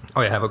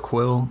 Oh, yeah, I have a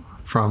quill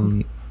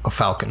from a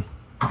falcon.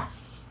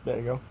 There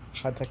you go.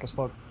 High tech as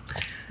fuck.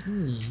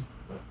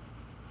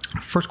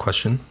 First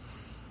question.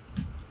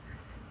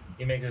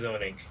 He makes his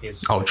own ink.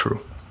 He's Oh, true.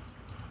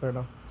 Fair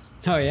enough.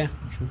 Oh yeah.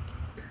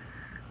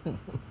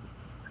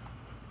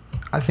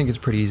 I think it's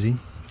pretty easy.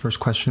 First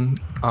question.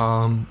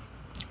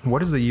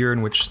 What is the year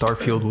in which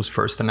Starfield was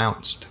first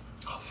announced?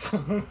 Wow.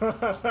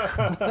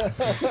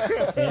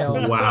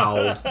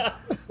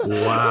 Wow.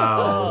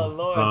 Oh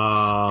Lord,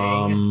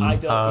 I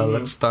don't.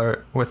 Let's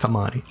start with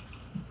Amani.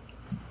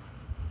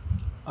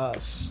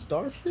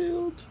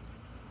 Starfield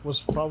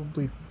was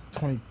probably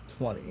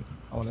 2020,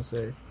 I want to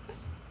say.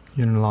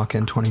 You didn't lock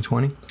in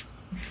 2020?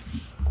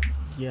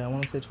 Yeah, I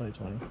want to say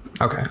 2020.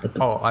 Okay.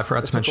 Oh, I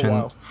forgot to It took a mention,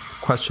 while.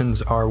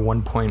 questions are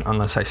 1 point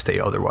unless I stay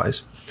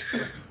otherwise.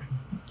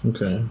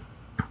 Okay.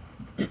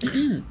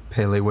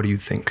 Pele, what do you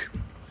think?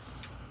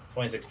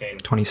 2016.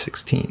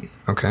 2016.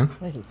 Okay.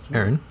 Make it seem-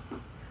 Aaron?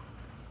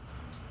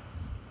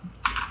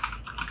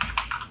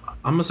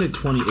 I'm gonna say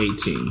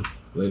 2018.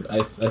 Like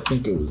I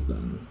think it was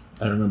then.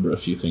 I remember a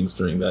few things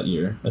during that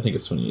year. I think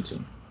it's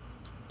 2018.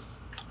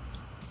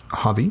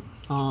 Javi?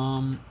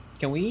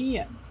 Can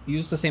we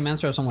use the same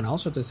answer as someone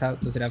else, or does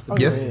it have to Oh,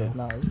 be? Yeah.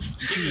 No, Okay,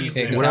 'cause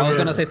I Whatever- was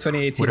gonna say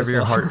 2018. Whatever as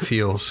your well. heart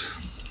feels.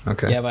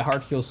 Okay. Yeah, my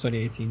heart feels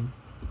 2018.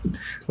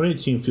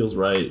 2018 feels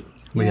right.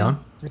 Leon?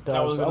 it I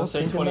was does. gonna say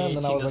thinking that, and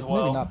then I 2018 was as like,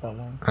 well. maybe not that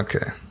long.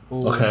 Okay.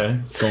 Ooh. Okay,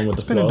 going with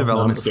the been in flow.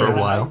 development No, I'm for a scared.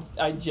 while.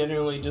 I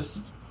genuinely just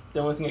the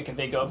only thing I can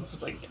think of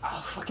is like I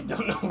fucking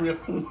don't know really.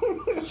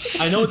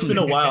 I know it's been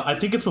a while. I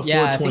think it's before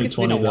Yeah, I think it's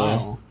been 2020 a though.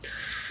 while.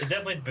 It's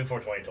definitely before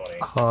 2020.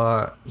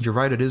 You're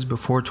right, it is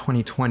before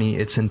 2020.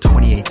 It's in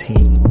 2018.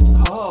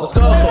 Let's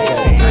go.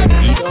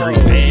 E3.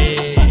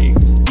 Big.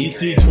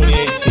 E3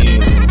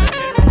 2018. I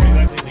can't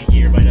remember exactly the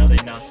year, but I know they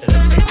announced it at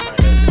the same time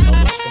as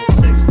Elder Scrolls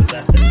 6, but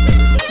that's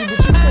See, but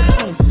you said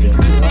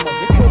 2016. I'm like, it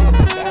couldn't have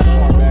been that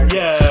far back.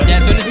 Yeah. Yeah,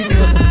 2016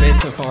 was a bit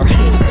too far.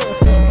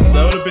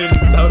 That would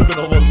have been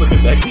almost like a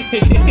decade.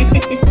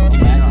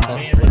 Imagine I that.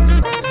 mean, it was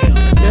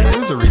Yeah, it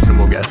was a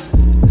reasonable guess.